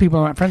be friends with people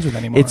I'm not friends with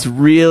anymore. It's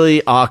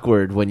really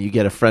awkward when you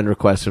get a friend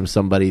request from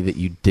somebody that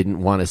you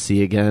didn't want to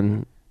see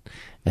again.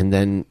 And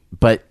then,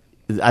 but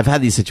I've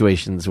had these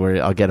situations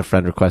where I'll get a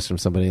friend request from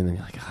somebody and then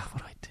you're like, what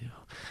do I do?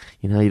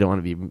 You know, you don't want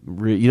to be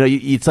rude. You know,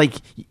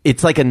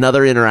 it's like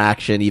another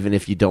interaction, even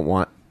if you don't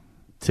want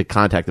to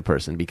contact the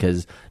person,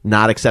 because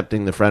not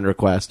accepting the friend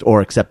request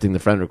or accepting the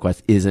friend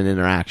request is an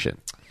interaction.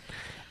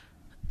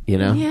 You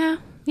know? Yeah,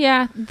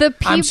 yeah. The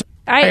I'm people.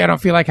 sorry, I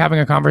don't feel like having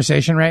a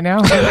conversation right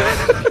now.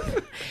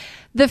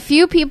 The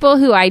few people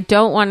who I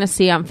don't want to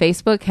see on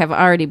Facebook have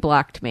already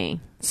blocked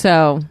me.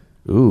 So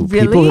Ooh,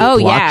 Really? people who Oh,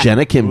 block yeah.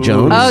 Jenna Kim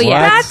Jones. Oh,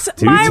 yeah. That's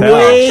Do my tell.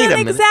 Wait a reaction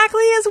minute.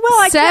 exactly as well.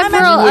 I can't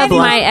several imagine of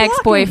anyone my blocking.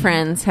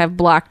 ex-boyfriends have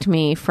blocked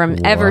me from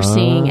ever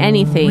seeing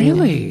anything.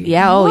 Really?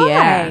 Yeah. Oh,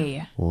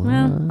 yeah. Why?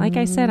 Well, like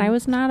I said, I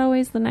was not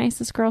always the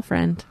nicest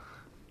girlfriend.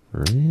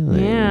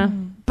 Really? Yeah.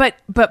 But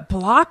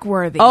block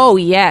worthy. Oh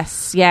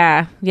yes,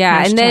 yeah.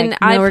 And then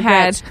Hashtag no I've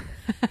regrets.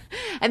 had,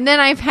 and then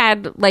I've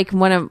had like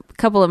a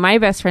couple of my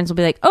best friends will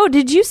be like, "Oh,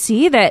 did you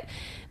see that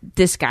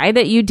this guy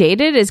that you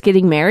dated is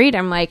getting married?"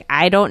 I'm like,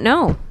 I don't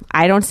know.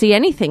 I don't see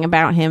anything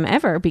about him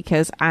ever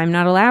because I'm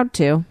not allowed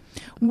to.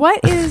 What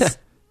is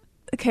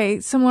okay?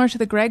 Similar to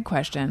the Greg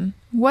question.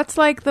 What's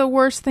like the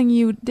worst thing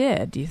you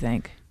did? Do you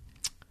think?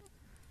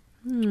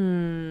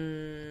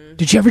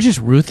 Did you ever just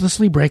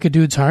ruthlessly break a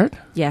dude's heart?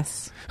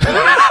 Yes.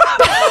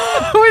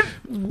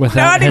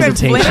 Without Not even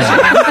hesitation.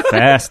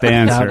 Fast Without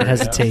answer.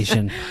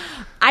 hesitation.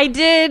 I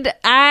did.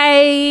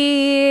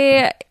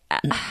 I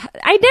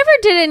never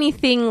did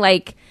anything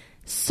like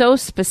so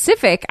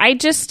specific.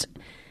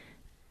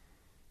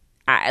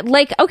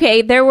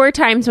 Okay, there were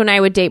times when I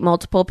would date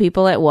multiple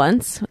people at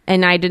once,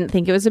 and I didn't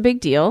think it was a big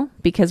deal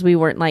because we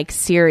weren't like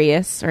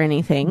serious or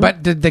anything.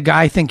 But did the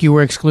guy think you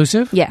were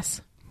exclusive?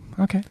 yes.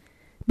 Okay.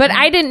 But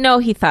I didn't know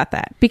he thought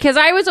that because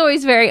I was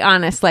always very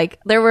honest. Like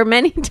there were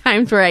many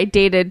times where I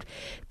dated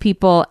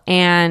people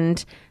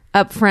and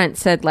up front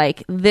said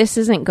like, this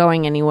isn't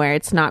going anywhere.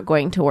 It's not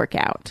going to work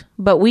out,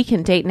 but we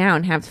can date now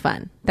and have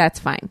fun. That's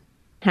fine.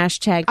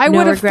 Hashtag I no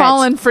would have regrets.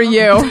 fallen for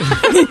you.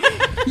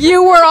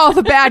 You were all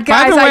the bad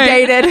By guys the I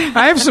way, dated.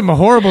 I have some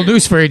horrible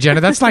news for you,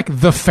 Jenna. That's like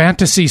the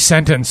fantasy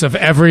sentence of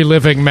every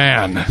living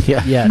man.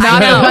 Yeah. Yes.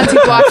 Not the ones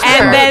who blocked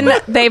her. And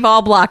then they've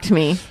all blocked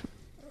me.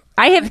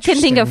 I can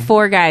think of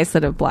 4 guys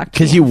that have blocked me.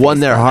 Because you won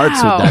their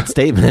hearts Wow. with that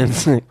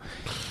statement.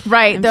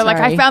 Right. I'm They're like,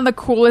 sorry. I found the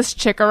coolest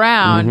chick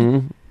around.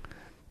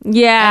 Mm-hmm.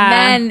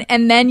 Yeah.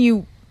 And then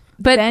you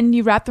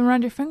wrap them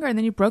around your finger and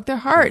then you broke their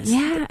hearts.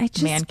 Yeah, I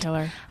just Man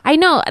killer. I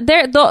know.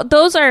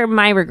 Those are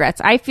my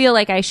regrets. I feel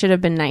like I should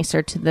have been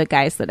nicer to the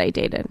guys that I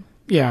dated.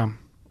 Yeah,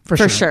 For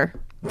sure.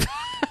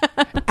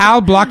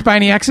 Al, blocked by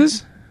any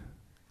exes?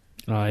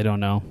 Oh, I don't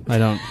know. I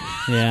don't.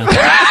 Yeah.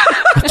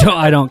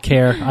 I don't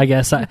care. I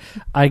guess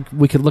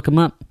we could look them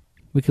up.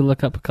 We could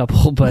look up a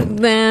couple, but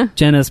Nah.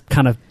 Jenna's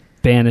kind of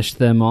banished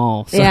them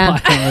all. So Yeah.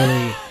 I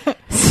don't really.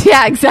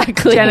 Yeah,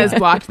 exactly. Jenna's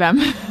blocked them.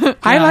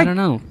 I don't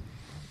know.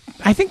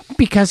 I think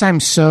because I'm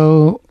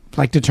so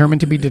like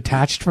determined to be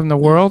detached from the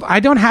world,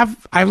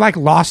 I've like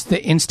lost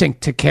the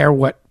instinct to care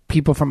what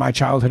people from my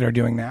childhood are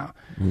doing now.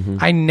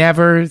 I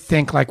never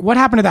think like, what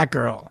happened to that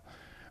girl?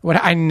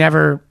 I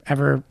never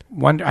ever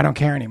wonder. I don't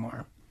care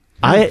anymore.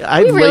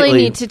 I We really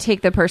lately- need to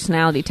take the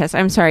personality test.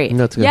 I'm sorry.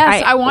 No, it's good.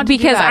 Yes, I want to do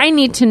because that. I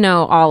need to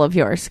know all of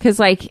yours. Because,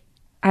 like,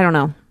 I don't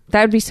know.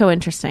 That would be so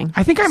interesting.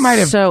 I think I might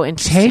have So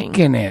interesting.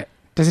 taken it.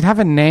 Does it have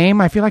a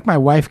name? I feel like my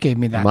wife gave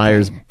me that.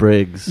 Myers thing.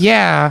 Briggs.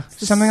 Yeah,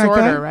 something like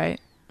Sorter, that. right?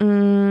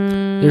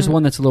 There's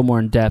one that's a little more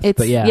in depth, It's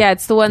but yeah.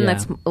 it's the one Yeah.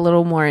 that's a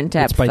little more in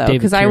depth, It's by though. David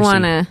Because I Kiersey.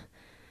 want to.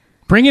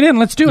 Bring it in.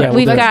 Let's do Yeah, it. we'll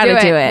We've do it. got to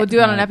do it. We'll do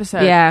it on an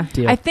episode. Yeah.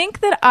 Deal. I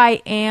think that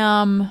I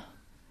am.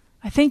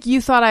 I think you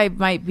thought I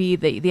might be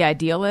the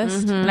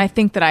idealist, and I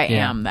think that I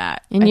Yeah. am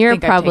that. And I you're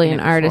think I've probably taken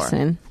an it before.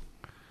 artisan.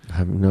 I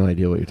have no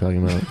idea what you're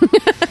talking about.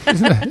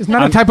 Isn't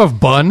that a type of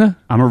bun?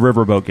 I'm a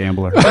riverboat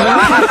gambler.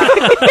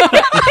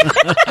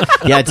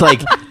 Yeah, it's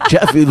like,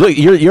 Jeff, look,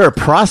 you're a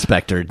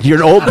prospector. You're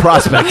an old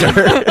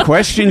prospector.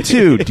 Question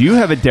 2. Do you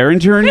have a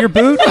Derringer in your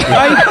boot?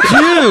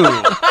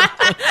 I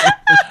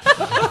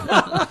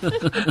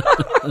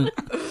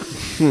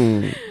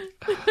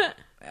do.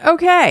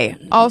 Okay,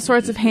 all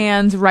sorts of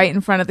hands right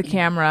in front of the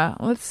camera.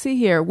 Let's see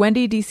here.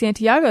 Wendy D.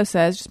 Santiago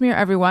says, just mirror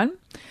everyone.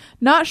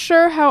 Not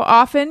sure how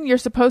often you're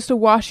supposed to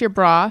wash your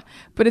bra,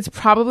 but it's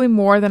probably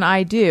more than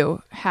I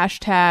do.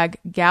 Hashtag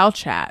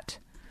galchat.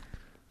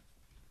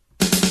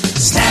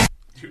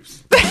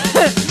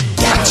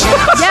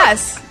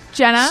 Yes,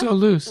 Jenna. So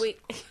loose.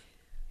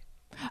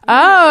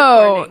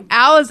 Oh,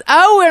 Alice.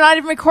 Oh, we're not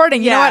even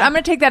recording. You know Yeah. what? I'm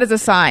going to take that as a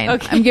sign.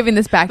 Okay. I'm giving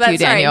this back to you,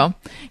 That's right. Daniel.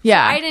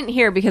 Yeah. I didn't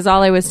hear because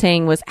all I was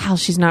saying was, Al,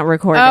 she's not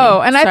recording.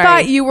 Oh, and I Sorry.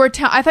 thought you were.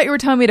 I thought you were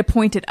telling me to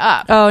point it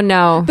up. Oh,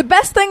 no. The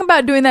best thing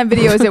about doing that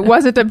video is it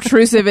wasn't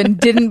obtrusive and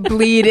didn't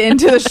bleed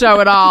into the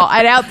show at all.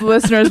 I doubt the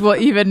listeners will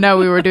even know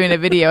we were doing a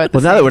video at the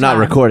Well, now same that we're not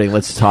time. recording,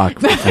 let's talk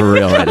for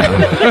real right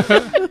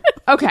now.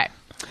 Okay.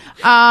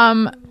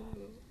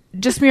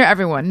 Just mirror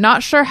everyone.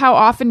 Not sure how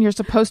often you're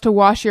supposed to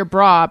wash your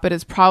bra, but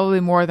it's probably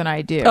more than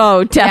I do.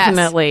 Oh,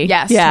 definitely.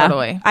 Yes, yeah.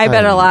 totally. I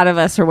bet a lot of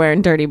us are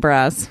wearing dirty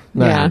bras.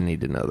 No, I yeah. didn't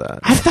need to know that.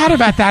 I've thought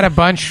about that a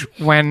bunch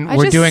when I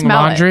we're just doing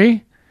smell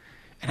laundry,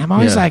 and I'm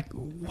always Yeah. like,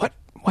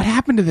 "What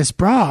happened to this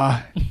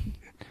bra?"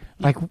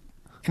 Like,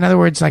 in other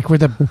words, like,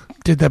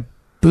 did the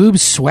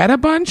boobs sweat a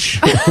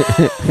bunch?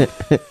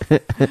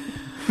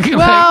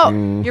 Well,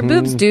 Your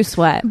boobs do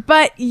sweat.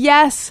 but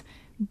yes,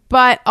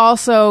 but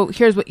also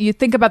here's what you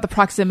think about the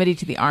proximity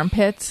to the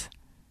armpits.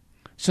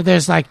 So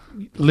there's like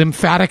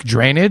lymphatic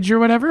drainage or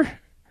whatever.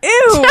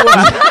 Ew.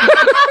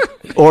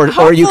 Or you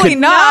Hopefully could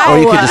not. or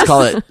you could just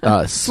call it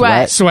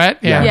sweat. Sweat,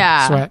 yeah,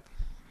 Yeah. sweat.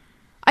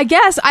 I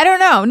guess. I don't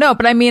know. No,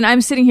 but I mean,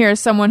 I'm sitting here as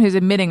someone who's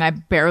admitting I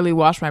barely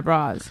wash my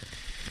bras.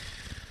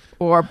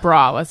 Or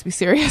bra, let's be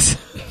serious.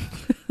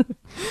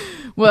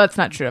 Well, that's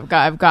not true.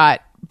 I've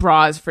got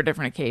bras for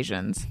different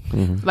occasions.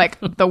 Like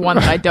the one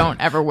that I don't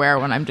ever wear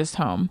when I'm just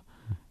home.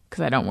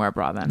 Because I don't wear a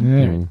bra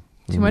then.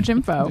 Too much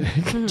info.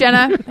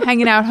 Jenna,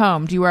 hanging out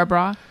home. Do you wear a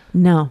bra?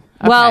 No.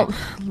 Okay. Well,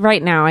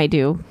 right now I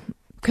do.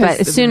 'Cause But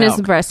as of soon as milk.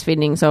 the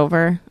breastfeeding's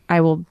over,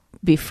 I will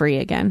be free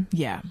again.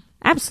 Yeah.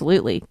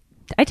 Absolutely.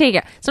 I take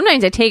it.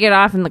 Sometimes I take it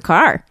off in the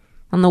car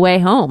on the way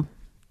home.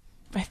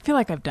 I feel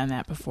like I've done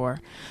that before.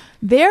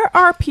 There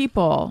are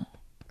people,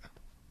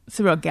 it's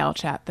a real gal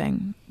chat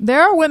thing.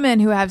 There are women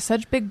who have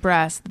such big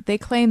breasts that they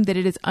claim that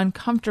it is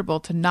uncomfortable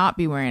to not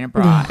be wearing a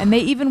bra. And they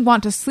even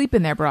want to sleep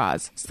in their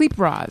bras. Sleep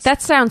bras.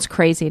 That sounds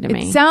crazy to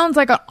me. It sounds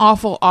like an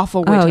awful,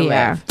 awful way oh, to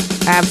yeah.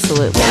 live.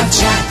 Absolutely.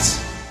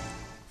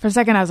 For a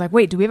second, I was like,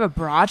 wait, do we have a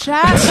bra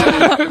chat?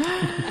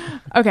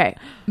 Okay.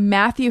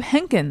 Matthew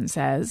Henkin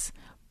says,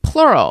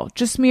 plural,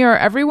 just me or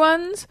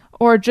everyone's,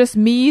 or just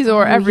me's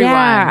or everyone?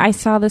 Yeah, I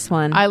saw this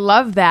one. I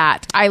love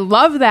that. I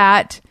love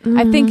that.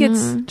 I think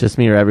it's, Just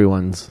me or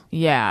everyone's.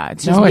 yeah,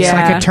 it's just, No, it's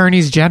Yeah. like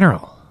attorneys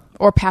general.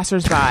 or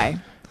passersby.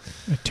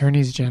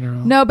 Attorneys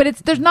general. No, but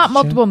there's not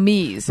multiple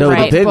me's. No, the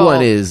right? big Well,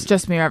 one is-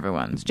 just me or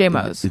everyone's.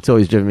 JMO's. It's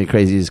always driven me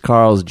crazy. Is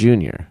Carl's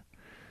Jr.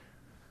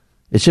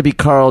 It should be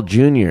Carl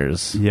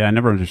Jr.'s. Yeah, I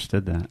never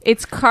understood that.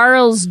 It's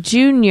Carl's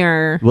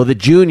Jr. Well, the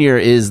Junior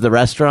is the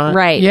restaurant.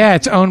 Right. Yeah,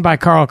 it's owned by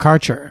Carl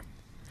Karcher.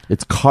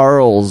 It's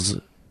Carl's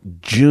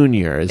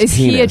Jr. Is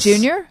he a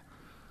junior?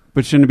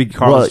 But shouldn't it be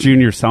Carl's Well-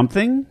 Jr.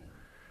 something?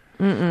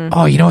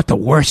 Oh, you know what the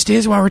worst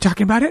is while we're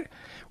talking about it?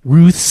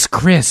 Ruth's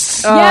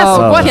Chris. Yes,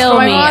 Oh, what's kill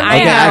going me. on? I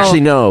Okay, know. actually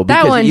no.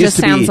 That because one it used just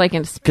to be- sounds like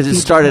because it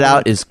started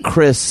out as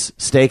Chris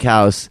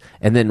Steakhouse,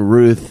 and then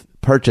Ruth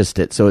purchased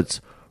it, so it's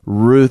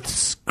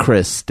Ruth's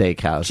Chris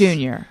Steakhouse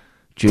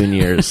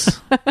Juniors.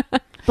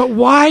 But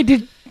why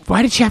did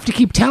she have to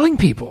keep telling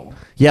people?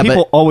 Yeah,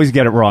 People but always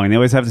get it wrong. They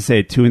always have to say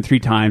it 2 and 3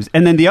 times.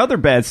 And then the other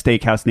bad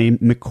steakhouse name,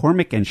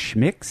 McCormick and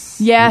Schmick's.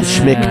 Yes.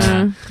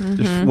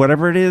 Schmick.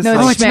 Whatever it is. No,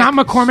 Oh, it's it's not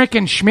McCormick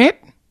and Schmidt?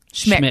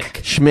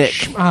 Schmick.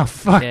 Schmick. Oh,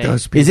 fuck Okay.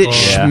 those people. Is it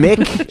Schmick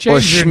or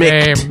Change your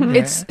Schmick? name.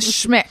 It's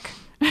Schmick.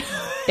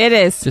 It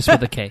is. Just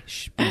with a K.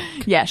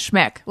 Yeah,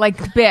 Schmick.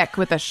 Like Bick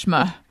with a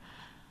schma.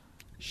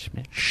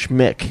 Schmick.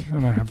 Schmick. I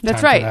don't have time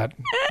That's for right. that.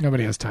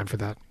 Nobody has time for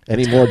that.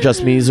 Any more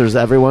just me's or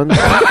everyone?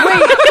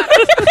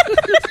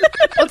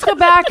 Let's go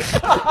back.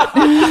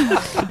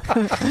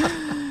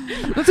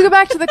 Let's go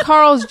back to the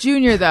Carl's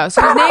Jr. though.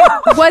 So his name,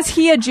 was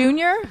he a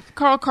junior?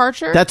 Carl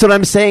Karcher? That's what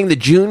I'm saying. The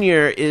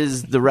Junior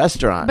is the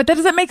restaurant. But that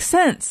doesn't make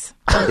sense.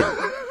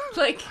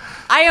 Like,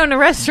 I own a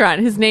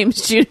restaurant. His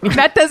name's Junior.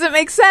 That doesn't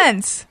make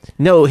sense.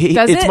 no,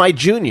 Does it's it? my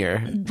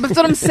Junior. That's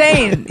what I'm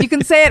saying. You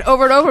can say it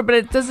over and over, but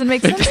it doesn't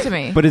make sense to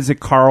me. But is it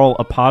Carl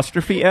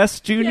apostrophe S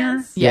Jr.?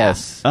 Yes.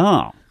 Yes.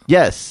 Oh.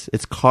 Yes,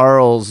 it's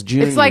Carl's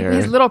Junior. It's like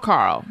his little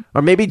Carl.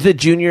 Or maybe the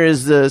Junior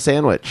is the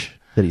sandwich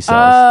that he sells.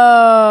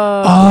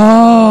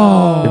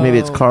 Oh. Or maybe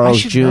it's Carl's I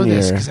should know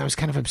this Jr. because I was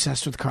kind of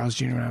obsessed with Carl's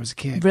Jr. when I was a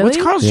kid. Really?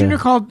 What's Carl's Yeah. Jr.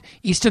 called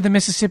east of the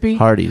Mississippi?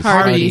 Hardee's.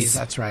 Hardee's.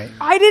 That's right.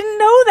 I didn't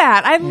know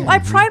that. I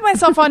pride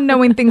myself on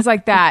knowing things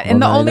like that. And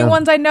Well, the now I only know.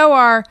 ones I know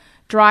are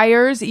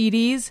Dryer's,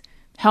 Edie's,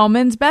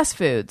 Hellman's, Best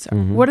Foods.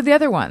 Mm-hmm. What are the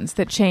other ones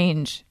that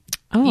change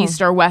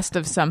east or west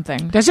of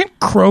something? Doesn't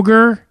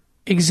Kroger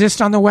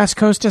exist on the West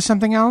Coast as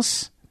something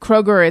else?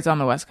 Kroger is on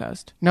the West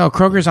Coast, No,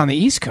 Kroger's on the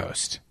East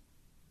Coast.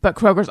 but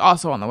Kroger's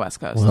also on the West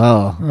Coast.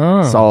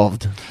 Oh,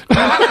 solved.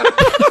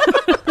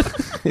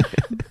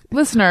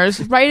 Listeners,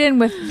 write in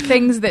with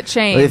things that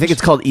change. I think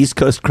it's called East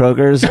Coast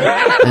Kroger's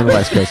and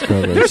West Coast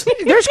Kroger's.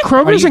 There's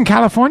Kroger's in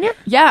California?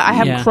 yeah, I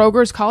have Yeah.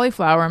 Kroger's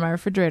cauliflower in my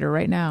refrigerator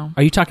right now.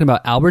 Are you talking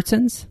about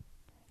Albertsons?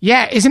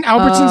 Yeah, isn't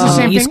Albertsons the On the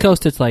same East thing?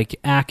 Coast, it's like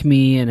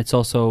Acme, and it's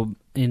also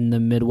in the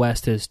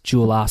Midwest is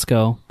Jewel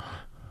Osco.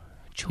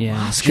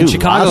 Yeah, Jewel in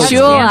Chicago, Osco.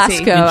 Jewel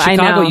fancy. Osco. in I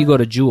Chicago, know. you go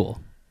to Jewel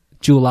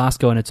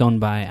Osco, and it's owned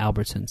by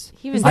Albertsons.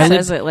 He was I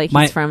says lived- it like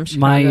my, he's from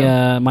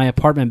Chicago. My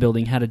apartment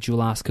building had a Jewel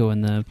Osco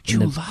in the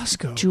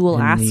Julasco. Jewel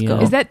in the, Osco.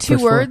 uh, Is that two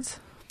first floor. words?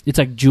 It's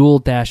like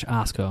Jewel-Osco.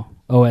 OSCO.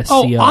 Oh,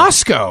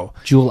 Osco.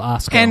 Jewel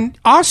Osco.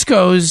 And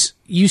Osco's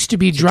used to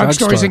be a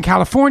drugstore. drugstores in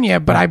California,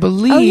 but I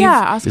believe Oh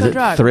yeah, Is Osco it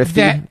Drug.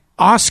 thrifty? that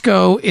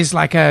Osco is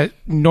like a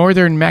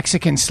northern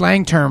Mexican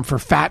slang term for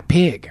fat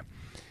pig.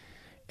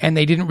 And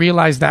they didn't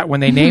realize that when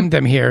they named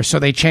them here, so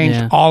they changed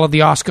Yeah. all of the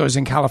Oscos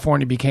in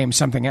California became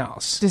something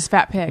else. Just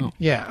fat pig.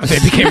 Yeah, they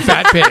became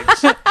fat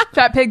pigs.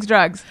 Fat pig's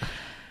drugs.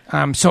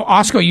 So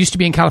Osco used to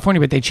be in California,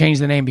 but they changed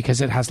the name because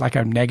it has like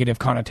a negative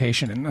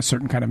connotation in a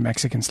certain kind of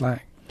Mexican slang.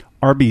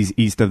 Arby's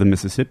east of the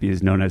Mississippi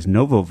is known as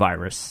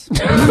Novovirus.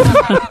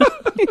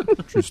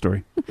 True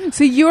story.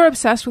 So you were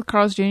obsessed with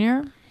Carl's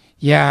Jr.?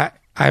 Yeah,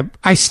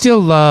 I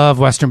still love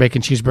Western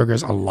bacon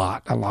cheeseburgers a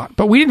lot.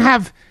 But we didn't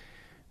have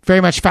very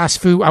much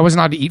fast food. I wasn't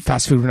allowed to eat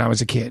fast food when I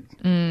was a kid.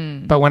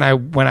 But when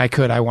I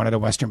could, I wanted a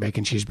Western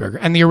bacon cheeseburger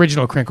and the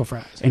original crinkle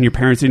fries. And your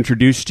parents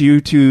introduced you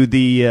to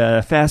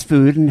the fast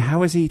food, and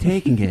how is he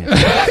taking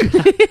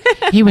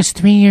it? He was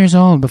 3 years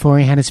old before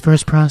he had his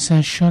first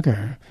processed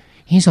sugar.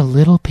 He's a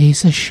little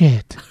piece of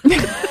shit.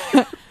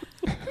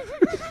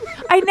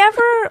 I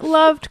never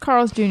loved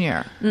Carl's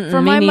Jr.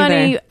 For me my neither.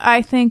 money,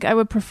 I think I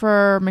would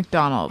prefer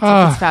McDonald's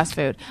if it's fast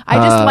food. I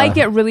just like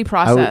it really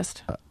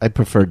processed. I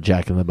prefer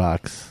Jack in the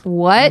Box.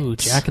 What? Ooh,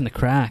 Jack in the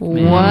Crack,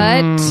 man.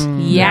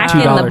 What? Yak in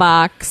the $2.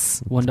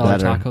 box. $1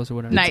 better. tacos or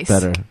whatever. Nice.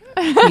 Better.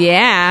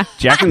 Yeah.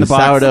 Jack in The the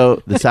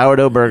Box.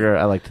 sourdough burger.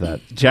 I liked that.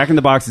 Jack in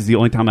the Box is the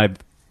only time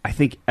I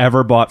think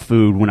ever bought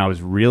food when I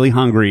was really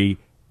hungry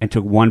and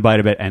took one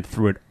bite of it and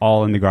threw it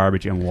all in the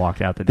garbage and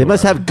walked out the door. They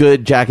must have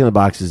good Jack in the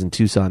Boxes in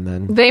Tucson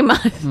then. They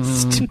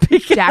must.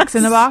 Jack's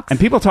in the box. And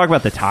people talk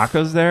about the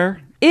tacos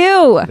there.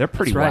 Ew. They're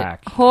pretty That's right.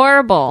 whack.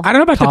 Horrible. I don't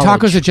know about College.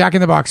 the tacos at Jack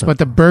in the Box, but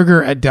the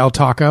burger at Del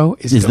Taco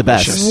is the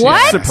best. delicious.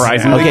 What?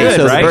 Surprisingly Okay, good,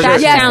 so the right? burger-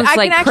 That Yes, sounds I can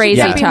like actually crazy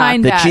get talk.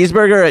 behind The that.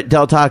 cheeseburger at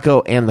Del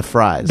Taco and the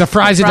fries. The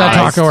fries at Del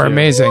Fries, Taco are too.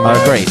 amazing.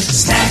 are great.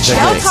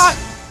 Del Taco.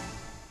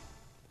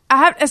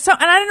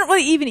 And I didn't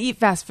really even eat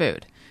fast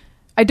food.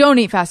 I don't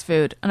eat fast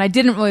food, and I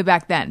didn't really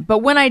back then. But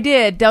when I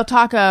did, Del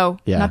Taco,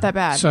 Yeah. not that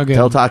bad. So good.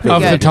 Del Taco.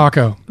 Love the Good.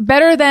 taco.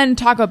 Better than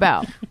Taco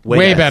Bell.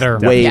 Way better.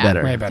 Way Yeah.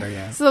 better. Way better,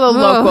 yeah. It's a little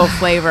local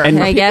flavor. And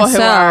for I people guess who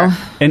so. are-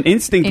 An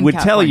instinct In would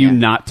tell you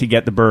California. not to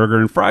get the burger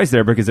and fries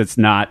there because it's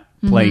not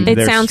playing to It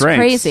their sounds strengths.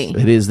 crazy.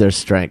 It is their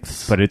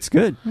strengths. But it's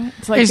good.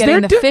 It's like Is getting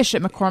there the di- fish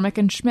at McCormick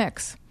and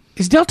Schmick's.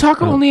 Is Del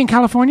Taco only in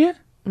California?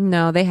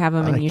 No, they have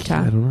them in Utah.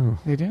 I don't know.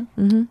 They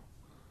do?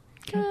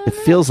 It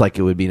feels like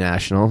it would be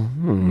national.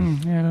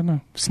 Yeah, I don't know.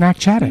 Snack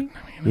chat it.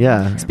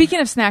 Yeah. Speaking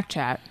of snack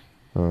chat,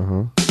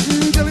 Jelly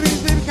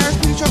beans, baby carrots,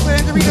 cream chocolate,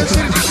 and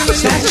Doritos,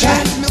 Snack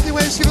chat. Milky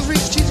Way, Skittles,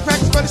 Reese's, cheese,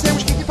 crackers, butter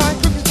sandwich, cookie pie,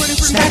 cookies, pudding,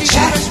 fruit, Snack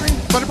chat.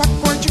 butter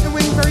popcorn, chicken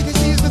wing, very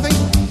tasty is the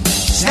thing.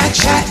 Snack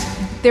Chat.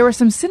 There were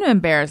some cinnamon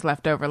bears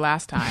left over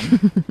last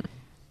time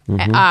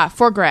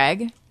for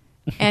Greg,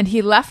 and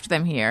he left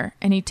them here.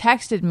 And he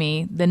texted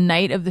me the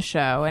night of the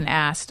show and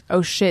asked,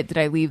 "Oh shit, did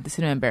I leave the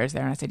cinnamon bears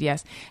there?" And I said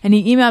yes. And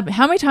he emailed me.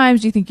 How many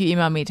times do you think you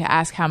emailed me to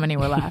ask how many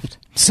were left?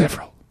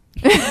 Several.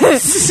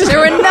 There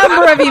were a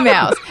number of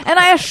emails, and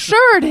I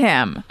assured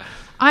him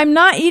I'm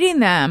not eating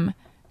them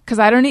because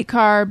I don't eat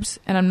carbs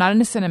and I'm not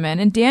into cinnamon,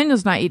 and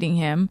Daniel's not eating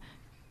him.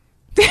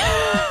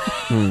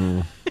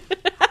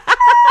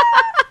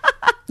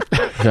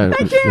 That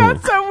came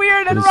out so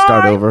weird and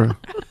wrong.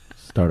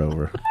 Start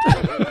over.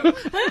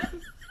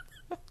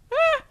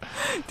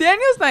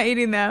 Daniel's not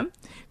eating them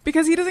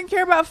because he doesn't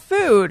care about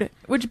food,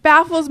 which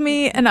baffles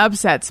me and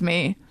upsets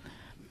me.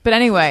 But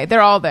anyway,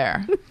 they're all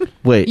there.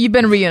 Wait, You've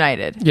been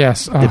reunited.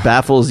 Yes. it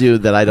baffles you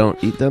that I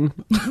don't eat them?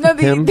 No,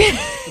 Him?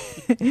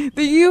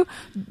 you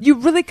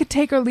really could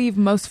take or leave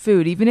most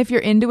food. Even if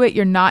you're into it,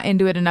 you're not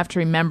into it enough to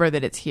remember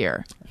that it's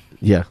here.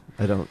 Yeah,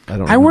 I don't.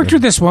 I worked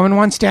with this woman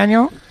once,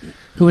 Daniel,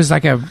 who was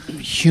like a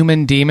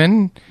human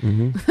demon.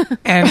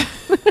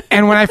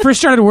 And when I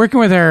first started working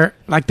with her,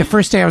 like the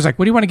first day I was like,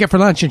 "What do you want to get for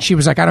lunch?" And she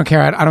was like, "I don't care.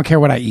 I don't care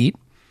what I eat."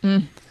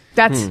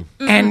 That's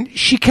And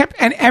she kept,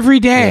 and every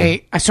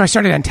day, so I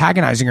started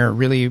antagonizing her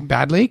really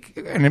badly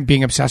and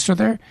being obsessed with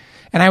her.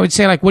 And I would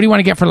say, like, "What do you want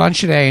to get for lunch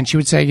today?" And she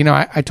would say,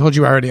 I told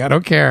you already, I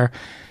don't care.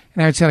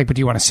 And I would say, like, "But do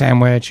you want a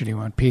sandwich or do you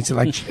want pizza?"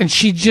 Like, and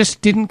she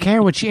just didn't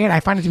care what she ate. I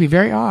find it to be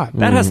very odd.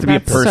 That has to be a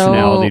That's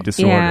personality so-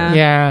 disorder. yeah.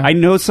 Yeah. I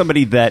know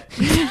somebody that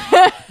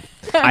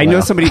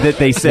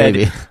they said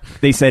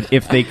Maybe.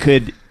 if they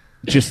could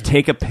just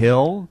take a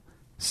pill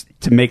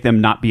to make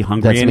them not be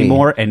hungry That's me.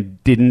 anymore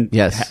and didn't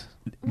Yes.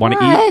 want to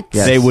eat, What?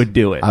 Yes. they would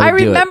do it. I would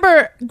do it.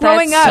 remember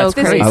growing That's up,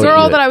 so this crazy. I would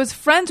girl do it. that I was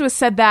friends with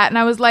said that, and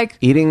I was like,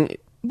 Eating.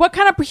 what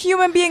kind of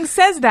human being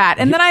says that?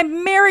 And then I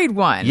married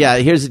one. Yeah,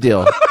 here's the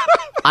deal.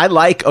 I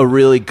like a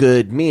really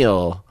good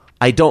meal.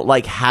 I don't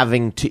like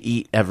having to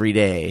eat every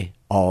day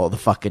all the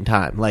fucking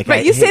time. Like,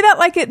 But you say that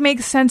like it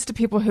makes sense to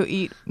people who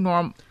eat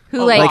normal.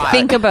 Who like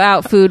think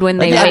about food when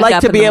they Like, wake I like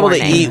up to in be the able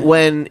morning. to eat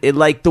when it,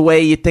 like the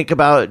way you think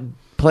about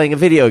playing a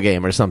video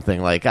game or something.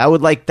 Like, I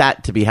would like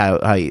that to be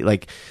how you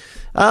like.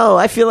 Oh,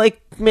 I feel like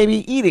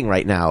maybe eating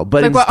right now,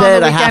 but Like what, on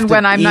instead the I have weekend to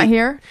when I'm not eat-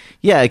 here?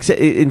 Yeah,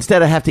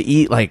 instead I have to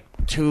eat like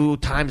 2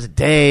 times a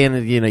day,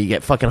 and you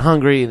get fucking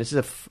hungry, and it's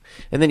just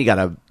and then you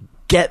gotta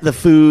get the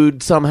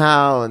food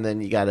somehow, and then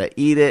you gotta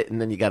eat it,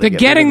 and then you gotta The get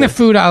getting rid the of it.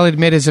 food, I'll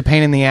admit, is a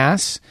pain in the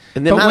ass.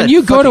 And the But amount when of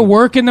you go to fucking-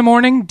 work in the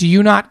morning, do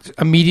you not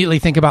immediately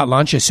think about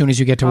lunch as soon as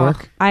you get to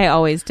work? I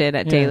always did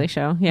at Daily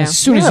Show. Yeah. As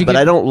soon as Yeah, you but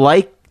get, I don't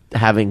like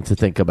having to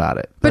think about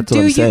it. But That's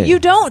what I'm saying. you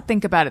don't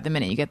think about it the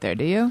minute you get there,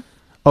 do you?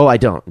 Oh, I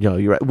don't. No,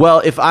 you're right. Well,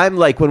 if I'm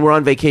like when we're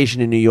on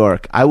vacation in New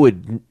York, I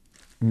would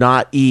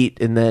not eat,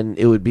 and then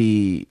it would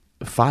be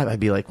 5. I'd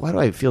be like, why do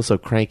I feel so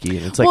cranky?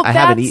 And it's like Well, I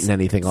haven't that's- eaten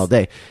anything all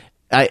day.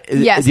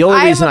 Yes. The only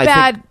I'm reason a I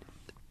bad. think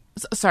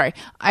Sorry,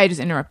 I just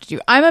interrupted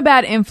you. I'm a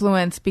bad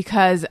influence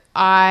because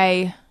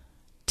I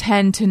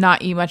tend to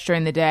not eat much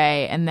during the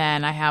day, and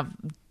then I have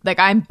like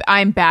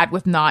I'm bad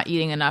with not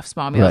eating enough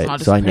small meals, Right, and I'll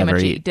just so I pretty never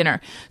much eat. eat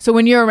dinner. So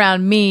when you're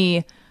around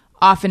me,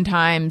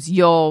 oftentimes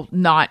you'll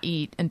not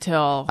eat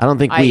until I don't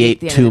think I we eat ate at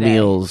the end 2 of the day.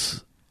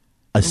 meals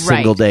a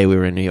single Right. day we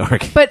were in New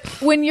York. But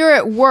when you're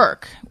at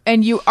work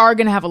and you are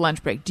going to have a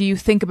lunch break, do you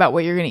think about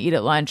what you're going to eat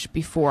at lunch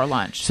before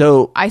lunch?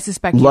 So I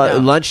suspect you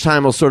don't.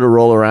 lunchtime will sort of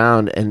roll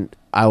around, and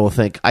I will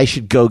think I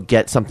should go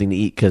get something to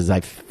eat because I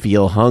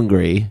feel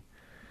hungry.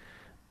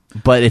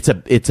 But it's a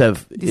This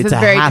is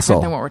very hassle.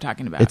 different than what we're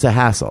talking about. It's a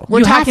hassle. We're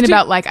You have talking to-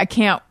 about like I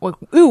can't.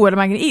 Ooh, what am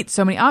I going to eat?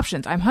 So many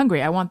options. I'm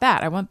hungry. I want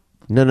that. I want.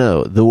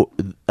 No.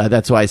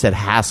 That's why I said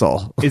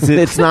hassle. Is it-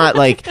 It's not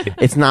like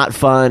it's not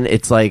fun.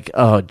 It's like,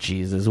 oh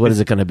Jesus, what is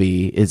it going to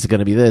be? Is it going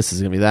to be this? Is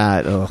it going to be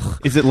that? Ugh.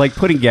 Is it like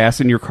putting gas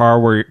in your car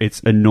where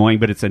it's annoying,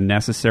 but it's a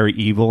necessary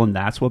evil, and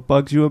that's what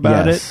bugs you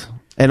about Yes.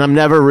 And I'm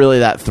never really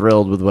that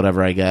thrilled with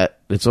whatever I get.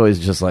 It's always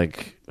just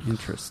like, it?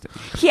 Interesting.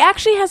 He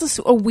actually has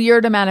a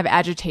weird amount of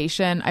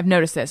agitation. I've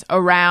noticed this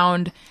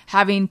around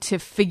having to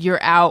figure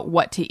out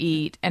what to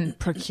eat and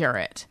procure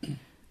it.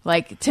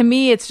 Like to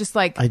me, it's just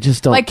like I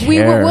just don't like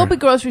care. we'll be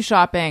grocery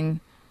shopping.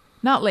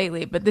 Not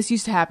lately, but this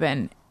used to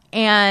happen,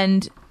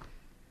 and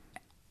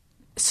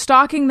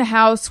stocking the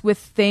house with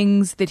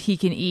things that he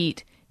can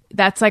eat.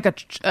 That's like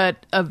an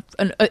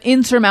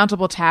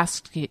insurmountable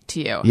task to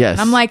you. Yes.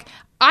 And I'm like,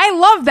 I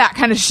love that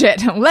kind of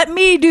shit. Let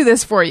me do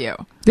this for you.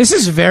 This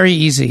is very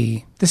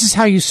easy. This is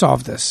how you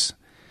solve this.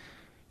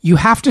 You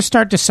have to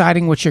start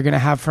deciding what you're going to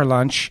have for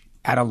lunch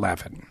at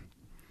 11.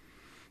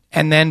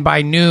 And then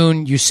by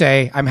noon, you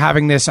say, I'm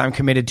having this, I'm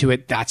committed to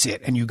it, that's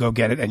it. And you go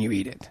get it and you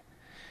eat it.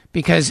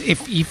 Because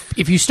if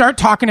you start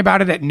talking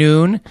about it at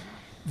noon,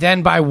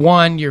 then by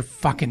 1, you're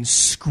fucking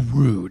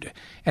screwed.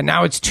 And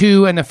now it's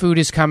 2 and the food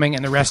is coming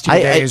and the rest of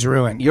your day is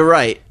ruined. You're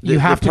right. You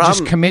have to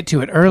just commit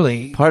to it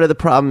early. Part of the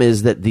problem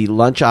is that the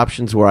lunch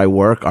options where I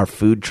work are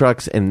food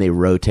trucks, and they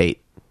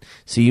rotate.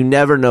 So you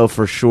never know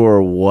for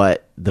sure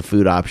what the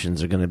food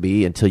options are going to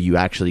be until you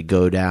actually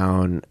go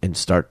down and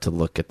start to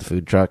look at the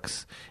food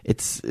trucks.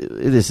 This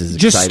is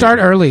Just exciting. start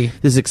early.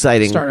 This is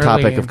exciting Start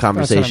topic early. of That's what I'm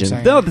conversation.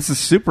 saying. No, this is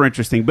super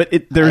interesting. But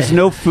there's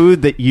no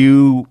food that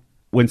you,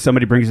 when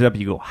somebody brings it up,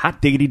 you go,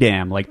 hot diggity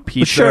damn, like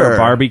pizza Sure. or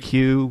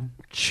barbecue.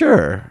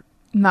 Sure.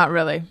 Not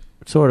really.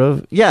 Sort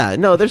of. Yeah,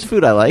 no, there's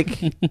food I like.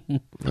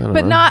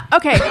 But not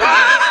okay.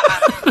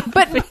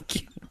 but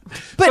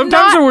Sometimes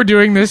not, when we're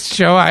doing this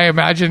show, I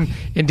imagine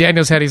in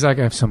Daniel's head, he's like,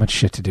 I have so much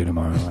shit to do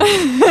tomorrow. Like,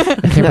 I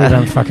can't believe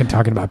I'm fucking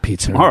talking about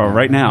pizza. Tomorrow,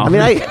 right now. I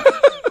mean,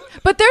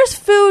 But there's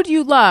food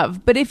you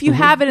love, but if Mm-hmm. you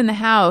have it in the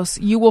house,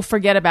 you will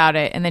forget about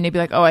it, and then you'll be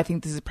like, "Oh, I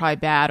think this is probably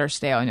bad or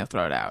stale," and you'll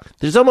throw it out.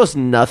 there's almost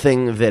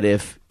nothing that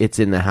if it's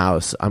in the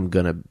house, I'm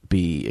going to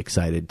be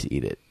excited to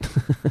eat it.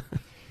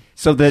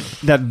 So that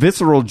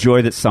visceral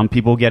joy that some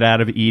people get out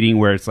of eating,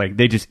 where it's like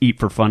they just eat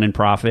for fun and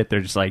profit. They're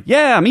just like,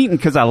 yeah, I'm eating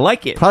because I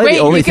like it. Probably Wait,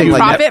 the only you can thing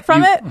like profit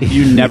from it?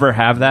 You never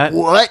have that.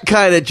 what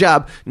kind of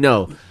job?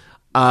 No.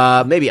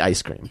 Maybe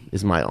ice cream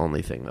is my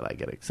only thing that I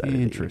get excited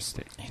to eat.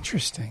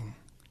 Interesting.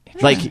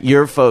 Like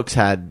your folks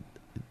had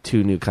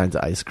 2 new kinds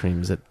of ice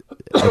creams at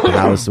the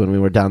house when we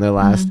were down there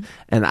last,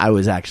 and I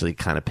was actually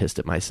kind of pissed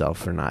at myself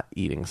for not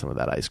eating some of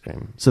that ice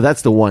cream. So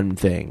that's the one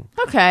thing.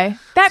 Okay,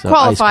 that So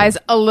qualifies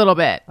ice a little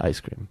bit,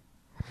 Ice cream.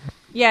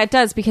 Yeah, it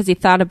does because he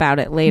thought about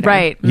it later.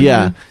 right?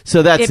 Yeah.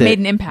 So that's It made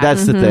an impact.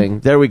 That's the thing.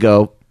 There we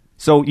go.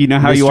 So you know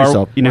how Missed you are.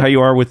 yourself. You know how you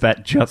are with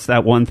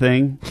that one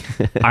thing.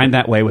 I'm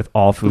that way with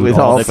all food. With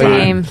all all the food.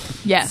 time.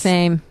 Same. Yes.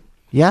 Same.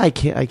 Yeah, I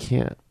can't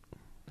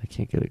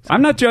get excited.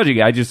 I'm not judging.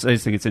 I just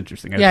think it's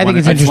interesting. Yeah, I think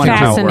it's just interesting.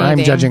 wanna know. Fascinating.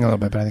 I'm judging a little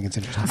bit, but I think it's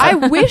interesting. I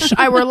wish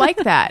I were like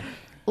that.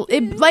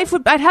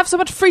 I'd have so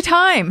much free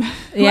time.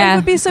 Yeah, Life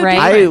would be so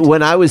right. different.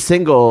 When I was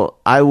single,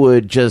 I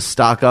would just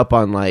stock up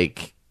on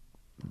like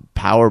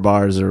power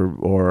bars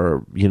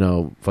or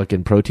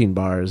fucking protein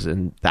bars,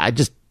 and I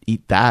just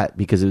eat that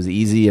because it was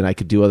easy and I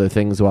could do other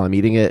things while I'm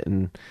eating it,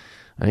 and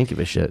I didn't give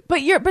a shit.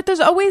 But there's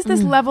always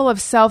this level of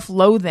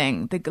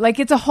self-loathing. Like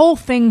it's a whole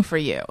thing for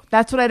you.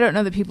 That's what I don't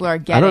know that people are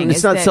getting. It's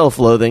is not that-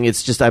 self-loathing.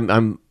 It's just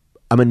I'm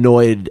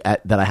annoyed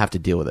that I have to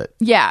deal with it.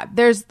 Yeah,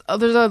 there's a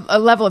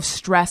level of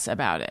stress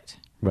about it.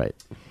 Right.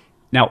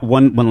 Now,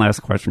 one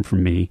last question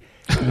from me: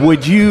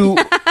 Would you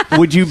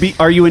be?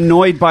 Are you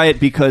annoyed by it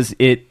because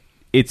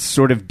it's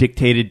sort of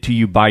dictated to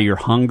you by your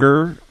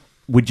hunger?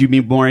 Would you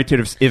be more into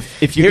it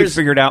if you could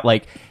figure it out?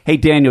 Like, hey,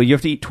 Daniel, you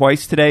have to eat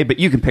twice today, but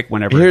you can pick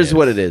whenever. Here's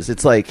what it is.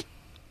 It's like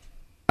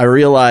I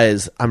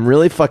realize I'm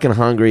really fucking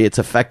hungry. It's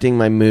affecting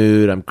my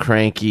mood. I'm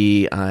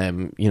cranky.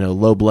 I'm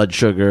low blood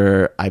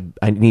sugar. I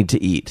need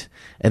to eat.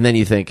 And then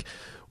you think,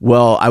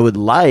 well, I would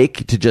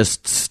like to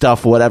just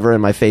stuff whatever in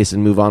my face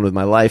and move on with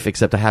my life,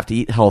 except I have to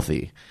eat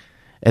healthy.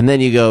 And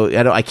then you go,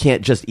 I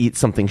can't just eat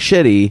something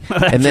shitty.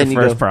 That's and then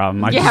your you first go,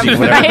 problem. I Yeah, just eat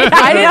right.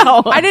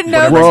 whatever. I didn't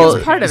know this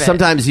was part of it.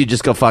 sometimes you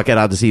just go, fuck it,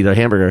 I'll just eat a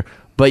hamburger.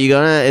 But you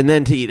go, and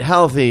then to eat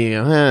healthy,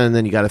 and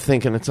then you got to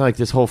think, and it's like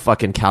this whole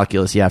fucking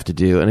calculus you have to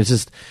do. And it's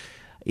just,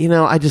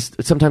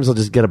 sometimes I'll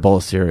just get a bowl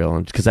of cereal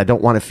because I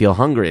don't want to feel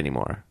hungry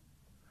anymore.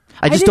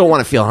 I just don't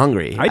want to feel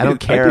hungry. I don't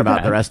care about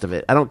that. the rest of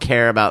it. I don't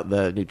care about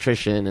the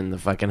nutrition and the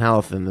fucking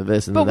health and the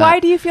this and But the that. why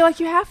do you feel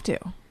like you have to?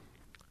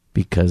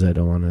 Because I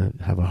don't want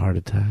to have a heart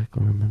attack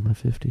when I'm in my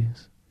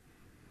 50s.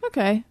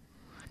 Okay.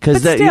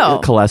 Because But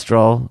still.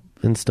 cholesterol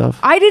and stuff.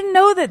 I didn't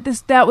know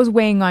that was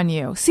weighing on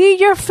you. See,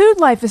 your food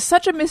life is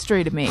such a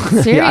mystery to me.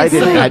 Seriously. Yeah, I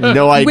had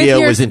no idea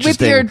it was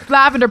interesting. With your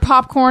lavender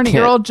popcorn at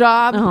your Can't- old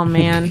job. Oh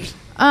man.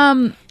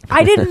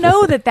 I didn't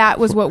know that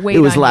was what weighed It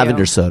was on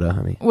lavender you. soda,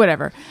 honey.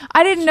 Whatever.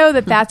 I didn't know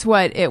that that's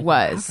what it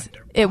was.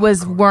 It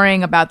was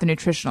worrying about the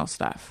nutritional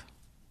stuff.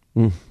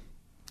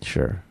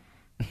 Sure.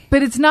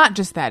 But it's not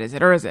just that, is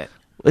it? Or is it?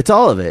 It's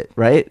all of it,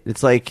 right?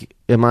 It's like,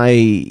 is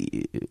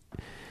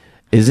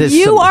this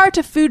You some- are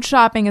to food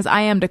shopping as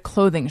I am to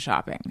clothing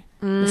shopping.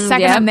 The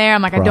second yep. I'm there,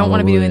 I'm like, I don't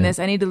want to be Probably. doing this.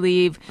 I need to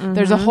leave.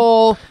 There's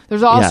all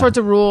Yeah. sorts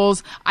of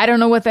rules. I don't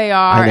know what they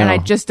are, I know. and I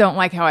just don't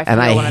like how I feel.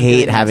 and I when I'm hate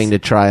doing having this.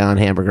 to try on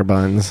hamburger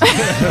buns.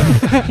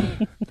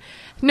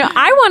 No,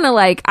 I want to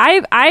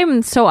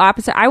I'm so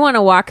opposite. I want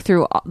to walk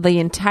through the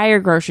entire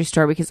grocery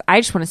store because I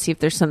just want to see if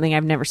there's something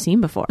I've never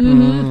seen before.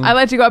 I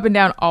like to go up and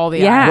down all the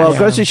Yeah. aisles. Well,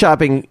 grocery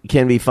shopping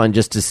can be fun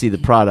just to see the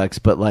products,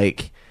 but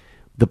like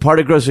the part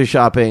of grocery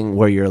shopping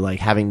where you're like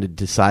having to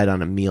decide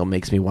on a meal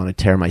makes me want to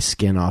tear my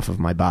skin off of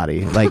my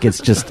body. Like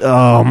it's just,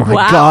 oh my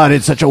Wow. God,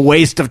 it's such a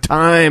waste of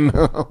time.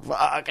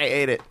 Fuck, I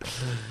hate it.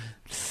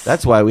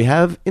 That's why we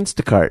have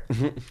Instacart.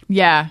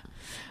 Yeah.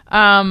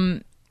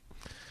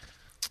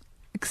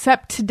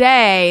 Except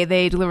today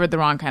they delivered the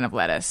wrong kind of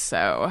lettuce,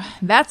 so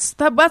that's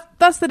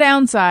the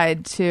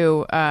downside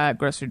to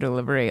grocery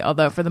delivery.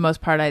 Although for the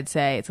most part, I'd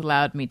say it's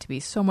allowed me to be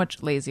so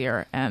much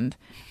lazier, and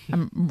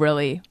I'm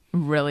really,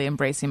 really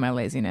embracing my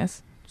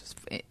laziness. Just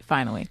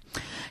finally,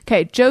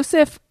 okay.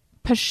 Joseph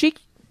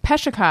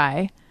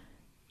Peshakai.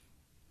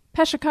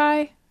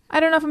 I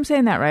don't know if I'm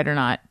saying that right or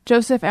not.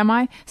 Joseph, am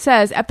I?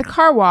 Says at the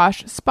car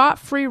wash,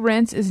 spot-free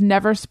rinse is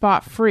never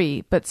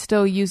spot-free, but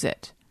still use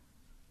it.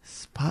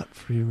 Spot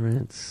free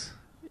rinse.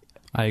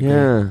 I agree.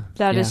 Yeah.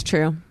 That Yeah. is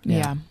true.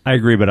 Yeah. I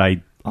agree, but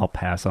I'll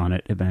pass on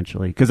it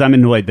eventually because I'm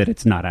annoyed that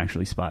it's not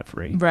actually spot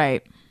free.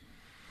 Right.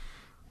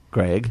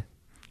 Greg.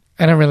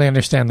 I don't really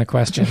understand the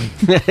question.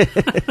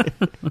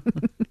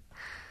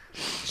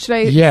 Should I?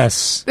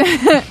 Yes.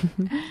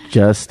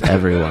 Just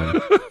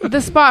everyone. The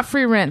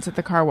spot-free rinse at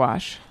the car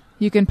wash.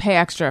 You can pay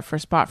extra for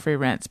spot-free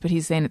rinse, but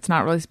he's saying it's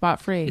not really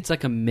spot-free. It's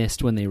like a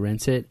mist when they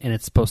rinse it, and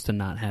it's supposed to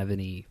not have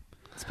any.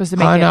 It's supposed to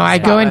make Oh it no, I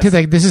go into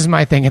spotless. this is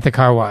my thing at the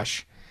car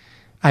wash.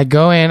 I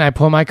go in, I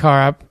pull my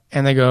car up,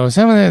 and they go,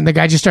 the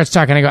guy just starts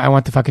talking. I go, I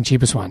want the fucking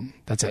cheapest one.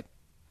 That's it.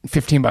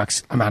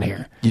 $15. I'm out of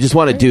here. You just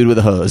want a dude with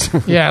a hose.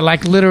 Yeah,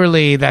 like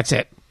literally, that's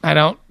it. I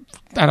don't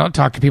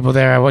talk to people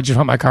there. I just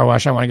want my car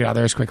wash. I want to get out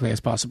there as quickly as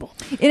possible.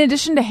 In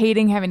addition to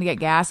hating having to get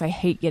gas, I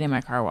hate getting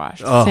my car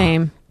washed.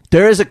 Same.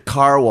 There is a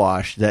car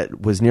wash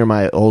that was near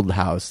my old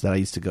house that I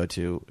used to go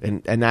to,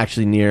 and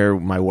actually near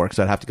my work,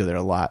 so I'd have to go there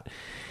a lot,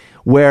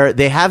 where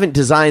they haven't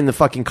designed the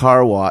fucking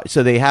car wash.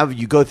 So they have,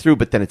 you go through,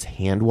 but then it's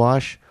hand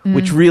wash,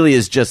 which really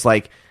is just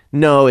like,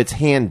 no, it's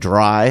hand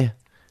dry.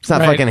 It's not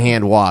Right. fucking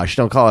hand wash.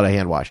 Don't call it a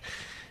hand wash.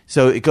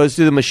 So it goes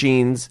through the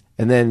machines,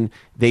 and then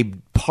they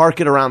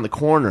park it around the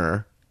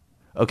corner.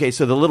 Okay,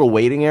 so the little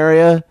waiting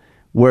area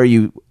where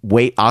you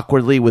wait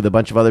awkwardly with a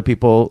bunch of other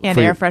people. And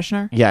for air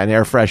freshener? Yeah, an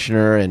air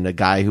freshener and a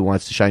guy who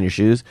wants to shine your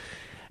shoes.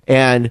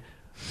 And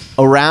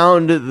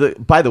around the...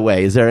 By the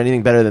way, is there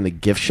anything better than the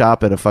gift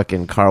shop at a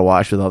fucking car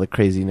wash with all the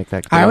crazy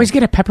knickknacks? I always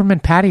get a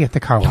peppermint patty at the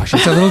car wash.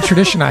 It's a little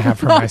tradition I have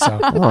for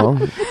myself. Oh,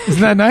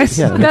 Isn't that nice?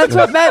 yeah. That's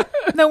what that.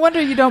 No wonder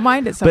you don't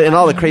mind it so But much. and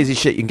all the crazy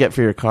shit you can get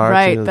for your car.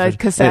 Right, too. the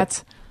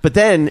cassettes. But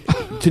then,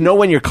 to know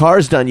when your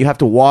car's done, you have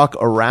to walk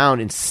around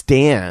and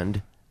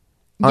stand...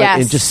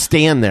 Yes. and just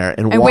stand there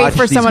and And watch wait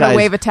for these someone to guys.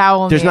 wave a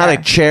towel in There's the not air.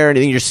 a chair or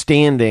anything. You're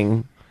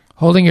standing,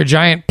 Holding your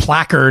giant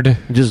placard.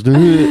 just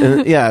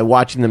and, yeah,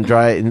 watching them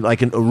dry and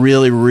like a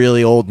really,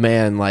 really old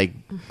man like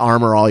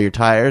armor all your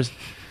tires.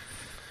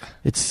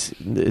 It's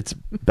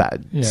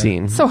bad Yeah.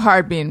 scene. so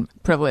hard being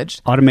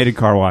privileged. Automated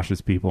car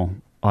washes, people.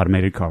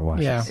 Automated car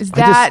washes. Yeah. Is I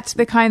that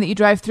the kind that you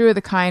drive through, or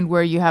the kind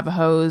where you have a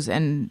hose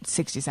and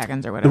 60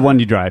 seconds or The whatever? one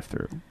you drive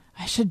through.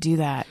 I should do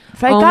that.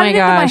 If I Oh got my it into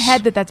my gosh.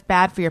 head that that's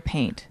bad for your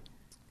paint.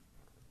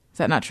 Is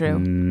that not true?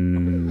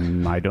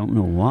 I don't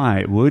know why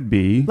it would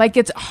be. Like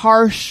it's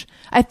harsh.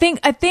 I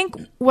think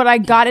what I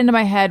got into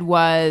my head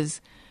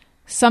was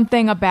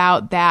something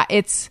about that.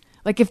 It's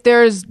like if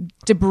there's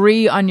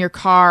debris on your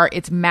car,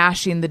 it's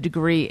mashing the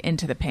debris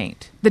into the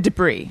paint. The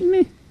debris.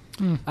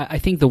 I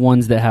think the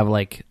ones that have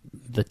like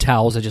the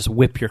towels that just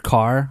whip your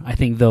car, I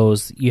think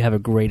those you have a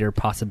greater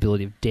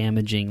possibility of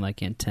damaging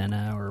like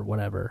antenna or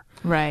whatever.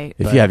 Right.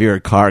 If you have your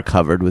car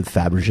covered with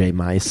Fabergé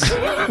mice,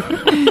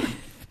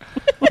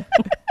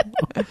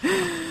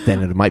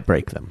 then it might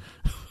break them.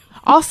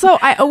 Also,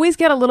 I always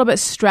get a little bit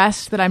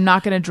stressed that I'm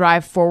not going to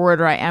drive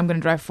forward, or I am going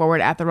to drive forward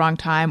at the wrong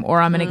time,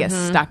 or I'm going to get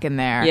stuck in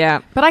there.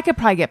 Yeah. But I could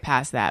probably get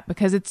past that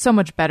because it's so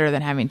much better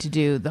than having to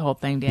do the whole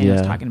thing Daniel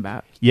was Yeah. talking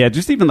about. Yeah,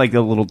 just even like a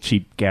little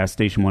cheap gas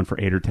station one for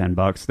 $8 or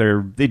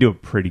 $10. They do a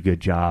pretty good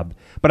job.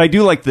 But I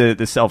do like the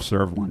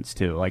self-serve ones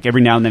too. Like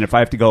every now and then, if I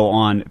have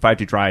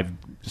to drive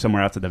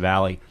somewhere out to the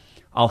valley,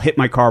 I'll hit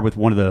my car with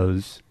one of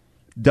those.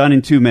 Done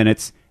in 2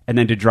 minutes, and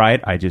then to dry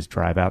it, I just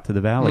drive out to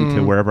the valley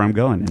to wherever I'm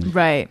going, and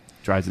Right.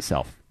 it dries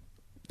itself.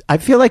 I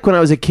feel like when I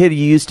was a kid,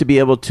 you used to be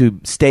able to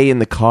stay in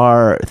the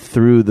car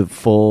through the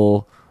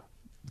full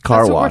car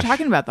That's what wash. we're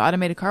talking about, the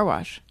automated car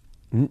wash.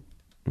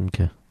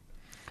 Okay.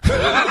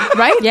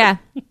 Right? Yeah.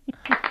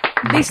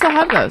 They still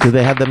have those. Do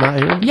they have them out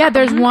here? Yeah,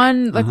 there's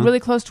one like really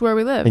close to where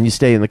we live. And you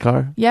stay in the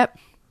car? Yep.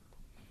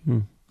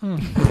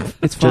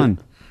 It's fun.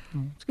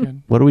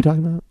 What are we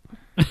talking about?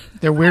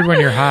 They're weird when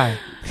you're high.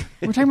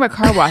 We're talking about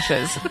car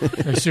washes.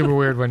 They're super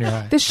weird when you're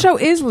high. This show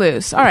is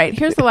loose. All right,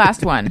 here's the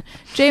last one.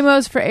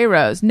 J-Mo's for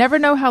A-Rose. Never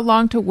know how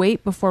long to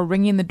wait before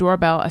ringing the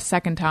doorbell a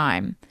second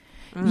time.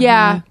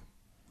 Yeah.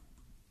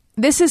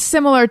 This is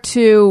similar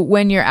to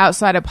when you're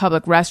outside a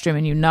public restroom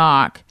and you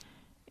knock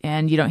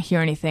and you don't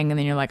hear anything, and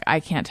then you're like, I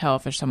can't tell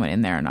if there's someone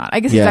in there or not. I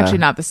guess Yeah. it's actually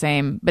not the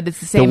same, but it's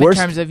the same in worst-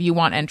 terms of you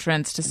want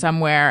entrance to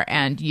somewhere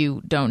and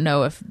you don't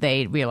know if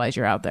they realize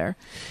you're out there.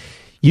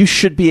 You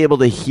should be able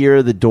to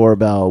hear the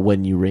doorbell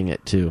when you ring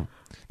it, too.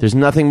 There's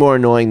nothing more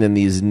annoying than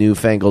these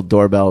newfangled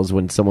doorbells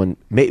when someone...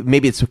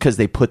 Maybe it's because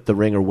they put the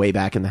ringer way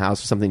back in the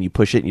house or something. You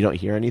push it and you don't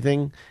hear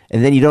anything.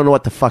 And then you don't know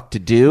what the fuck to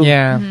do.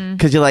 Yeah.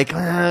 Because you're like,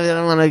 I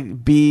don't want to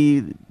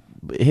be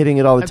hitting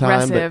it all the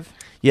time. But Aggressive.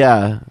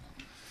 yeah.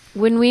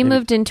 When we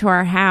moved into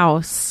our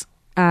house,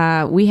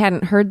 we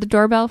hadn't heard the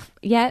doorbell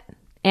yet,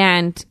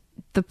 and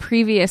the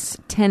previous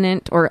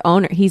tenant or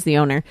owner, he's the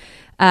owner,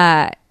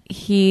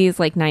 he's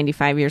like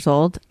 95 years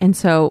old, and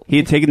so He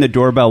had taken the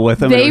doorbell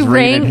with him. And it was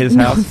ringing at his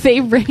house. They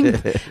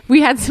rang.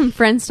 We had some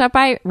friends stop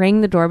by,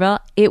 rang the doorbell.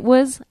 It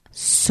was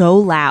so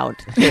loud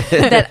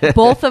that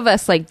both of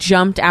us like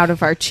jumped out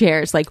of our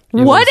chairs. Like,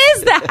 what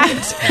is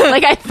that?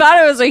 Like, I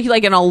thought it was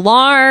like an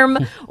alarm,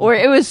 or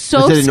it was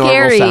so Is it a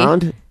scary. normal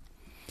sound?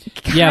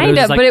 Yeah, Kind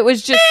of, like, but it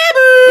was just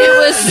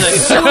It was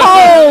so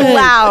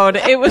loud.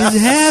 It was What's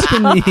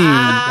happening?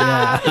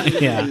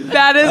 Yeah.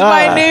 That is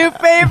my new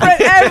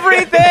favorite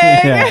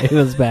everything. Yeah, it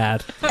was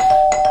bad.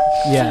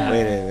 Yeah.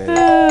 Wait a minute.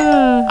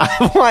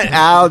 I want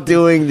Al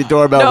doing the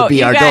doorbell No, to be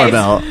you our guys,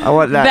 doorbell. I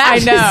want that. I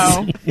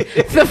know.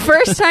 the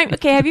first time.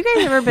 Okay, have you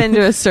guys ever been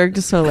to a Cirque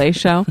du Soleil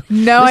show?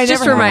 No, I This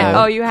just never remind. have.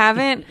 Oh, you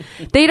haven't?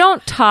 They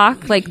don't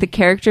talk like the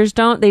characters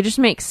don't. They just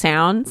make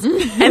sounds.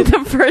 And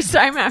the first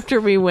time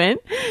after we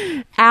went,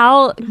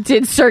 Al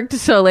did Cirque du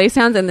Soleil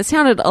sounds, and it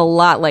sounded a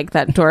lot like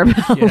that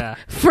doorbell Yeah.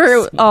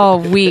 for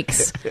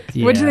weeks.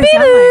 What do Yeah. they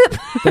sound like?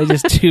 They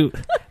just do.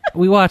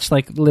 We watch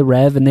like Le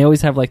Rev, and they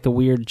always have like the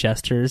weird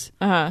gestures,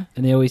 and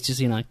they always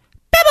just like.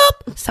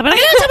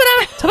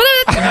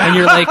 And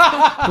you're like,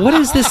 what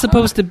is this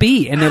supposed to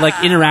be? And they're like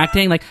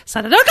interacting, like,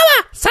 and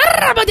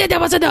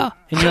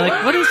you're like,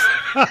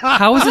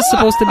 how is this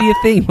supposed to be a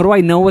thing? What do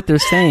I know what they're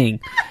saying?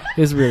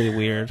 It was really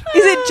weird.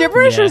 Is it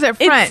gibberish or is it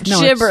French? It's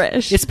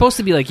gibberish. It's supposed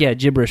to be like,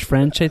 gibberish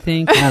French, I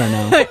think. I don't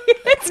know.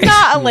 It's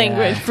not a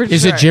language for sure.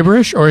 Is it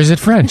gibberish or is it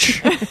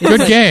French?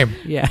 Good game.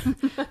 Yeah.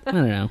 I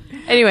don't know.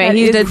 Anyway, That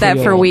he is did that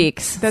for Creole.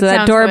 weeks. That so that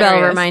sounds doorbell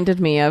hilarious. reminded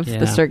me of Yeah.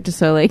 the Cirque du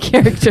Soleil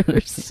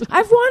characters.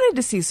 I've wanted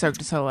to see Cirque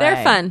du Soleil.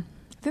 They're fun.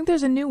 I think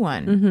there's a new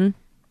one.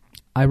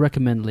 I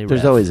recommend Le Rev.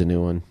 There's always a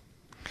new one.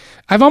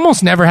 I've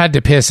almost never had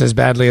to piss as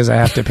badly as I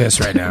have to piss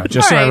right now.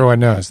 Just so All right. everyone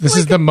knows, this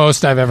is the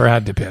most I've ever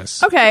had to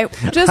piss. Okay,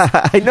 just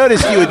I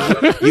noticed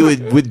you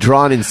had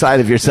withdrawn inside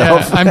of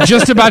yourself. Yeah, I'm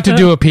just about to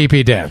do a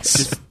pee-pee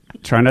dance.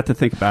 Try not to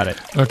think about it.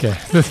 Okay,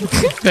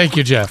 thank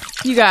you, Jeff.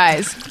 you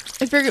guys.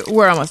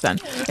 We're almost done.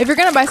 If you're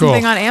gonna buy Cool.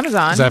 something on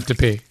Amazon, 'Cause I have to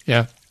pee.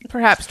 Yeah,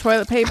 perhaps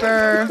toilet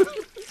paper,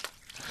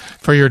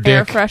 for your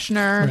air dick.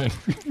 freshener,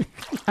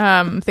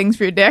 things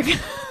for your dick.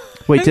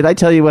 Wait, did I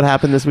tell you what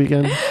happened this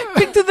weekend?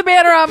 Click to the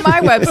banner on my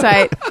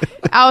website,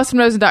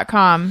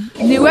 AlisonRosen.com.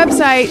 New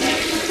website.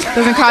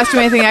 Doesn't cost you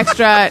anything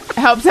extra. It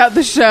helps out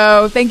the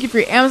show. Thank you for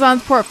your Amazon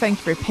support. Thank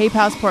you for your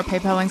PayPal support.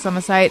 PayPal links on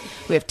the site.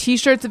 We have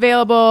T-shirts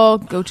available.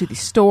 Go to the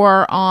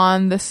store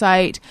on the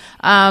site.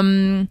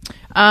 Ringtones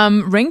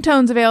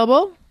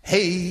available.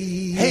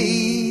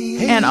 Hey,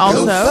 And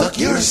also- go fuck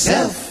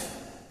yourself.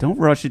 Don't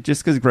rush it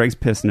just because Greg's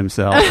pissing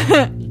himself.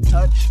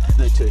 Touch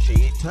the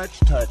tushy, touch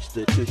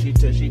the tushy,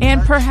 tushy.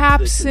 And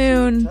perhaps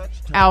soon,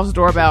 Al's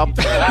doorbell. You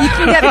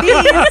can get these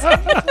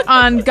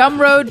on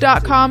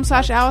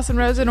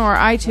gumroad.com/AlisonRosen or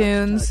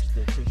iTunes.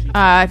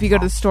 If you go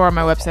to the store on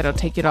my website, it'll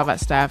take you to all that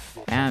stuff.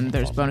 And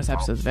there's bonus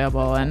episodes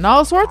available and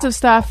all sorts of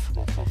stuff.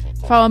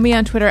 Follow me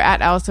on Twitter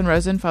at Alison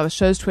Rosen. Follow the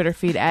show's Twitter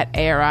feed at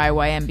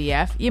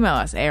ARIYMBF. Email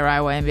us,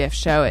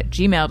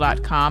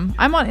 ARIYMBFshow@gmail.com.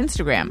 I'm on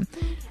Instagram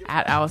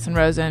at Alison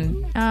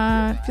Rosen.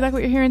 If you like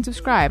what you're hearing,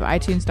 subscribe.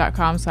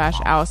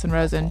 iTunes.com/Alison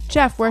Rosen.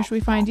 Jeff, where should we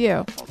find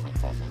you?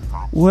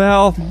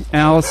 Well,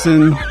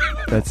 Allison,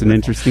 that's an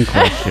interesting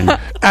question.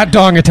 At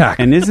Dong Attack.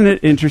 And isn't it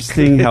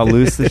interesting how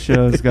loose the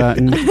show's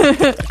gotten?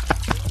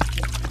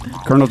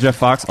 Colonel Jeff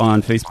Fox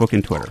on Facebook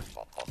and Twitter.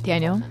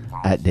 Daniel?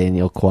 At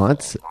Daniel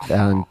Quantz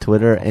on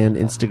Twitter and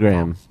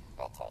Instagram.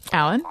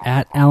 Alan?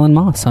 At Alan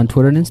Moss on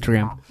Twitter and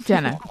Instagram.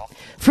 Jenna?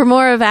 For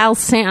more of Al's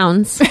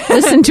sounds,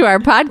 listen to our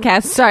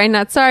podcast, Sorry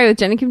Not Sorry, with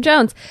Jenny Kim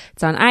Jones.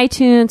 It's on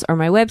iTunes or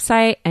my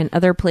website and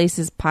other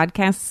places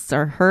podcasts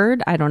are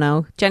heard. I don't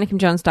know.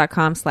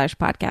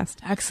 JennyKimJones.com/podcast.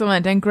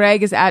 Excellent. And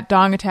Greg is at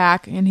Dong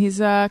Attack, and he's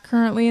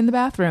currently in the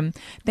bathroom.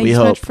 Thank We you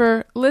so much hope.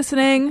 for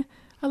listening.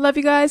 I love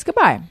you guys.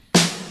 Goodbye.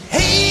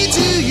 Hey,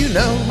 do you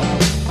know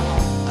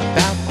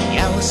about the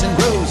Alison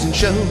Rosen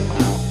Show?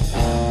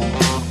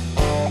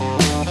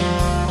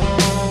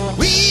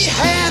 We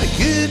had a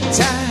good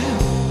time,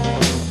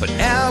 but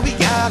now we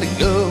gotta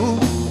go.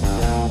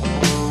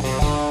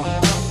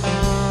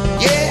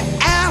 Yeah,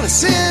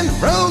 Alison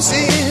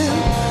Rosen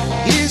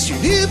is your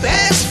new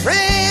best